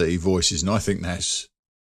character that he voices, and I think that's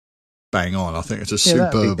bang on. I think it's a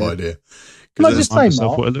superb idea. Can I just say,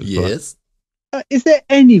 Mark? Yes. Is there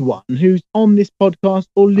anyone who's on this podcast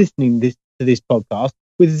or listening to this podcast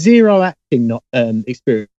with zero acting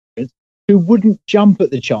experience who wouldn't jump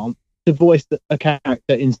at the chance to voice a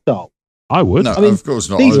character in Star Wars? I would. No, of course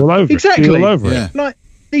not. All over exactly. All over it. Like,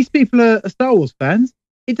 these people are Star Wars fans.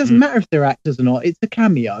 It doesn't matter if they're actors or not. It's a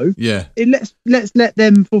cameo. Yeah. Let's let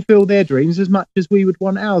them fulfill their dreams as much as we would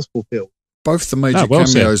want ours fulfilled. Both the major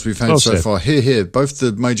cameos we've had so far, both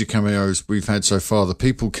the major cameos we've had so far, the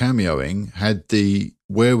people cameoing had the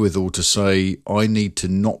wherewithal to say, I need to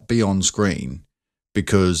not be on screen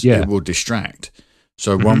because it will distract.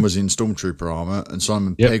 So one was in Stormtrooper armour and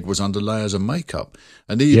Simon Pegg was under layers of makeup.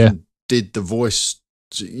 And he even did the voice.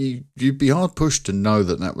 You'd be hard pushed to know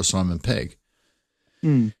that was Simon Pegg.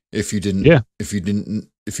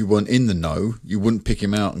 If you weren't in the know, you wouldn't pick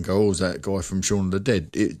him out and go, "Oh, is that guy from Shaun of the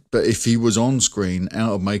Dead?" But if he was on screen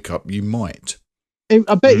out of makeup, you might.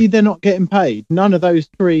 I bet you they're not getting paid. None of those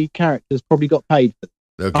three characters probably got paid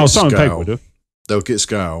for them. Simon Pegg would have. They'll get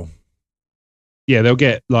scale. Yeah, they'll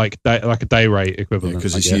get like a day rate equivalent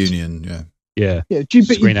because it's union. Yeah.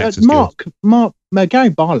 Mark, Gary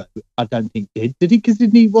Barlow, I don't think did he? Because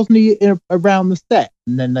wasn't he around the set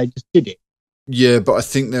and then they just did it? Yeah, but I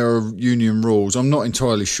think there are union rules. I'm not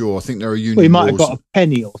entirely sure. I think there are union rules. Well, he might have got a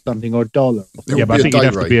penny or something or $1. Yeah, but I think you'd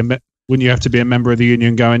have to be wouldn't you have to be a member of the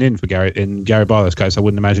union going in Gary Barlow's case? I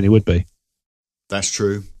wouldn't imagine he would be. That's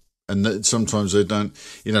true. And sometimes they don't,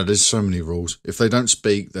 there's so many rules. If they don't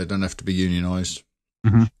speak, they don't have to be unionised.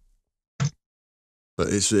 Mm-hmm. But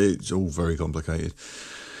it's all very complicated.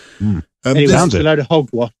 Anyway, it's a load of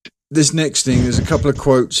hogwash. This next thing, there's a couple of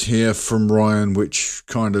quotes here from Rian, which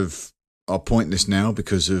kind of are pointless now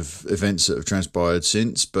because of events that have transpired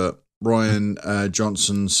since. But Rian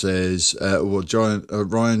Johnson says,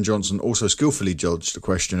 Rian Johnson also skillfully dodged a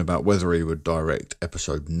question about whether he would direct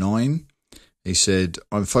episode 9. He said,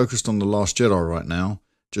 I'm focused on The Last Jedi right now,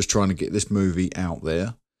 just trying to get this movie out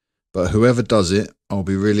there. But whoever does it, I'll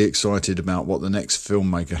be really excited about what the next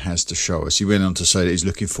filmmaker has to show us. He went on to say that he's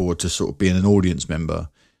looking forward to sort of being an audience member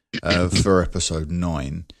for episode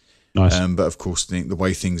 9. Nice. But of course, the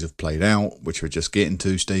way things have played out, which we're just getting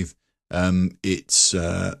to, Steve, it's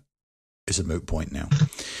a moot point now.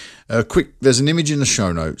 There's an image in the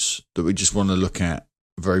show notes that we just want to look at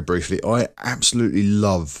very briefly. I absolutely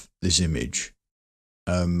love this image.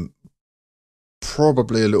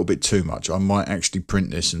 Probably a little bit too much. I might actually print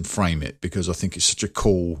this and frame it because I think it's such a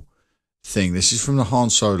cool thing. This is from the Han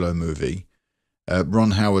Solo movie.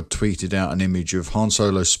 Ron Howard tweeted out an image of Han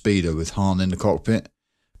Solo's speeder with Han in the cockpit,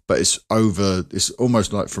 but it's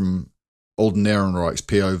almost like from Alden Ehrenreich's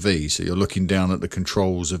POV, so you're looking down at the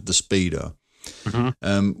controls of the speeder.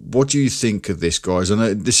 Mm-hmm. What do you think of this, guys? I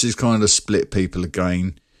know this is kind of split people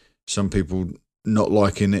again. Some people not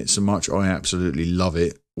liking it so much. I absolutely love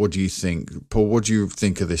it. What do you think? Paul, what do you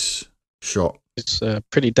think of this shot? It's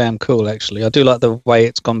pretty damn cool, actually. I do like the way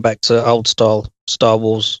it's gone back to old style Star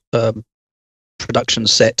Wars production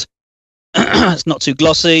set. It's not too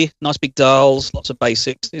glossy, nice big dials, lots of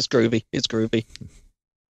basics. It's groovy.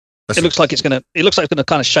 It looks like it's gonna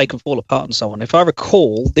kind of shake and fall apart and so on. If I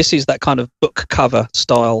recall, this is that kind of book cover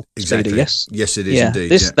style exactly. Speeder, yes? Yes, it is indeed.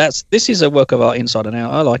 This is a work of art inside and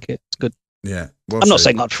out. I like it. It's good. Yeah, I'm not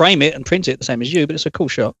saying I'd frame it and print it the same as you, but it's a cool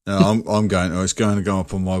shot. No, I'm going to. It's going to go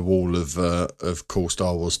up on my wall of cool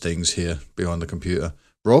Star Wars things here behind the computer.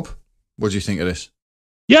 Rob, what do you think of this?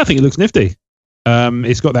 Yeah, I think it looks nifty.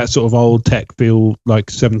 It's got that sort of old tech feel, like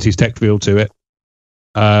 70s tech feel to it.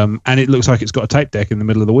 And it looks like it's got a tape deck in the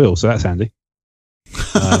middle of the wheel, so that's handy.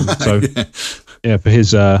 Yeah, for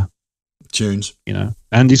his tunes,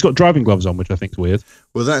 and he's got driving gloves on, which I think is weird.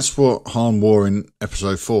 Well, that's what Han wore in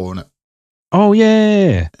episode 4, isn't it? Oh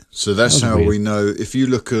yeah. So that's how weird. We know. If you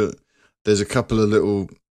look at, there's a couple of little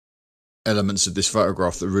elements of this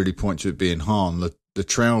photograph that really point to it being Han. The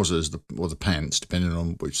trousers, or the pants, depending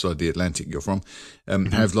on which side of the Atlantic you're from,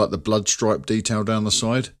 have like the blood stripe detail down the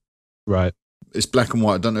side. Right. It's black and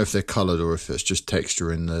white. I don't know if they're coloured or if it's just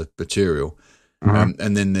texture in the material. Uh-huh.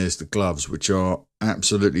 And then there's the gloves, which are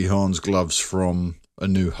absolutely Han's gloves from A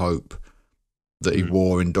New Hope that he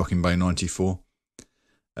wore in Docking Bay 94.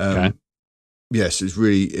 Okay. Yes, it's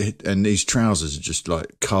really... And these trousers are just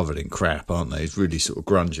like covered in crap, aren't they? It's really sort of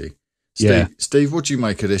grungy. Steve, what do you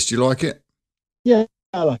make of this? Do you like it? Yeah,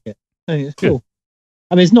 I like it. I think it's cool. Good.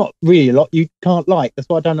 I mean, it's not really a lot you can't like. That's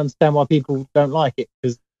why I don't understand why people don't like it,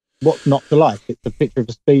 because what's not to like? It's a picture of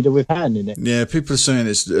a speeder with Han in it. Yeah, people are saying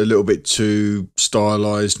it's a little bit too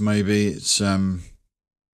stylised, maybe. It's they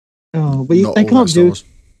can't do.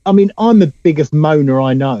 I mean, I'm the biggest moaner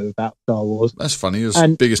I know about Star Wars. That's funny. You're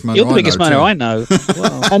the biggest moaner. You're the biggest moaner I know.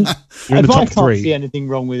 Wow. And if I can't see anything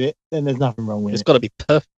wrong with it, then there's nothing wrong with it. It's got to be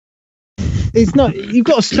perfect. It's not. You've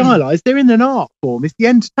got to stylise. They're in an art form. It's the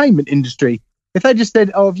entertainment industry. If they just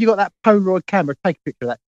said, "Oh, have you got that Polaroid camera? Take a picture of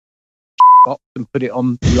that box and put it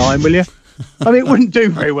online, will you?" I mean, it wouldn't do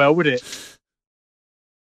very well, would it?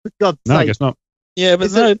 For God's sake. I guess not. Yeah,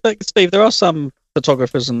 but Steve, there are some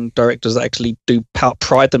photographers and directors that actually do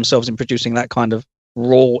pride themselves in producing that kind of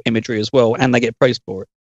raw imagery as well, and they get praised for it.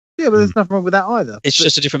 Yeah, but there's nothing wrong with that either. It's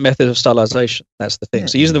just a different method of stylisation. That's the thing. Yeah.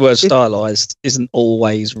 So using the word stylised isn't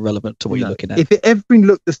always relevant to what you're looking at. If everything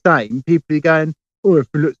looked the same, people are going, "Oh,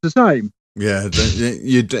 everything looks the same." Yeah,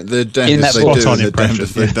 they're damned if they do, and they're damned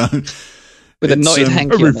if they don't. With a knotted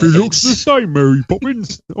hanky. Everything looks the same, Mary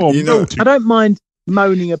Poppins. Oh, I don't mind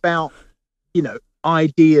moaning about,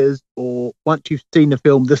 ideas, or once you've seen the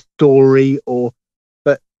film, the story,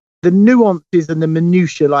 but the nuances and the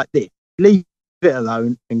minutiae like this, leave it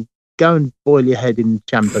alone and go and boil your head in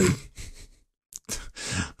shampoo.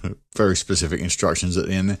 Very specific instructions at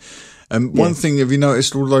the end there. One thing, have you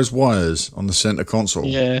noticed all those wires on the centre console?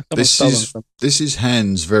 Yeah. This is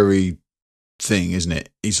Han's very thing, isn't it?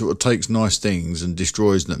 He sort of takes nice things and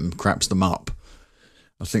destroys them, craps them up.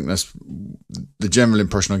 I think that's the general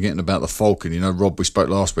impression I'm getting about the Falcon. Rob, we spoke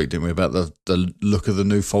last week, didn't we, about the look of the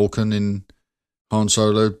new Falcon in Han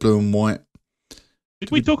Solo, blue and white.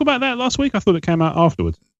 Did we talk about that last week? I thought it came out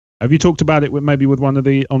afterwards. Have you talked about it with one of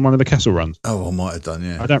the castle runs? Oh, I might have done.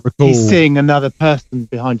 Yeah, I don't recall. He's seeing another person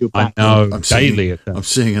behind your back. I know. I'm daily. I'm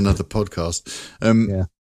seeing another podcast.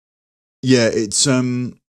 It's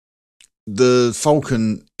the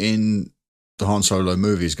Falcon in the Han Solo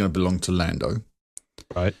movie is going to belong to Lando,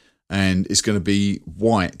 right? And it's going to be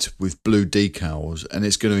white with blue decals, and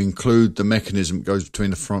it's going to include the mechanism that goes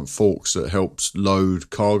between the front forks that helps load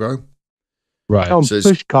cargo. Right. So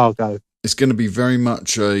push cargo. It's going to be very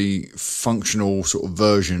much a functional sort of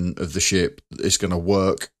version of the ship. It's going to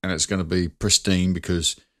work, and it's going to be pristine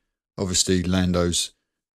because obviously Lando's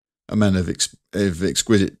a man of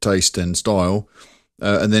exquisite taste and style,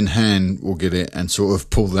 and then Han will get it and sort of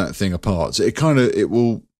pull that thing apart. So it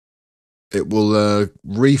will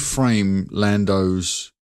reframe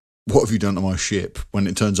Lando's "What have you done to my ship?" when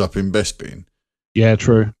it turns up in Bespin. Yeah,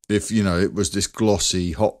 true. If it was this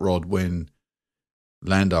glossy hot rod when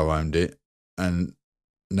Lando owned it, and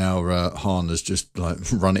now Han has just like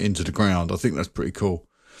run it into the ground. I think that's pretty cool,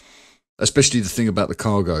 especially the thing about the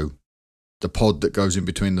cargo, the pod that goes in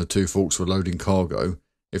between the two forks for loading cargo.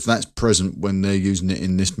 If that's present when they're using it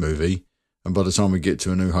in this movie, and by the time we get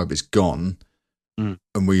to A New Hope, it's gone, and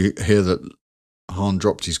we hear that Han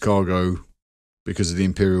dropped his cargo because of the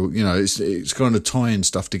Imperial, it's kind of tying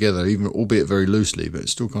stuff together, even albeit very loosely, but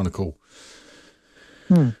it's still kind of cool.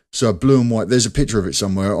 So blue and white, there's a picture of it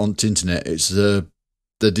somewhere on the internet. It's the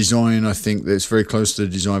design, I think, that's very close to the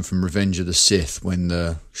design from Revenge of the Sith when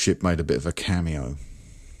the ship made a bit of a cameo.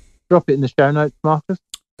 Drop it in the show notes, Marcus.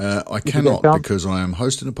 I cannot because I am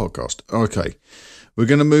hosting a podcast. Okay, we're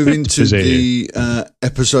going to move into the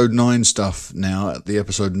episode 9 stuff now, at the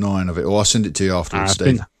episode 9 of it. Or I'll send it to you afterwards,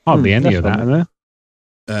 Steve. Hardly any of that in there.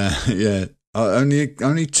 Yeah.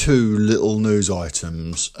 Only 2 little news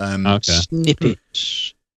items.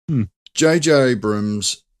 Snippets. J.J.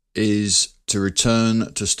 Abrams is to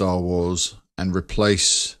return to Star Wars and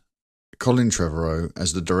replace Colin Trevorrow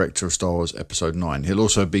as the director of Star Wars Episode 9. He'll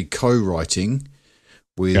also be co-writing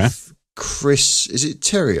with Chris. Is it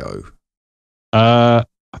Terrio? I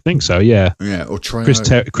think so. Yeah. Yeah. Or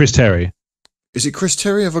Trejo. Chris Terry. Is it Chris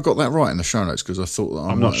Terry? Have I got that right in the show notes? Because I thought that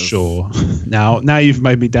I'm not sure. Now you've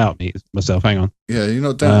made me doubt myself. Hang on. Yeah, you're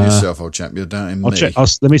not doubting yourself, old chap. You're doubting me. Check.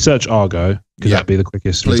 Let me search Argo because that'd be the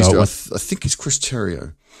quickest Please result. do. I think it's Chris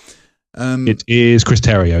Terrio. It is Chris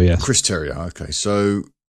Terrio. Yes. Chris Terrio. Okay, so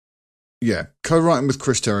yeah, co-writing with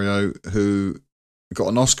Chris Terrio, who got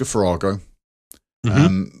an Oscar for Argo,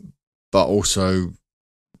 but also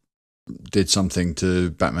did something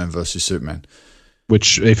to Batman vs Superman.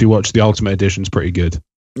 Which, if you watch the Ultimate Edition, is pretty good.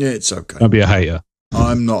 Yeah, it's okay. Don't be a hater.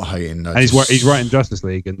 I'm not hating. No, and he's writing Justice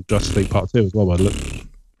League and Justice League Part 2 as well, by the look.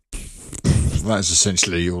 That's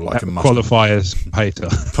essentially you're like a qualifiers hater.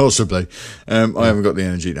 Possibly. I haven't got the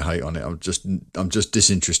energy to hate on it. I'm just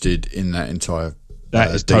disinterested in that entire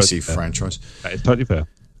DC totally franchise. That is totally fair.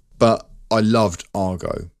 But I loved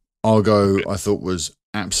Argo. Argo, I thought, was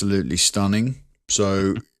absolutely stunning.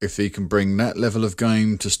 So if he can bring that level of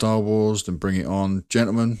game to Star Wars, then bring it on.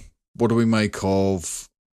 Gentlemen, what do we make of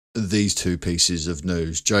these 2 pieces of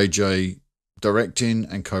news? JJ directing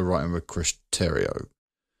and co-writing with Chris Terrio.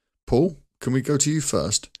 Paul, can we go to you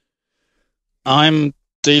first? I'm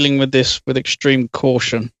dealing with this with extreme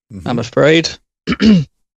caution, I'm afraid. I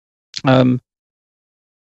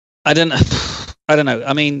don't know.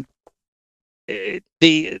 I mean,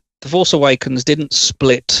 the Force Awakens didn't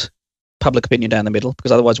split public opinion down the middle,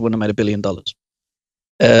 because otherwise it wouldn't have made $1 billion.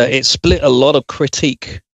 It split a lot of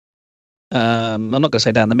critique. I'm not going to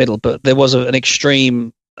say down the middle, but there was an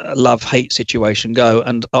extreme love-hate situation go,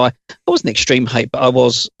 and I wasn't extreme hate, but I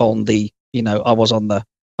was on the, I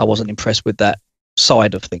wasn't impressed with that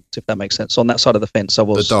side of things, if that makes sense. On that side of the fence, I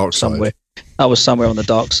was somewhere. I was somewhere on the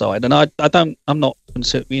dark side, and I'm not,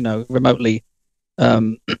 remotely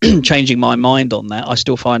changing my mind on that. I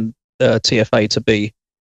still find TFA to be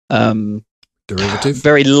derivative,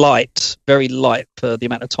 very light for the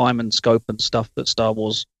amount of time and scope and stuff that Star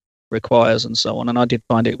Wars requires and so on. And I did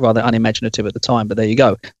find it rather unimaginative at the time, but there you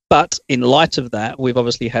go. But in light of that, we've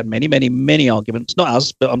obviously had many arguments, not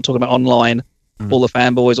us, but I'm talking about online, all the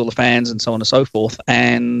fanboys, all the fans, and so on and so forth.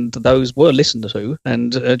 And those were listened to.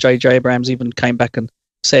 And J.J. Abrams even came back and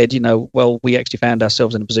said, we actually found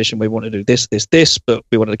ourselves in a position where we wanted to do this, but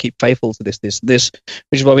we wanted to keep faithful to this, which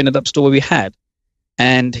is why we ended up still where we had.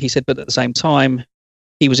 And he said, but at the same time,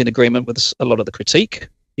 he was in agreement with a lot of the critique,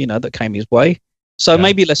 that came his way. So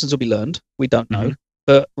maybe lessons will be learned. We don't know.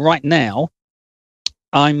 But right now,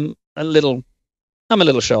 I'm a little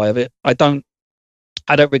shy of it. I don't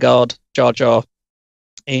regard Jar Jar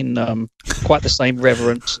in quite the same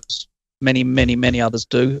reverence many, many, many others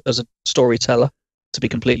do as a storyteller, to be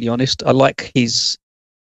completely honest. I like his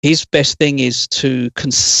best thing is to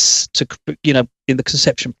in the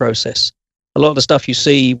conception process. A lot of the stuff you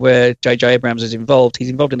see where J.J. Abrams is involved, he's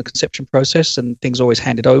involved in the conception process and things are always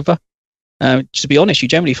handed over. To be honest, you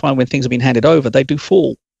generally find when things have been handed over, they do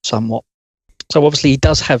fall somewhat. So obviously he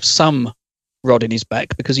does have some rod in his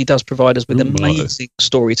back because he does provide us with amazing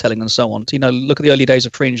storytelling and so on. Look at the early days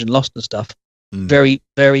of Fringe and Lost and stuff. Very,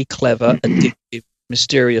 very clever, addictive,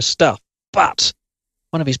 mysterious stuff. But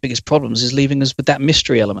one of his biggest problems is leaving us with that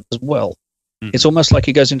mystery element as well. It's almost like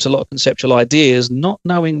he goes into a lot of conceptual ideas, not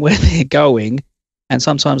knowing where they're going, and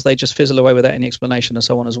sometimes they just fizzle away without any explanation and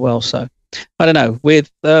so on as well. So, I don't know.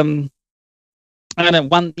 With right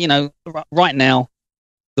now,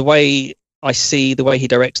 the way I see, the way he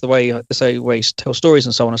directs, the way he tells stories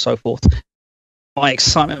and so on and so forth, my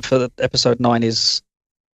excitement for episode 9 is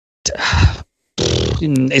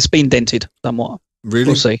it's been dented somewhat.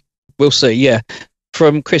 Really? We'll see. Yeah.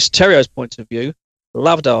 From Chris Terrio's point of view,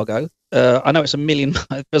 loved Argo. I know it's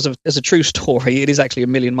as a true story, it is actually a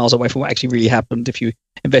million miles away from what actually really happened if you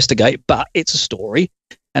investigate, but it's a story.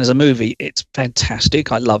 And as a movie, it's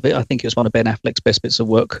fantastic. I love it. I think it was one of Ben Affleck's best bits of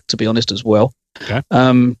work, to be honest, as well. Okay.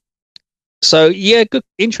 So, yeah, good,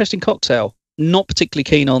 interesting cocktail. Not particularly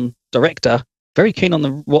keen on director. Very keen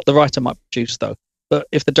on what the writer might produce, though. But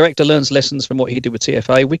if the director learns lessons from what he did with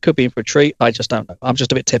TFA, we could be in for a treat. I just don't know. I'm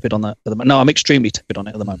just a bit tepid on that at the moment. No, I'm extremely tepid on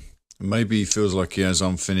it at the moment. Maybe he feels like he has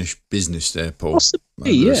unfinished business there, Paul.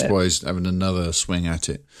 Possibly, yeah. That's why he's having another swing at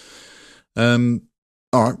it. All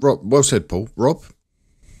right, Rob. Well said, Paul. Rob?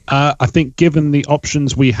 I think given the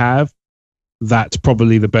options we have, that's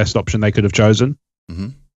probably the best option they could have chosen. Mm-hmm.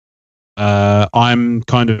 I'm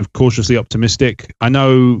kind of cautiously optimistic. I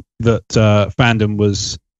know that fandom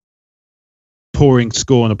was pouring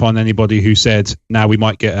scorn upon anybody who said, now we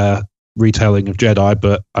might get a retelling of Jedi,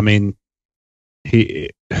 but I mean,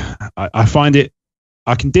 I find it,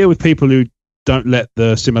 I can deal with people who don't let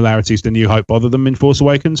the similarities to New Hope bother them in Force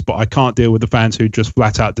Awakens, but I can't deal with the fans who just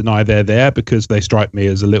flat out deny they're there because they strike me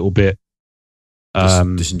as a little bit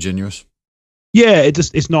disingenuous. Yeah,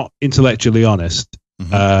 it's not intellectually honest.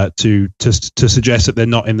 To suggest that they're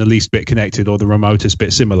not in the least bit connected or the remotest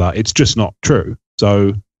bit similar. It's just not true.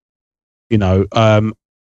 So,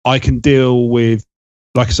 I can deal with,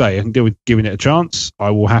 like I say, I can deal with giving it a chance.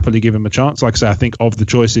 I will happily give him a chance. Like I say, I think of the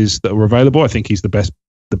choices that are available, I think he's the best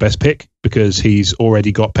pick because he's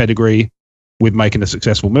already got pedigree with making a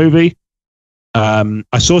successful movie. I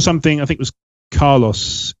saw something, I think it was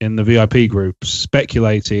Carlos in the VIP group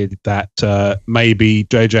speculated that maybe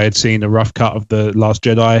JJ had seen a rough cut of The Last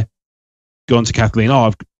Jedi, gone to Kathleen,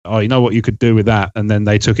 you know what you could do with that, and then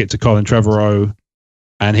they took it to Colin Trevorrow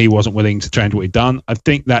and he wasn't willing to change what he'd done. I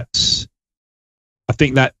think that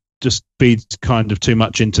just feeds kind of too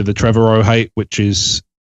much into the Trevorrow hate, which is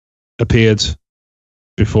appeared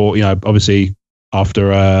before, obviously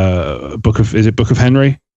after Book of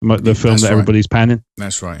Henry, the film that everybody's panning.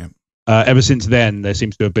 That's right, yeah. Ever since then, there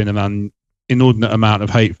seems to have been an inordinate amount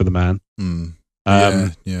of hate for the man.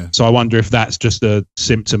 Yeah. So I wonder if that's just a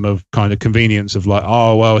symptom of kind of convenience of like,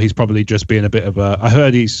 oh, well, he's probably just being a bit of a... I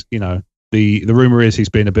heard he's, the rumor is he's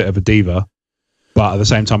been a bit of a diva, but at the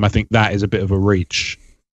same time, I think that is a bit of a reach.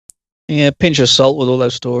 Yeah, pinch of salt with all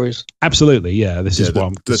those stories. Absolutely, yeah.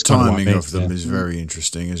 The timing of them is very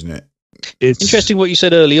interesting, isn't it? It's interesting what you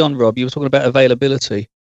said early on, Rob. You were talking about availability.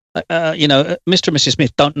 Mr. and Mrs.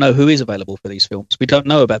 Smith don't know who is available for these films. We don't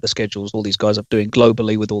know about the schedules all these guys are doing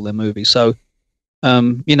globally with all their movies. So,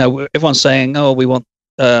 everyone's saying, "Oh, we want."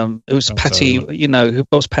 It was Patty. Who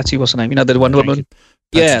was Patty? What's her name? The Wonder Woman.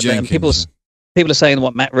 Yeah, Jenkins. People are saying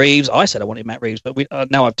what Matt Reeves. I said I wanted Matt Reeves, but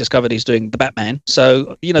now I've discovered he's doing the Batman.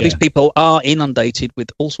 So these people are inundated with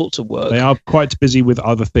all sorts of work. They are quite busy with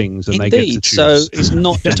other things, and Indeed. They get to choose. So it's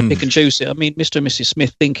not just to pick and choose it. I mean, Mr. and Mrs.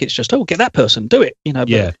 Smith think it's just get that person, do it.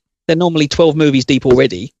 But they're normally 12 movies deep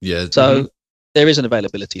already. Yeah. So there is an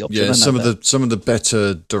availability option. Yeah, some of the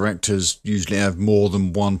better directors usually have more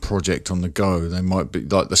than one project on the go. They might be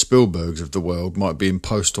like the Spielbergs of the world, might be in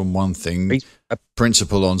post on one thing,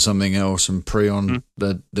 principal on something else, and pre on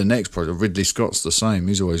the next project. Ridley Scott's the same.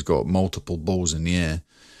 He's always got multiple balls in the air.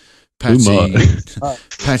 Patty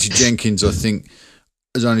Jenkins, I think,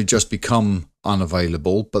 has only just become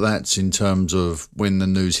unavailable, but that's in terms of when the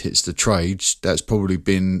news hits the trades. That's probably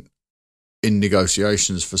been in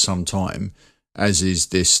negotiations for some time, as is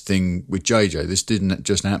this thing with JJ. This didn't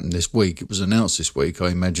just happen this week. It was announced this week. I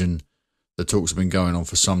imagine the talks have been going on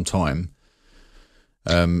for some time.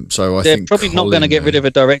 So I They're think probably not going to get rid of a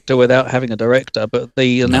director without having a director, but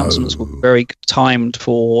the announcements were very timed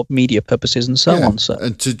for media purposes and so on. So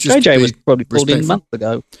and to just JJ was probably pulled in a month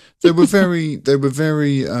ago. They were very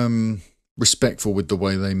respectful with the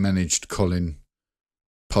way they managed Colin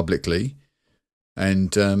publicly,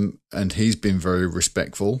 and he's been very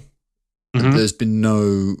respectful. Mm-hmm. There's been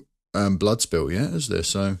no blood spill yet, is there?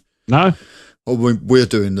 So no. Well, we're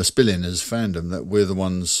doing the spilling as fandom, that we're the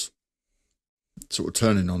ones sort of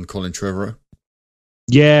turning on Colin Trevorrow.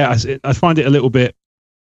 Yeah, I find it a little bit,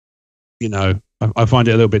 I find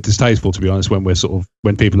it a little bit distasteful, to be honest, when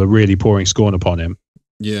people are really pouring scorn upon him.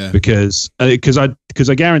 Yeah, because I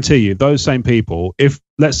guarantee you, those same people, if,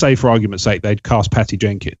 let's say for argument's sake, they'd cast Patty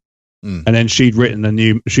Jenkins, and then she'd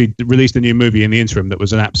released a new movie in the interim that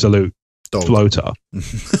was an absolute floater,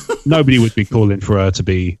 nobody would be calling for her to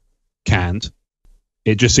be canned.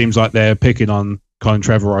 It just seems like they're picking on Colin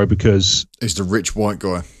Trevorrow because he's the rich white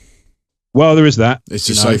guy. Well, there is that. It's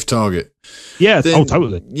a safe target. Yeah.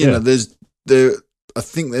 Totally. I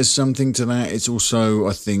think there's something to that. It's also,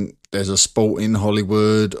 I think there's a sport in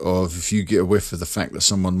Hollywood of, if you get a whiff of the fact that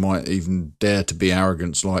someone might even dare to be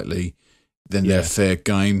arrogant slightly, then they're fair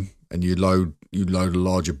game, and you load a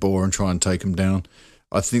larger bore and try and take them down.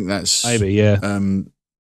 I think that's maybe, yeah.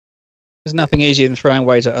 There's nothing easier than throwing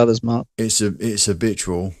weight at others, Mark. It's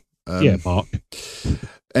habitual. Mark.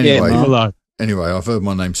 Anyway, Anyway, I've heard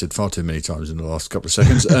my name said far too many times in the last couple of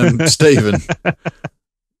seconds. Stephen.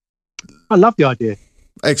 I love the idea.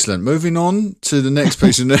 Excellent. Moving on to the next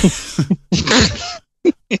piece of news.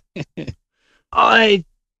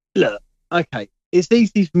 Okay. It's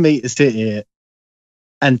easy for me to sit here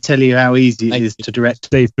and tell you how easy it is to direct.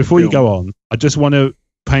 Steve, before you go on, I just want to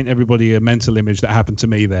paint everybody a mental image that happened to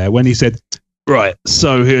me there when he said, right,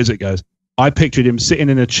 so here's it goes. I pictured him sitting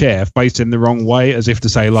in a chair facing the wrong way, as if to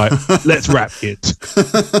say, like, let's wrap kids.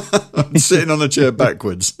 Sitting on a chair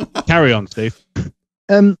backwards. Carry on, Steve.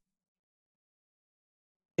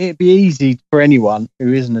 It'd be easy for anyone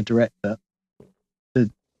who isn't a director to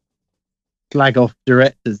flag off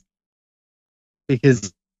directors,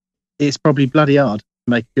 because it's probably bloody hard to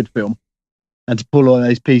make a good film and to pull all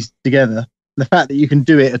those pieces together. The fact that you can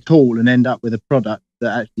do it at all and end up with a product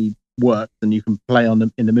that actually works and you can play on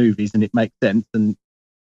them in the movies and it makes sense and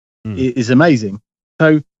it is amazing.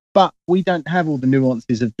 So, but we don't have all the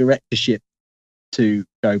nuances of directorship to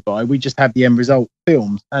go by. We just have the end result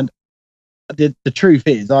films. And the truth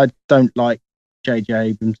is, I don't like J.J.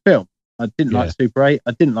 Abrams' film. I didn't like Super 8.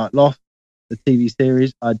 I didn't like Lost, the TV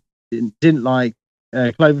series. I didn't like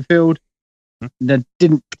Cloverfield. I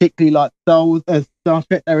didn't particularly like Star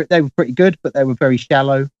Trek. They were pretty good, but they were very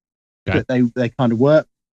shallow. Okay. But they kind of worked.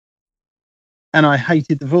 And I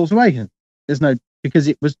hated The Force Awakens. Because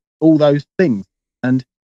it was all those things. And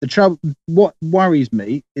the trouble, what worries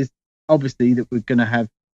me is obviously that we're going to have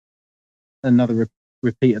another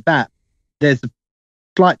repeat of that. There's a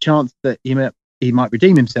slight chance that he might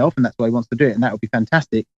redeem himself, and that's why he wants to do it, and that would be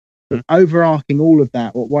fantastic. But overarching all of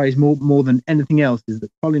that, what worries more than anything else is that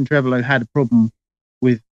Colin Trevorrow had a problem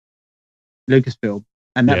with Lucasfilm,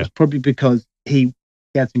 and that was probably because he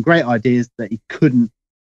had some great ideas that he couldn't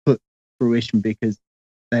put fruition because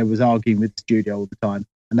they was arguing with the studio all the time,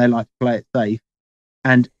 and they like to play it safe.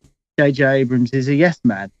 And J.J. Abrams is a yes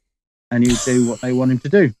man, and he'll do what they want him to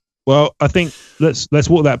do. Well, I think let's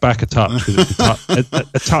walk that back a touch, because it's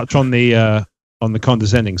a touch on the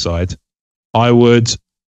condescending side. I would.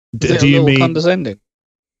 Do you mean condescending?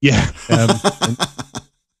 Yeah,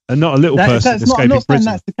 and not a little person escaping prison. I'm not saying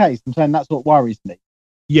that's the case. I'm saying that's what worries me.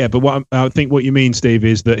 Yeah, but I think what you mean, Steve,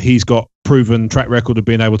 is that he's got proven track record of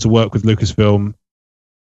being able to work with Lucasfilm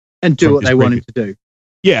and do what they want him to do.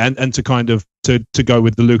 Yeah, and to kind of to go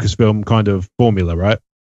with the Lucasfilm kind of formula, right?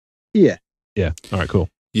 Yeah. Yeah. All right. Cool.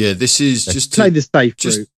 Yeah, this is just to play the safe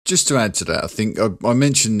route. Just to add to that, I think I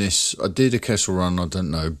mentioned this. I did a Kessel Run, I don't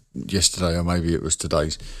know, yesterday or maybe it was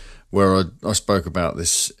today's, where I spoke about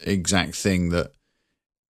this exact thing, that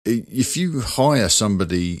if you hire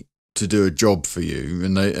somebody to do a job for you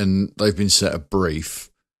and they've been set a brief,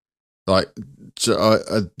 like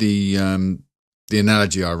the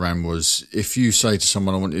analogy I ran was, if you say to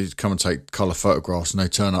someone, I want you to come and take colour photographs, and they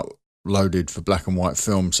turn up loaded for black and white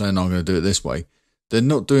film saying, I'm going to do it this way, they're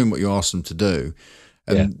not doing what you asked them to do.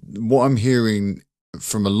 And what I'm hearing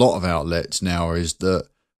from a lot of outlets now is that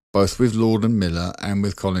both with Lord and Miller and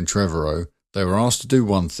with Colin Trevorrow, they were asked to do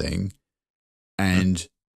one thing, and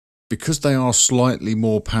because they are slightly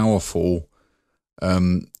more powerful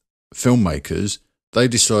filmmakers, they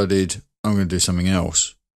decided, I'm going to do something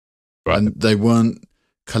else. Right. And they weren't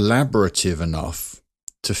collaborative enough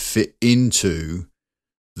to fit into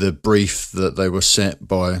the brief that they were set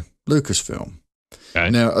by Lucasfilm. Okay.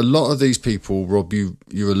 Now, a lot of these people, Rob, you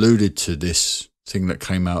alluded to this thing that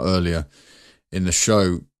came out earlier in the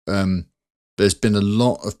show. There's been a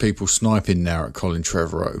lot of people sniping now at Colin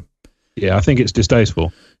Trevorrow. Yeah, I think it's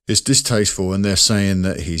distasteful. It's distasteful, and they're saying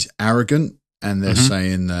that he's arrogant, and they're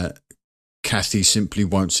saying that Kathy simply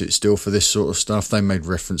won't sit still for this sort of stuff. They made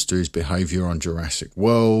reference to his behaviour on Jurassic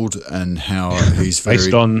World and how he's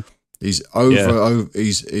based on. He's over.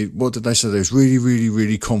 What did they say? They was really, really,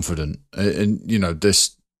 really confident, and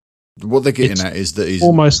this. What they're getting at is that he's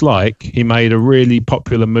almost like he made a really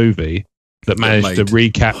popular movie that managed to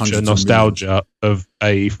recapture nostalgia of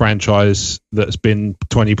a franchise that's been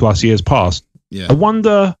 20 plus years past. Yeah. I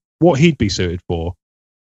wonder what he'd be suited for.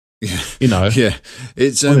 Yeah. Yeah.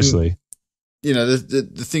 It's honestly.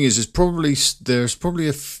 The thing is, there's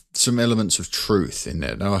probably some elements of truth in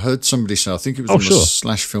there. Now, I heard somebody say, I think it was on the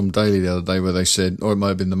Slash Film Daily the other day, where they said, or it might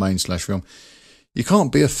have been the main Slash Film, you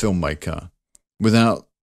can't be a filmmaker without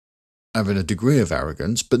having a degree of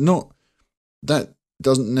arrogance, but that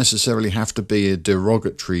doesn't necessarily have to be a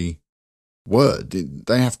derogatory word.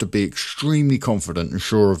 They have to be extremely confident and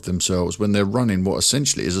sure of themselves when they're running what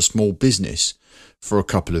essentially is a small business for a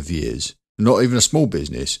couple of years. Not even a small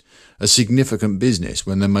business, a significant business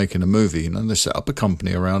when they're making a movie. They set up a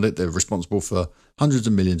company around it. They're responsible for hundreds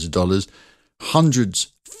of millions of dollars,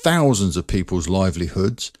 thousands of people's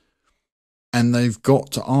livelihoods, and they've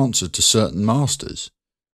got to answer to certain masters.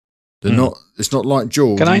 They're not. It's not like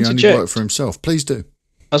George. Can I he only worked for himself. Please do.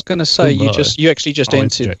 I was going to say you actually just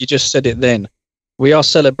entered. You just said it. Then we are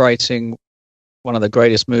celebrating one of the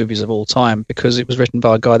greatest movies of all time because it was written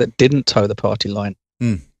by a guy that didn't toe the party line.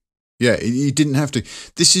 Yeah, he didn't have to.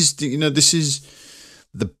 This is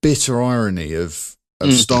the bitter irony of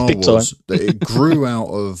Star Wars. That it grew out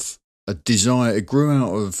of a desire. It grew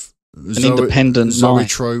out of an independent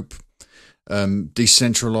zoetrope.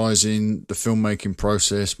 Decentralizing the filmmaking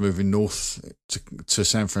process, moving north to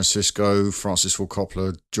San Francisco, Francis Ford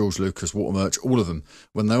Coppola, George Lucas, Walter Murch, all of them.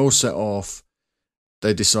 When they all set off,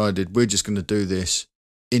 they decided we're just going to do this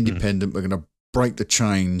independent. We're going to break the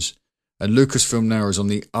chains. And Lucasfilm now is on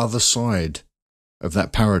the other side of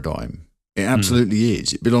that paradigm. It absolutely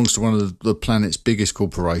is. It belongs to one of the planet's biggest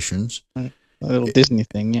corporations. A little Disney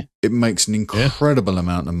thing, yeah. It makes an incredible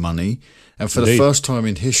amount of money. And for the first time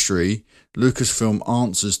in history, Lucasfilm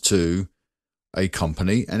answers to a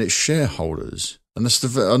company and its shareholders. And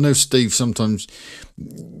that's I know, Steve, sometimes,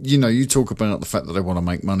 you talk about the fact that they want to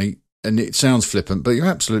make money, and it sounds flippant, but you're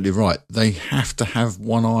absolutely right. They have to have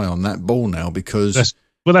one eye on that ball now because...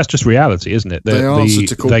 that's just reality, isn't it? They answer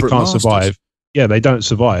to corporate They can't masters. survive. Yeah, they don't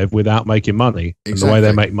survive without making money. Exactly. And the way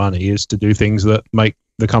they make money is to do things that make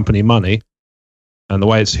the company money. And the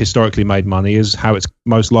way it's historically made money is how it's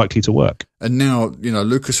most likely to work. And now,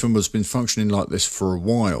 Lucasfilm has been functioning like this for a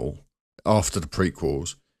while after the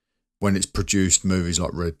prequels, when it's produced movies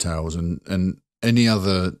like Red Tails and any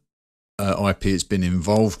other IP it's been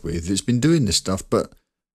involved with. It's been doing this stuff, but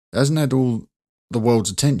it hasn't had all the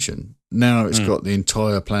world's attention. Now it's got the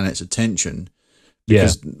entire planet's attention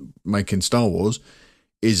because making Star Wars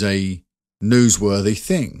is a newsworthy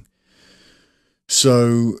thing.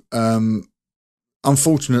 So,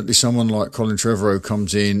 unfortunately, someone like Colin Trevorrow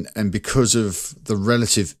comes in, and because of the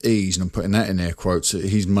relative ease, and I'm putting that in air quotes,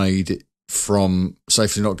 he's made it from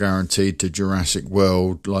Safety Not Guaranteed to Jurassic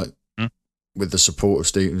World, with the support of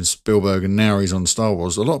Steven Spielberg, and now he's on Star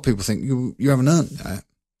Wars. A lot of people think you haven't earned that.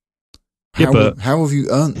 How have you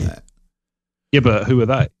earned that? Yeah, but who are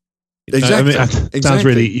they? Exactly. It sounds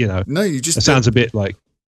really, No, you just... It sounds a bit like...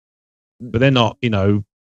 But they're not,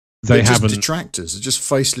 They're haven't... just detractors. They're just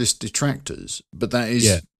faceless detractors. But that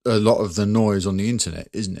is a lot of the noise on the internet,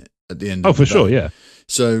 isn't it? At the end of the day. sure, yeah.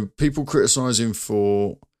 So people criticise him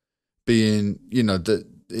for being, that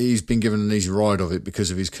he's been given an easy ride of it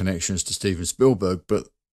because of his connections to Steven Spielberg. But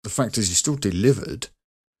the fact is, he still delivered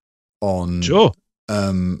on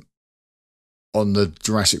the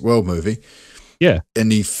Jurassic World movie. Yeah.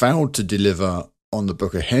 And he failed to deliver on the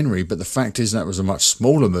Book of Henry, but the fact is that was a much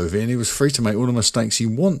smaller movie and he was free to make all the mistakes he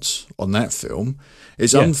wants on that film.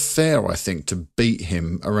 It's unfair, I think, to beat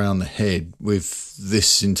him around the head with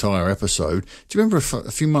this entire episode. Do you remember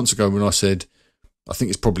a few months ago when I said, I think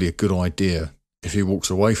it's probably a good idea if he walks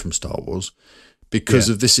away from Star Wars because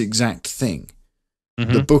of this exact thing?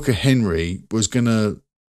 The Book of Henry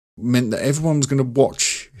meant that everyone was going to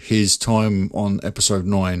watch his time on episode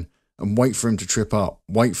 9 and wait for him to trip up,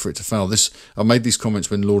 wait for it to fail. I made these comments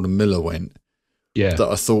when Lord and Miller went. Yeah. That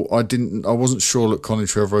I thought I wasn't sure that Colin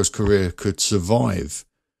Trevorrow's career could survive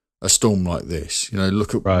a storm like this. You know,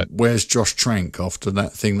 look at where's Josh Trank after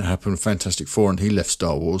that thing that happened with Fantastic Four and he left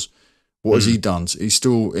Star Wars. What has he done? He's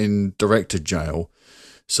still in director jail.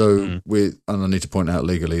 So and I need to point out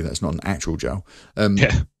legally that's not an actual jail.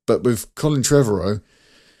 But with Colin Trevorrow,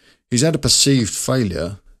 he's had a perceived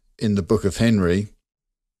failure in the Book of Henry.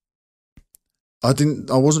 I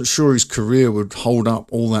wasn't sure his career would hold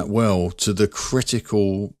up all that well to the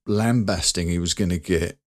critical lambasting he was going to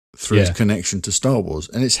get through his connection to Star Wars.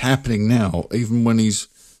 And it's happening now, even when he's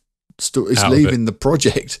leaving the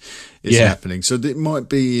project. It's happening. So it might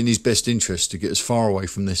be in his best interest to get as far away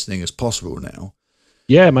from this thing as possible now.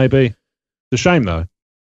 Yeah, maybe. It's a shame, though.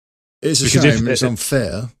 It's a shame. It's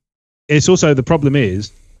unfair. It's also, the problem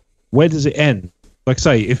is, where does it end? Like I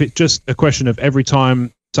say, if it's just a question of every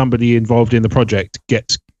time somebody involved in the project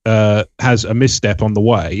has a misstep on the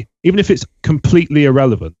way, even if it's completely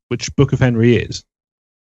irrelevant, which Book of Henry is,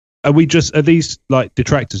 are these like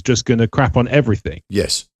detractors just going to crap on everything?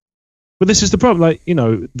 Yes. But this is the problem. Like, you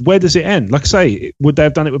know, where does it end? Like I say, would they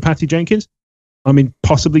have done it with Patty Jenkins? I mean,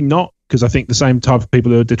 possibly not, because I think the same type of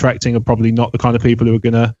people who are detracting are probably not the kind of people who are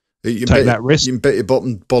going to take that risk. You can bet your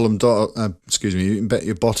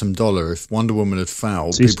bottom dollar if Wonder Woman had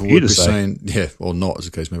fouled, people would be saying, or not, as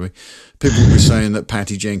the case may be, people would be saying that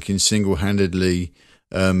Patty Jenkins single-handedly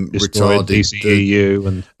retarded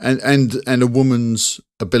DCEU and a woman's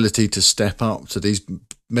ability to step up to these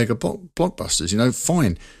mega blockbusters. You know,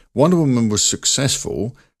 fine, Wonder Woman was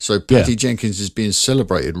successful, so Patty Jenkins is being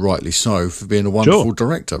celebrated, rightly so, for being a wonderful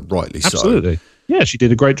director, rightly so. Absolutely. Yeah, she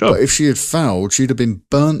did a great job. But if she had fouled, she'd have been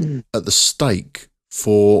burnt at the stake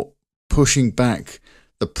for pushing back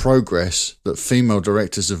the progress that female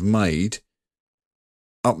directors have made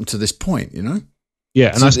up until this point, you know? Yeah,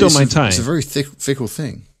 and so I still maintain... It's a very fickle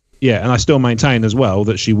thing. Yeah, and I still maintain as well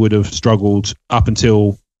that she would have struggled up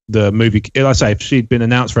until the movie... Like I say, if she'd been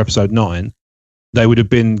announced for episode 9, they would have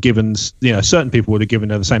been given... You know, certain people would have given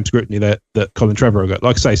her the same scrutiny that Colin Trevorrow got.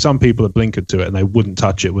 Like I say, some people have blinkered to it and they wouldn't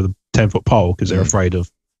touch it with a 10-foot pole because they're afraid of,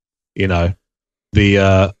 you know,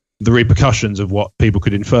 the repercussions of what people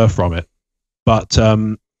could infer from it. But,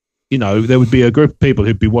 you know, there would be a group of people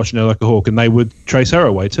who'd be watching her like a hawk and they would trace her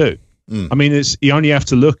away too. I mean, you only have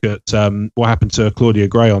to look at what happened to Claudia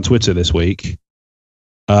Gray on Twitter this week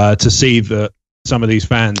to see that some of these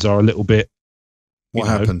fans are a little bit... What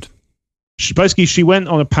happened? She went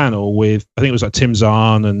on a panel with, I think it was like Tim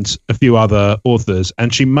Zahn and a few other authors,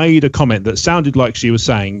 and she made a comment that sounded like she was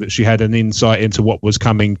saying that she had an insight into what was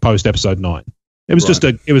coming post episode 9. It was just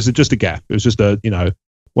a gaffe. It was just a, you know,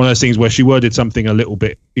 one of those things where she worded something a little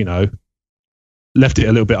bit, you know, left it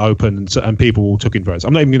a little bit open, and people took inference.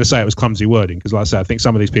 I'm not even going to say it was clumsy wording because, like I said, I think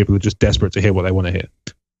some of these people are just desperate to hear what they want to hear.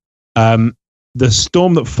 The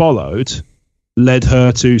storm that followed led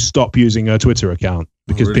her to stop using her Twitter account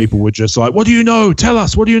because people were just like, "What do you know? Tell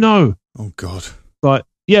us. What do you know?" Oh God! Like,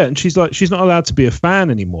 yeah, and she's like, she's not allowed to be a fan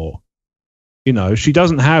anymore. You know, she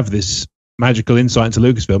doesn't have this magical insight into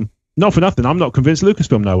Lucasfilm. Not for nothing, I'm not convinced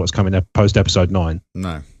Lucasfilm know what's coming up post episode 9. No,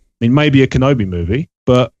 I mean maybe a Kenobi movie,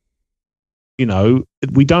 but you know,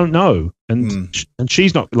 we don't know, and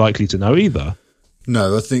she's not likely to know either.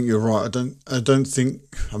 No, I think you're right. I don't think.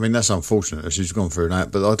 I mean, that's unfortunate that she's gone through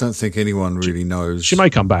that, but I don't think anyone really knows. She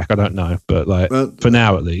may come back. I don't know, but for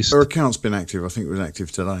now at least, her account's been active. I think it was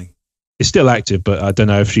active today. It's still active, but I don't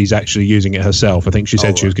know if she's actually using it herself. I think she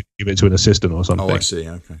said she was going to give it to an assistant or something. Oh, I see.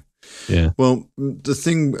 Okay. Yeah. Well, the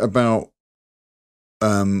thing about,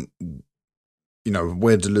 you know,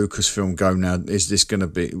 where does Lucasfilm go now? Is this going to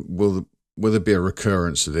be? Will there be a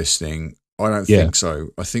recurrence of this thing? I don't think so.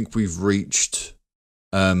 I think we've reached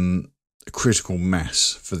a critical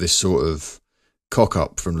mass for this sort of cock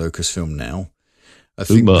up from Lucasfilm now. I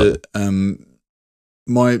think that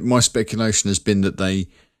my speculation has been that they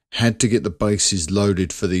had to get the bases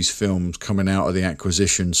loaded for these films coming out of the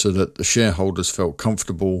acquisition so that the shareholders felt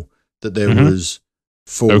comfortable that there was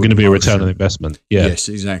forward going to be a return on investment. Yeah. Yes,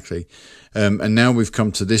 exactly. And now we've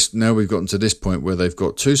come to this. Now we've gotten to this point where they've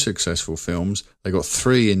got 2 successful films. They've got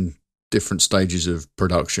 3 in different stages of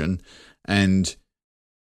production, and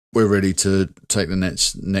we're ready to take the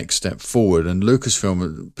next step forward. And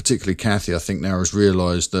Lucasfilm, particularly Kathy, I think now has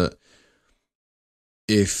realised that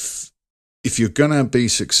if you're going to be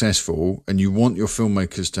successful and you want your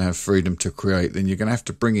filmmakers to have freedom to create, then you're going to have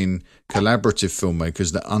to bring in collaborative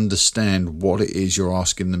filmmakers that understand what it is you're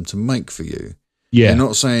asking them to make for you. Yeah. You're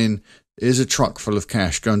not saying, here's a truck full of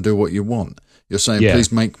cash, go and do what you want. You're saying,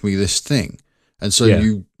 please make me this thing. And so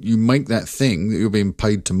you make that thing that you're being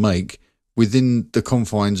paid to make within the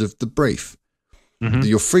confines of the brief. Mm-hmm.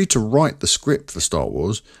 You're free to write the script for Star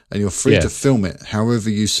Wars and you're free to film it however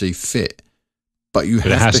you see fit. But you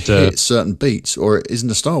have to hit certain beats, or it isn't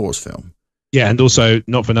a Star Wars film. Yeah, and also,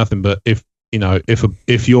 not for nothing, but if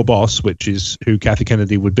your boss, which is who Kathy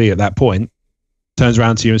Kennedy would be at that point, turns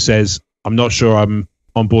around to you and says, "I'm not sure I'm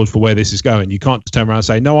on board for where this is going," you can't just turn around and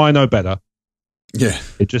say, "No, I know better." Yeah,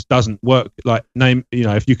 it just doesn't work. Like,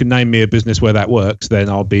 if you can name me a business where that works, then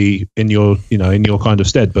I'll be in your kind of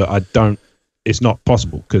stead. But I don't. It's not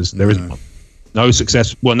possible because there isn't one. No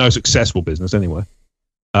successful business anyway.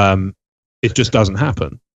 It just doesn't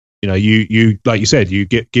happen. You like you said, you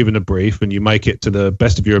get given a brief and you make it to the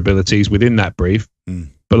best of your abilities within that brief.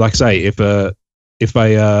 But like I say, if a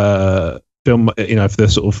film, if the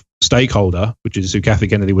sort of stakeholder, which is who Kathy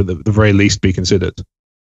Kennedy would at the very least be considered,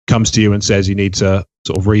 comes to you and says you need to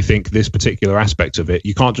sort of rethink this particular aspect of it,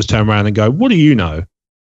 you can't just turn around and go, "What do you know?"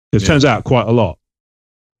 It turns out quite a lot.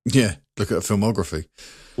 Yeah, look at a filmography.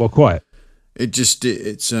 Well, quite. It's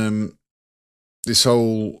this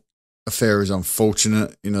whole affair is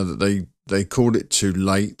unfortunate. That they called it too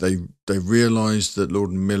late. They realised that Lord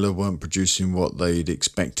and Miller weren't producing what they'd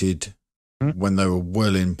expected when they were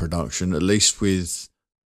well in production. At least with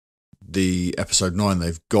the episode 9,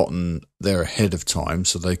 they've gotten there ahead of time,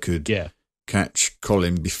 so they could catch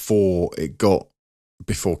Colin before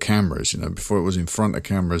cameras. Before it was in front of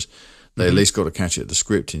cameras, they at least got to catch it at the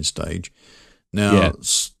scripting stage. Now,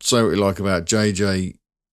 so what we like about JJ,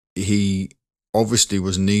 he obviously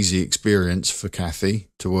was an easy experience for Kathy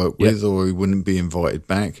to work with, or he wouldn't be invited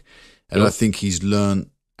back. And I think he's learned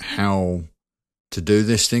how to do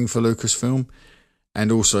this thing for Lucasfilm.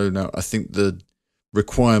 And also, now I think the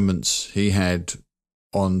requirements he had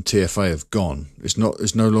on TFA have gone. It's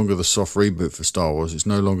no longer the soft reboot for Star Wars. It's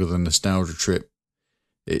no longer the nostalgia trip.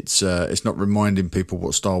 It's not reminding people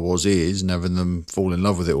what Star Wars is and having them fall in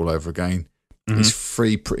love with it all over again. He's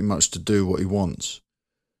free pretty much to do what he wants.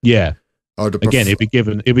 Yeah. Again, he'll be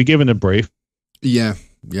given a brief. Yeah.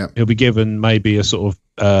 He'll be given maybe a sort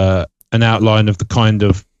of an outline of the kind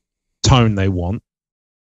of tone they want,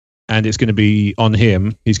 and it's going to be on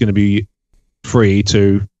him. He's going to be free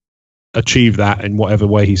to achieve that in whatever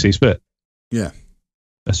way he sees fit. Yeah.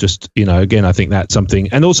 That's just, again, I think that's something.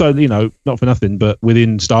 And also, not for nothing, but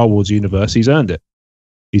within Star Wars universe, he's earned it.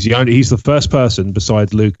 He's the first person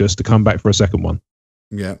besides Lucas to come back for a second one.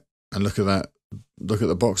 Yeah. And look at that. Look at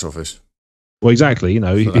the box office. Well, exactly.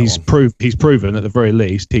 He's proven at the very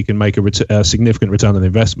least he can make a significant return on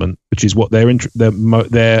investment, which is what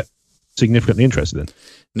they're significantly interested in.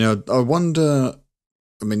 Now, I wonder.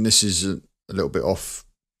 I mean, this is a little bit off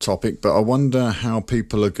topic, but I wonder how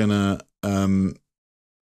people are going to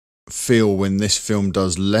feel when this film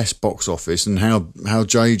does less box office, and how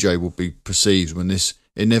JJ will be perceived when this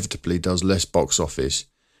inevitably does less box office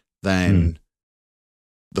than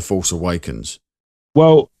The Force Awakens.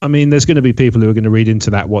 Well, I mean, there's going to be people who are going to read into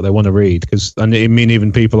that what they want to read, because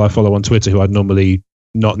even people I follow on Twitter who I'd normally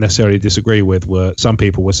not necessarily disagree with, some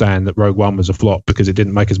people were saying that Rogue One was a flop because it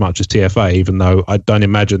didn't make as much as TFA, even though I don't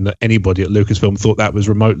imagine that anybody at Lucasfilm thought that was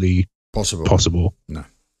remotely possible. No.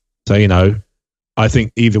 So, I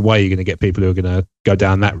think either way you're going to get people who are going to go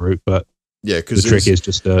down that route, but because the trick is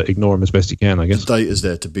just ignore them as best you can, I guess. The data's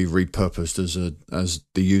there to be repurposed as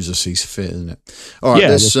the user sees fit, isn't it? All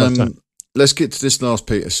right, let's get to this last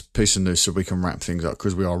piece of news so we can wrap things up,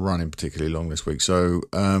 because we are running particularly long this week. So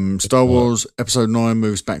Star Wars Episode 9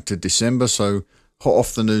 moves back to December. So hot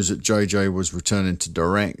off the news that JJ was returning to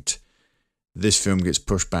direct, this film gets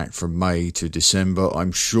pushed back from May to December.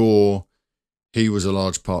 I'm sure he was a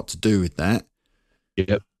large part to do with that.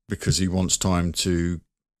 Yep. Because he wants time to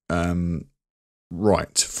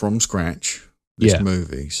write from scratch this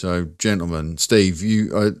movie. So, gentlemen, Steve,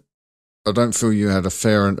 I don't feel you had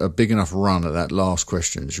a big enough run at that last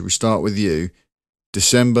question. Should we start with you?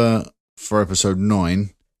 December for Episode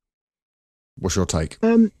 9. What's your take?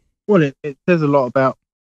 Well, it says a lot about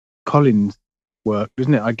Colin's work,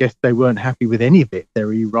 doesn't it? I guess they weren't happy with any of it. They're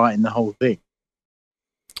rewriting the whole thing.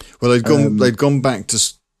 Well, they'd gone back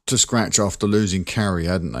to scratch after losing Carrie,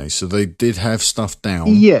 hadn't they? So they did have stuff down.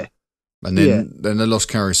 Yeah. And then they lost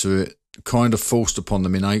Carrie, so it kind of forced upon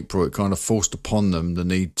them in April. It kind of forced upon them the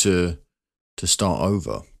need to start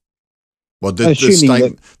over. Well, the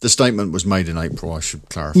statement was made in April, I should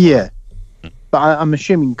clarify. Yeah. But I'm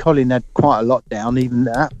assuming Colin had quite a lot down even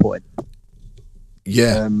at that point.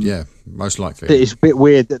 Yeah, most likely. It's a bit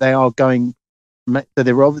weird that they are going.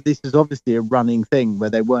 So this is obviously a running thing where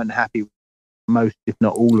they weren't happy with most, if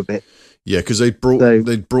not all of it. Yeah, because they'd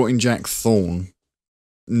brought in Jack Thorne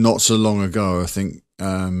not so long ago. I think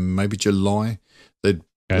maybe July.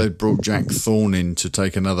 They'd brought Jack Thorne in to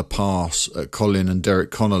take another pass at Colin, and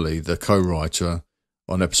Derek Connolly, the co-writer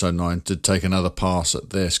on Episode 9, to take another pass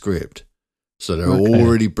at their script. So they're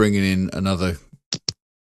already bringing in another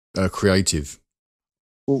creative.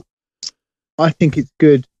 Well, I think it's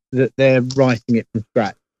good that they're writing it from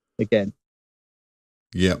scratch again.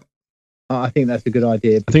 Yep. I think that's a good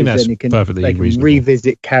idea. I think that's perfectly reasonable. They can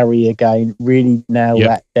revisit Carrie again, really nail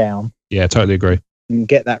that down. Yeah, totally agree. And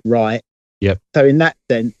get that right. Yep. So in that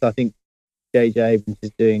sense, I think J.J. Abrams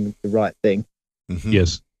is doing the right thing. Mm-hmm.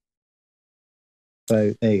 Yes.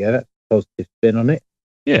 So there you go. That's a positive spin on it.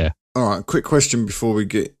 Yeah. All right. Quick question before we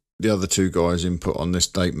get the other two guys' input on this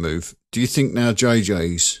date move. Do you think now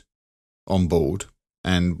JJ's on board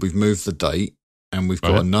and we've moved the date and we've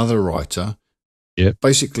got another writer? Yeah.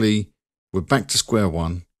 Basically, we're back to square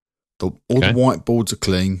one. All the whiteboards are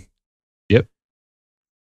clean. Yep.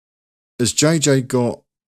 Is JJ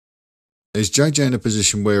in a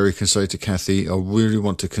position where he can say to Kathy, I really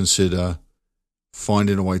want to consider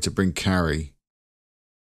finding a way to bring Carrie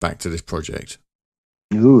back to this project?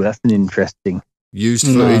 Ooh, that's an interesting. Used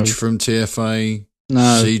footage from TFA,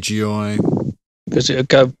 CGI. Because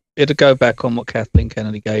it'd go back on what Kathleen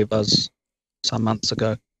Kennedy gave us some months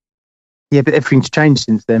ago. Yeah, but everything's changed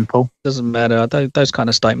since then, Paul. Doesn't matter. Those kind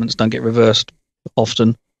of statements don't get reversed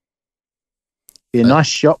often. Be a nice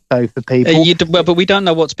shock, though, for people. But we don't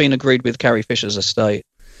know what's been agreed with Carrie Fisher's estate.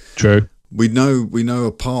 True. We know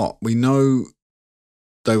a part. We know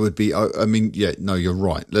they would be. I mean, you're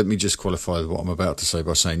right. Let me just qualify what I'm about to say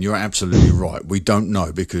by saying you're absolutely right. We don't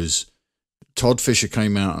know because Todd Fisher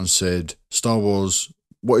came out and said, Star Wars,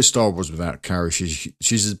 what is Star Wars without Carrie? She's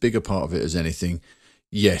as big a part of it as anything.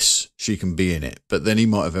 Yes, she can be in it. But then he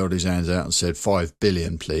might have held his hands out and said, 5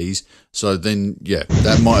 billion, please. So then,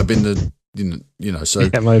 that might have been the, so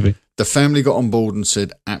maybe. The family got on board and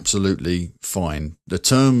said, absolutely fine. The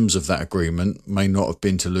terms of that agreement may not have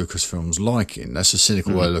been to Lucasfilm's liking. That's a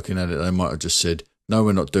cynical way of looking at it. They might have just said, no,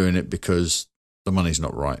 we're not doing it because the money's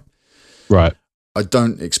not right. Right. I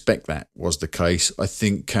don't expect that was the case. I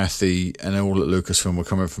think Kathy and all at Lucasfilm were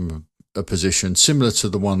coming from a position similar to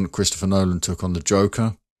the one Christopher Nolan took on the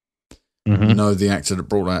Joker. Mm-hmm. No, the actor that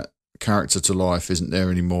brought that character to life isn't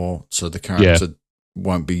there anymore, so the character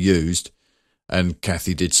won't be used. And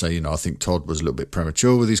Kathy did say, I think Todd was a little bit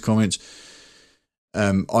premature with his comments.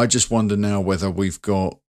 I just wonder now whether we've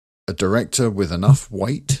got a director with enough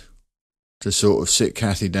weight to sort of sit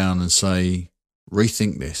Kathy down and say,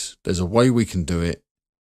 rethink this. There's a way we can do it,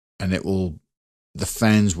 and the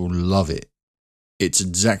fans will love it. It's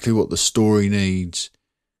exactly what the story needs.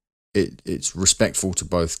 It's respectful to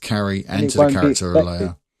both Carrie and to the character of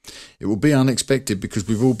Leia. It will be unexpected because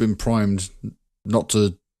we've all been primed not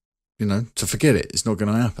to, to forget it. It's not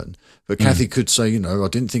going to happen. But Kathy could say, I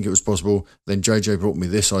didn't think it was possible. Then JJ brought me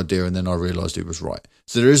this idea and then I realised it was right.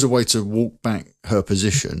 So there is a way to walk back her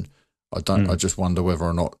position. I just wonder whether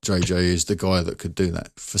or not JJ is the guy that could do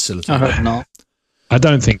that, facilitate. I hope not. I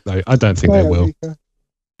don't think they will.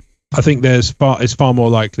 I think it's far more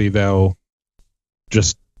likely they'll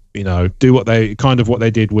just, do what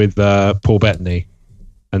they did with Paul Bettany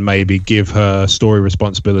and maybe give her story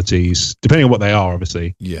responsibilities, depending on what they are,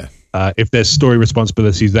 obviously. Yeah. If there's story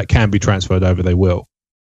responsibilities that can be transferred over, they will.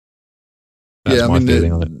 That's my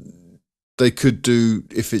feeling on it. They could do,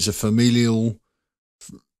 if it's a familial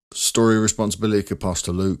story responsibility, it could pass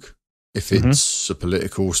to Luke. If it's a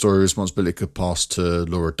political story responsibility, it could pass to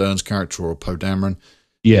Laura Dern's character or Poe Dameron.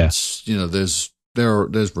 Yeah.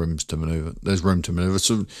 There's rooms to maneuver. There's room to maneuver.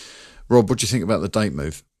 So, Rob, what do you think about the date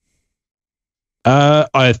move?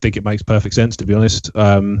 I think it makes perfect sense, to be honest.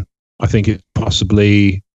 I think it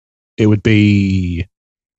would be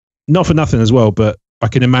not for nothing as well, but I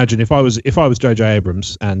can imagine if I was J.J.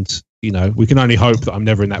 Abrams, and we can only hope that I'm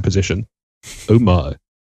never in that position. Oh my!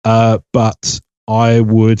 But I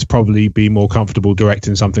would probably be more comfortable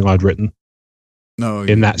directing something I'd written.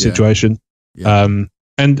 In that situation. Yeah.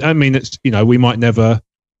 And I mean, it's we might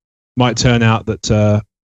turn out that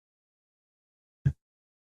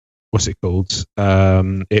what's it called?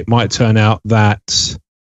 It might turn out that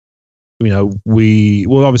we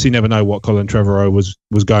will obviously never know what Colin Trevorrow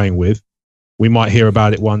was going with. We might hear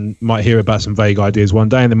about it might hear about some vague ideas one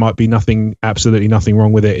day, and there might be absolutely nothing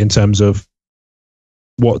wrong with it in terms of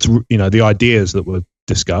what the ideas that were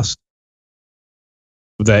discussed.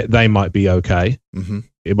 They might be okay. Mm-hmm.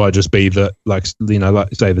 It might just be that, like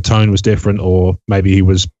say, the tone was different, or maybe he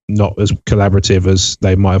was not as collaborative as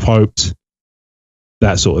they might have hoped.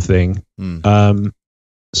 That sort of thing.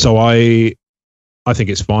 So I think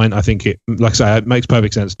it's fine. I think like I say, it makes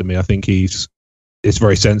perfect sense to me. I think it's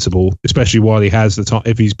very sensible, especially while he has the time.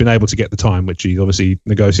 If he's been able to get the time, which he obviously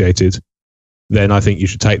negotiated, then I think you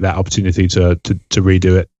should take that opportunity to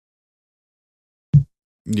redo it.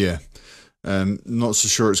 Yeah. Not so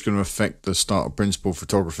sure it's going to affect the start of principal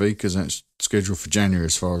photography because that's scheduled for January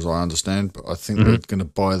as far as I understand, but I think they're going to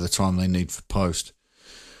buy the time they need for post.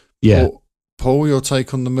 Yeah. Paul, your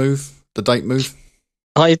take on the date move?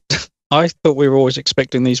 I thought we were always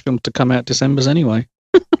expecting these films to come out December anyway.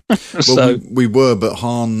 Well, we were, but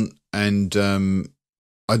Han and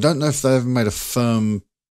I don't know if they ever made a firm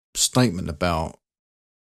statement about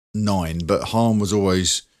 9, but Han was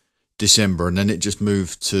always December, and then it just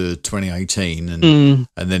moved to 2018, and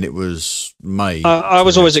then it was May. I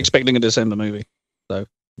was always expecting a December movie. So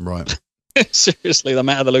right, seriously, I'm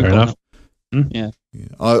out of the loop on that. Yeah.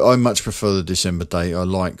 I much prefer the December date. I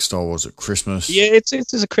like Star Wars at Christmas. Yeah, it's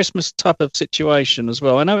a Christmas type of situation as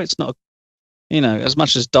well. I know it's not, as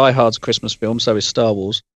much as Die Hard's a Christmas film, so is Star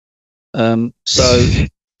Wars. But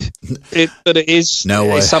it is. Now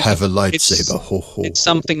I have a lightsaber. It's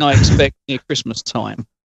something I expect near Christmas time.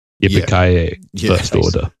 Yippee-ki-yay, First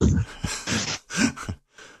Order.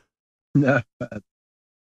 No.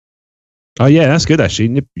 Oh yeah, that's good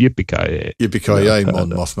actually. Yippee-ki-yay. Yippee-ki-yay,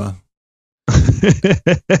 Mon Mothma.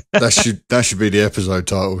 that should be the episode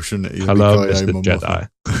title, shouldn't it? Hello, Mr. Jedi.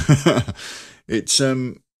 It's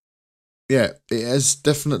it has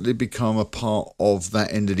definitely become a part of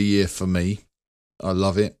that end of the year for me. I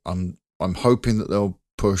love it. I'm hoping that they'll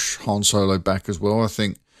push Han Solo back as well. I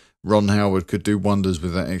think Ron Howard could do wonders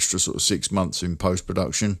with that extra sort of 6 months in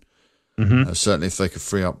post-production. Certainly if they could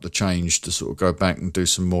free up the change to sort of go back and do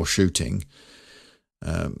some more shooting.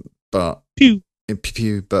 But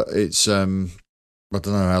it's I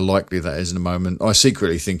don't know how likely that is in the moment. I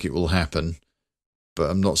secretly think it will happen,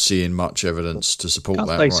 but I'm not seeing much evidence to support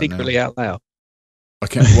that right now. Secretly out loud. I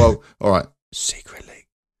can't. Well, all right. Secretly,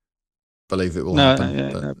 believe it will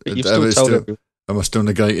happen. But you've still told everyone. Am I still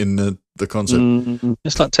negating the concept?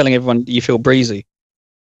 It's like telling everyone you feel breezy.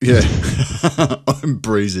 Yeah, I'm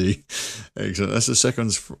breezy. Excellent. That's a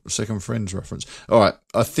second Friends reference. All right.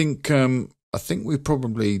 I think we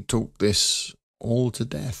probably talked this all to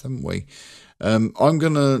death, haven't we? I'm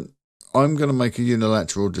gonna make a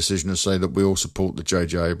unilateral decision to say that we all support the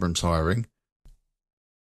J.J. Abrams hiring.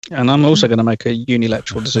 And I'm also going to make a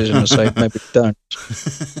unilateral decision to say maybe don't.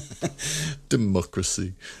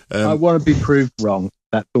 Democracy. I want to be proved wrong.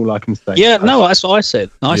 That's all I can say. Yeah, no, that's what I said.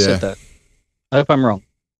 I said that. I hope I'm wrong.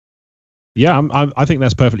 Yeah, I think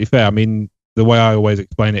that's perfectly fair. I mean, the way I always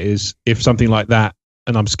explain it is, if something like that,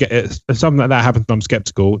 and if something like that happens, and I'm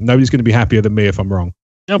skeptical. Nobody's going to be happier than me if I'm wrong.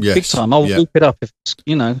 No, big time. I'll loop it up. If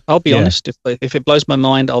I'll be honest. If it blows my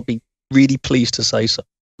mind, I'll be really pleased to say so.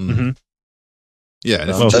 Mm-hmm. Yeah,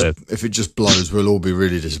 and if it just blows, we'll all be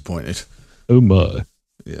really disappointed. Oh my!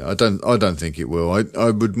 Yeah, I don't think it will.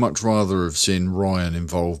 I would much rather have seen Rian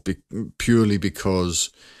involved purely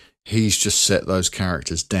because he's just set those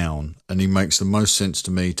characters down, and he makes the most sense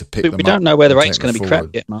to me to pick them up. We don't know whether 8's going to be crap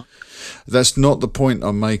yet, Mark. That's not the point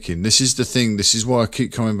I'm making. This is the thing. This is why I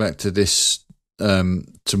keep coming back to this,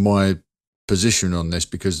 to my position on this,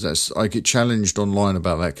 because I get challenged online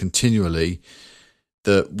about that continually.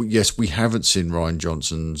 That yes, we haven't seen Rian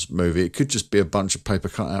Johnson's movie. It could just be a bunch of paper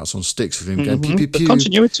cutouts on sticks of him going pew pew pew. The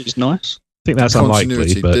continuity is nice. I think that's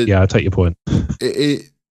unlikely, but I take your point. I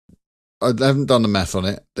haven't done the math on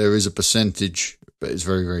it. There is a percentage, but it's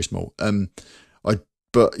very, very small.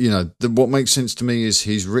 What makes sense to me is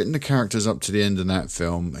he's written the characters up to the end of that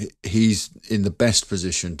film. He's in the best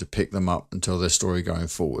position to pick them up and tell their story going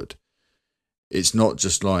forward. It's not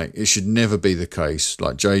just like, it should never be the case.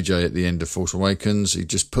 Like JJ at the end of Force Awakens, he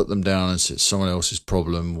just put them down and said someone else's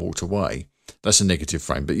problem, walked away. That's a negative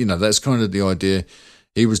frame. But, that's kind of the idea.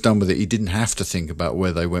 He was done with it. He didn't have to think about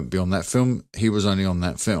where they went beyond that film. He was only on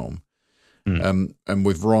that film. And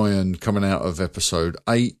with Rian coming out of episode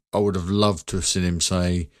 8, I would have loved to have seen him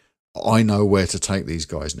say, I know where to take these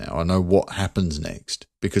guys now. I know what happens next.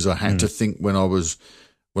 Because I had to think when I was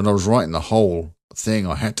writing the whole thing,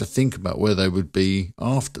 I had to think about where they would be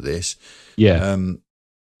after this. Yeah. And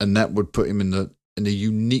that would put him in a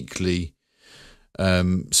uniquely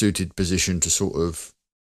suited position to sort of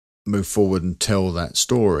move forward and tell that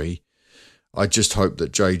story. I just hope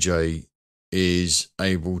that JJ is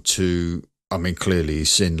able to, I mean, clearly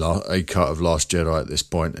he's seen a cut of Last Jedi at this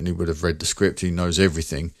point, and he would have read the script. He knows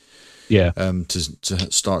everything. Yeah. To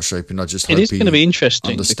start shaping. I just hope it is going to be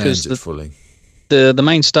interesting understands because it fully. The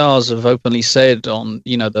main stars have openly said on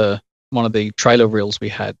one of the trailer reels we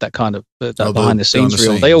had, that kind of behind the scenes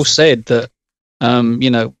reel. They all said that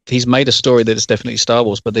he's made a story that is definitely Star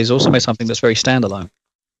Wars, but he's also made something that's very standalone.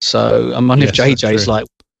 So I'm wondering if JJ's like,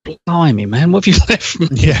 blimey, man, what have you left from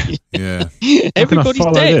me? Yeah. Everybody's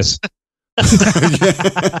dead.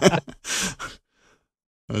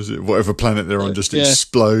 As whatever planet they're on just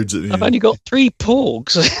explodes at the end. I've only got 3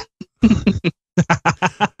 porgs.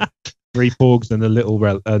 3 porgs and the little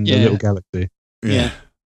little galaxy. Yeah.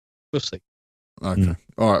 We'll see. Okay.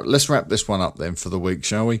 All right. Let's wrap this one up then for the week,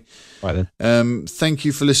 shall we? Right then. Thank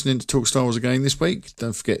you for listening to Talk Star Wars again this week.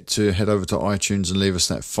 Don't forget to head over to iTunes and leave us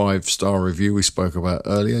that 5-star review we spoke about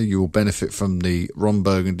earlier. You will benefit from the Ron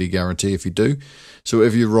Burgundy guarantee if you do. So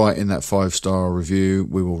whatever you write in that 5-star review,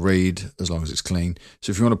 we will read as long as it's clean. So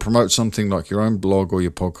if you want to promote something like your own blog or your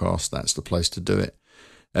podcast, that's the place to do it.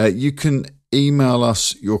 You can email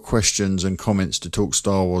us your questions and comments to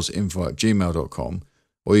talkstarwarsinfo@gmail.com.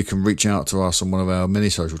 Or you can reach out to us on one of our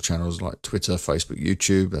many social channels like Twitter, Facebook,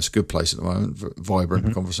 YouTube. That's a good place at the moment,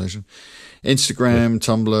 vibrant conversation. Instagram,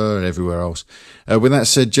 Tumblr, and everywhere else. With that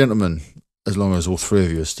said, gentlemen, as long as all 3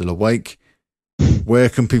 of you are still awake, where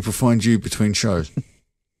can people find you between shows?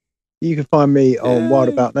 You can find me on Wild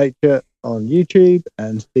About Nature on YouTube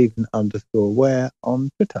and Stephen_Ware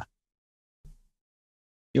on Twitter.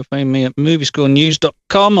 You'll find me at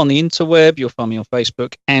movieschoolnews.com on the interweb. You'll find me on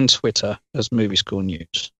Facebook and Twitter as Movie School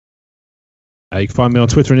News. You can find me on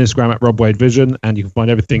Twitter and Instagram at Rob Wade Vision, and you can find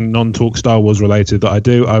everything non-talk Star Wars related that I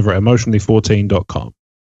do over at emotionally14.com.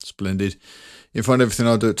 Splendid. You can find everything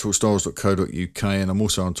I do at talkstarwars.co.uk, and I'm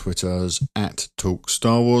also on Twitter as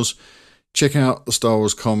 @TalkStarWars. Check out the Star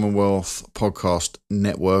Wars Commonwealth podcast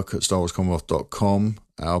network at starwarscommonwealth.com.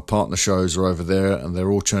 Our partner shows are over there, and they're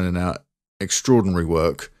all churning out extraordinary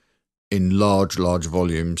work in large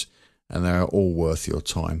volumes, and they're all worth your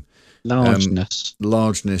time.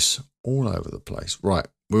 Largeness all over the place. Right,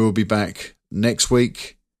 we will be back next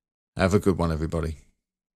week. Have a good one, everybody.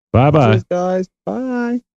 Bye-bye. Cheers, guys.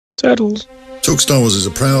 Bye. Turtles. Talk Star Wars is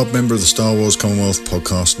a proud member of the Star Wars Commonwealth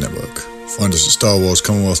Podcast Network. Find us at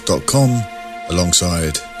starwarscommonwealth.com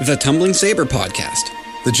alongside the Tumbling Saber Podcast,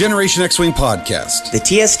 the Generation X-Wing Podcast, the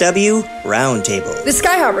TSW Roundtable, the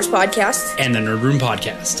Skyhoppers Podcast, and the Nerd Room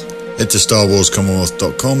Podcast. Head to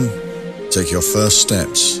starwarscommonwealth.com. Take your first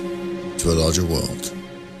steps to a larger world.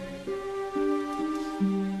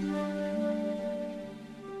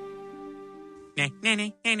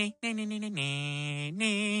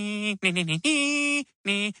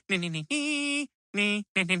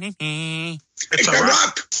 It's a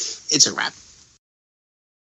wrap. It's a wrap.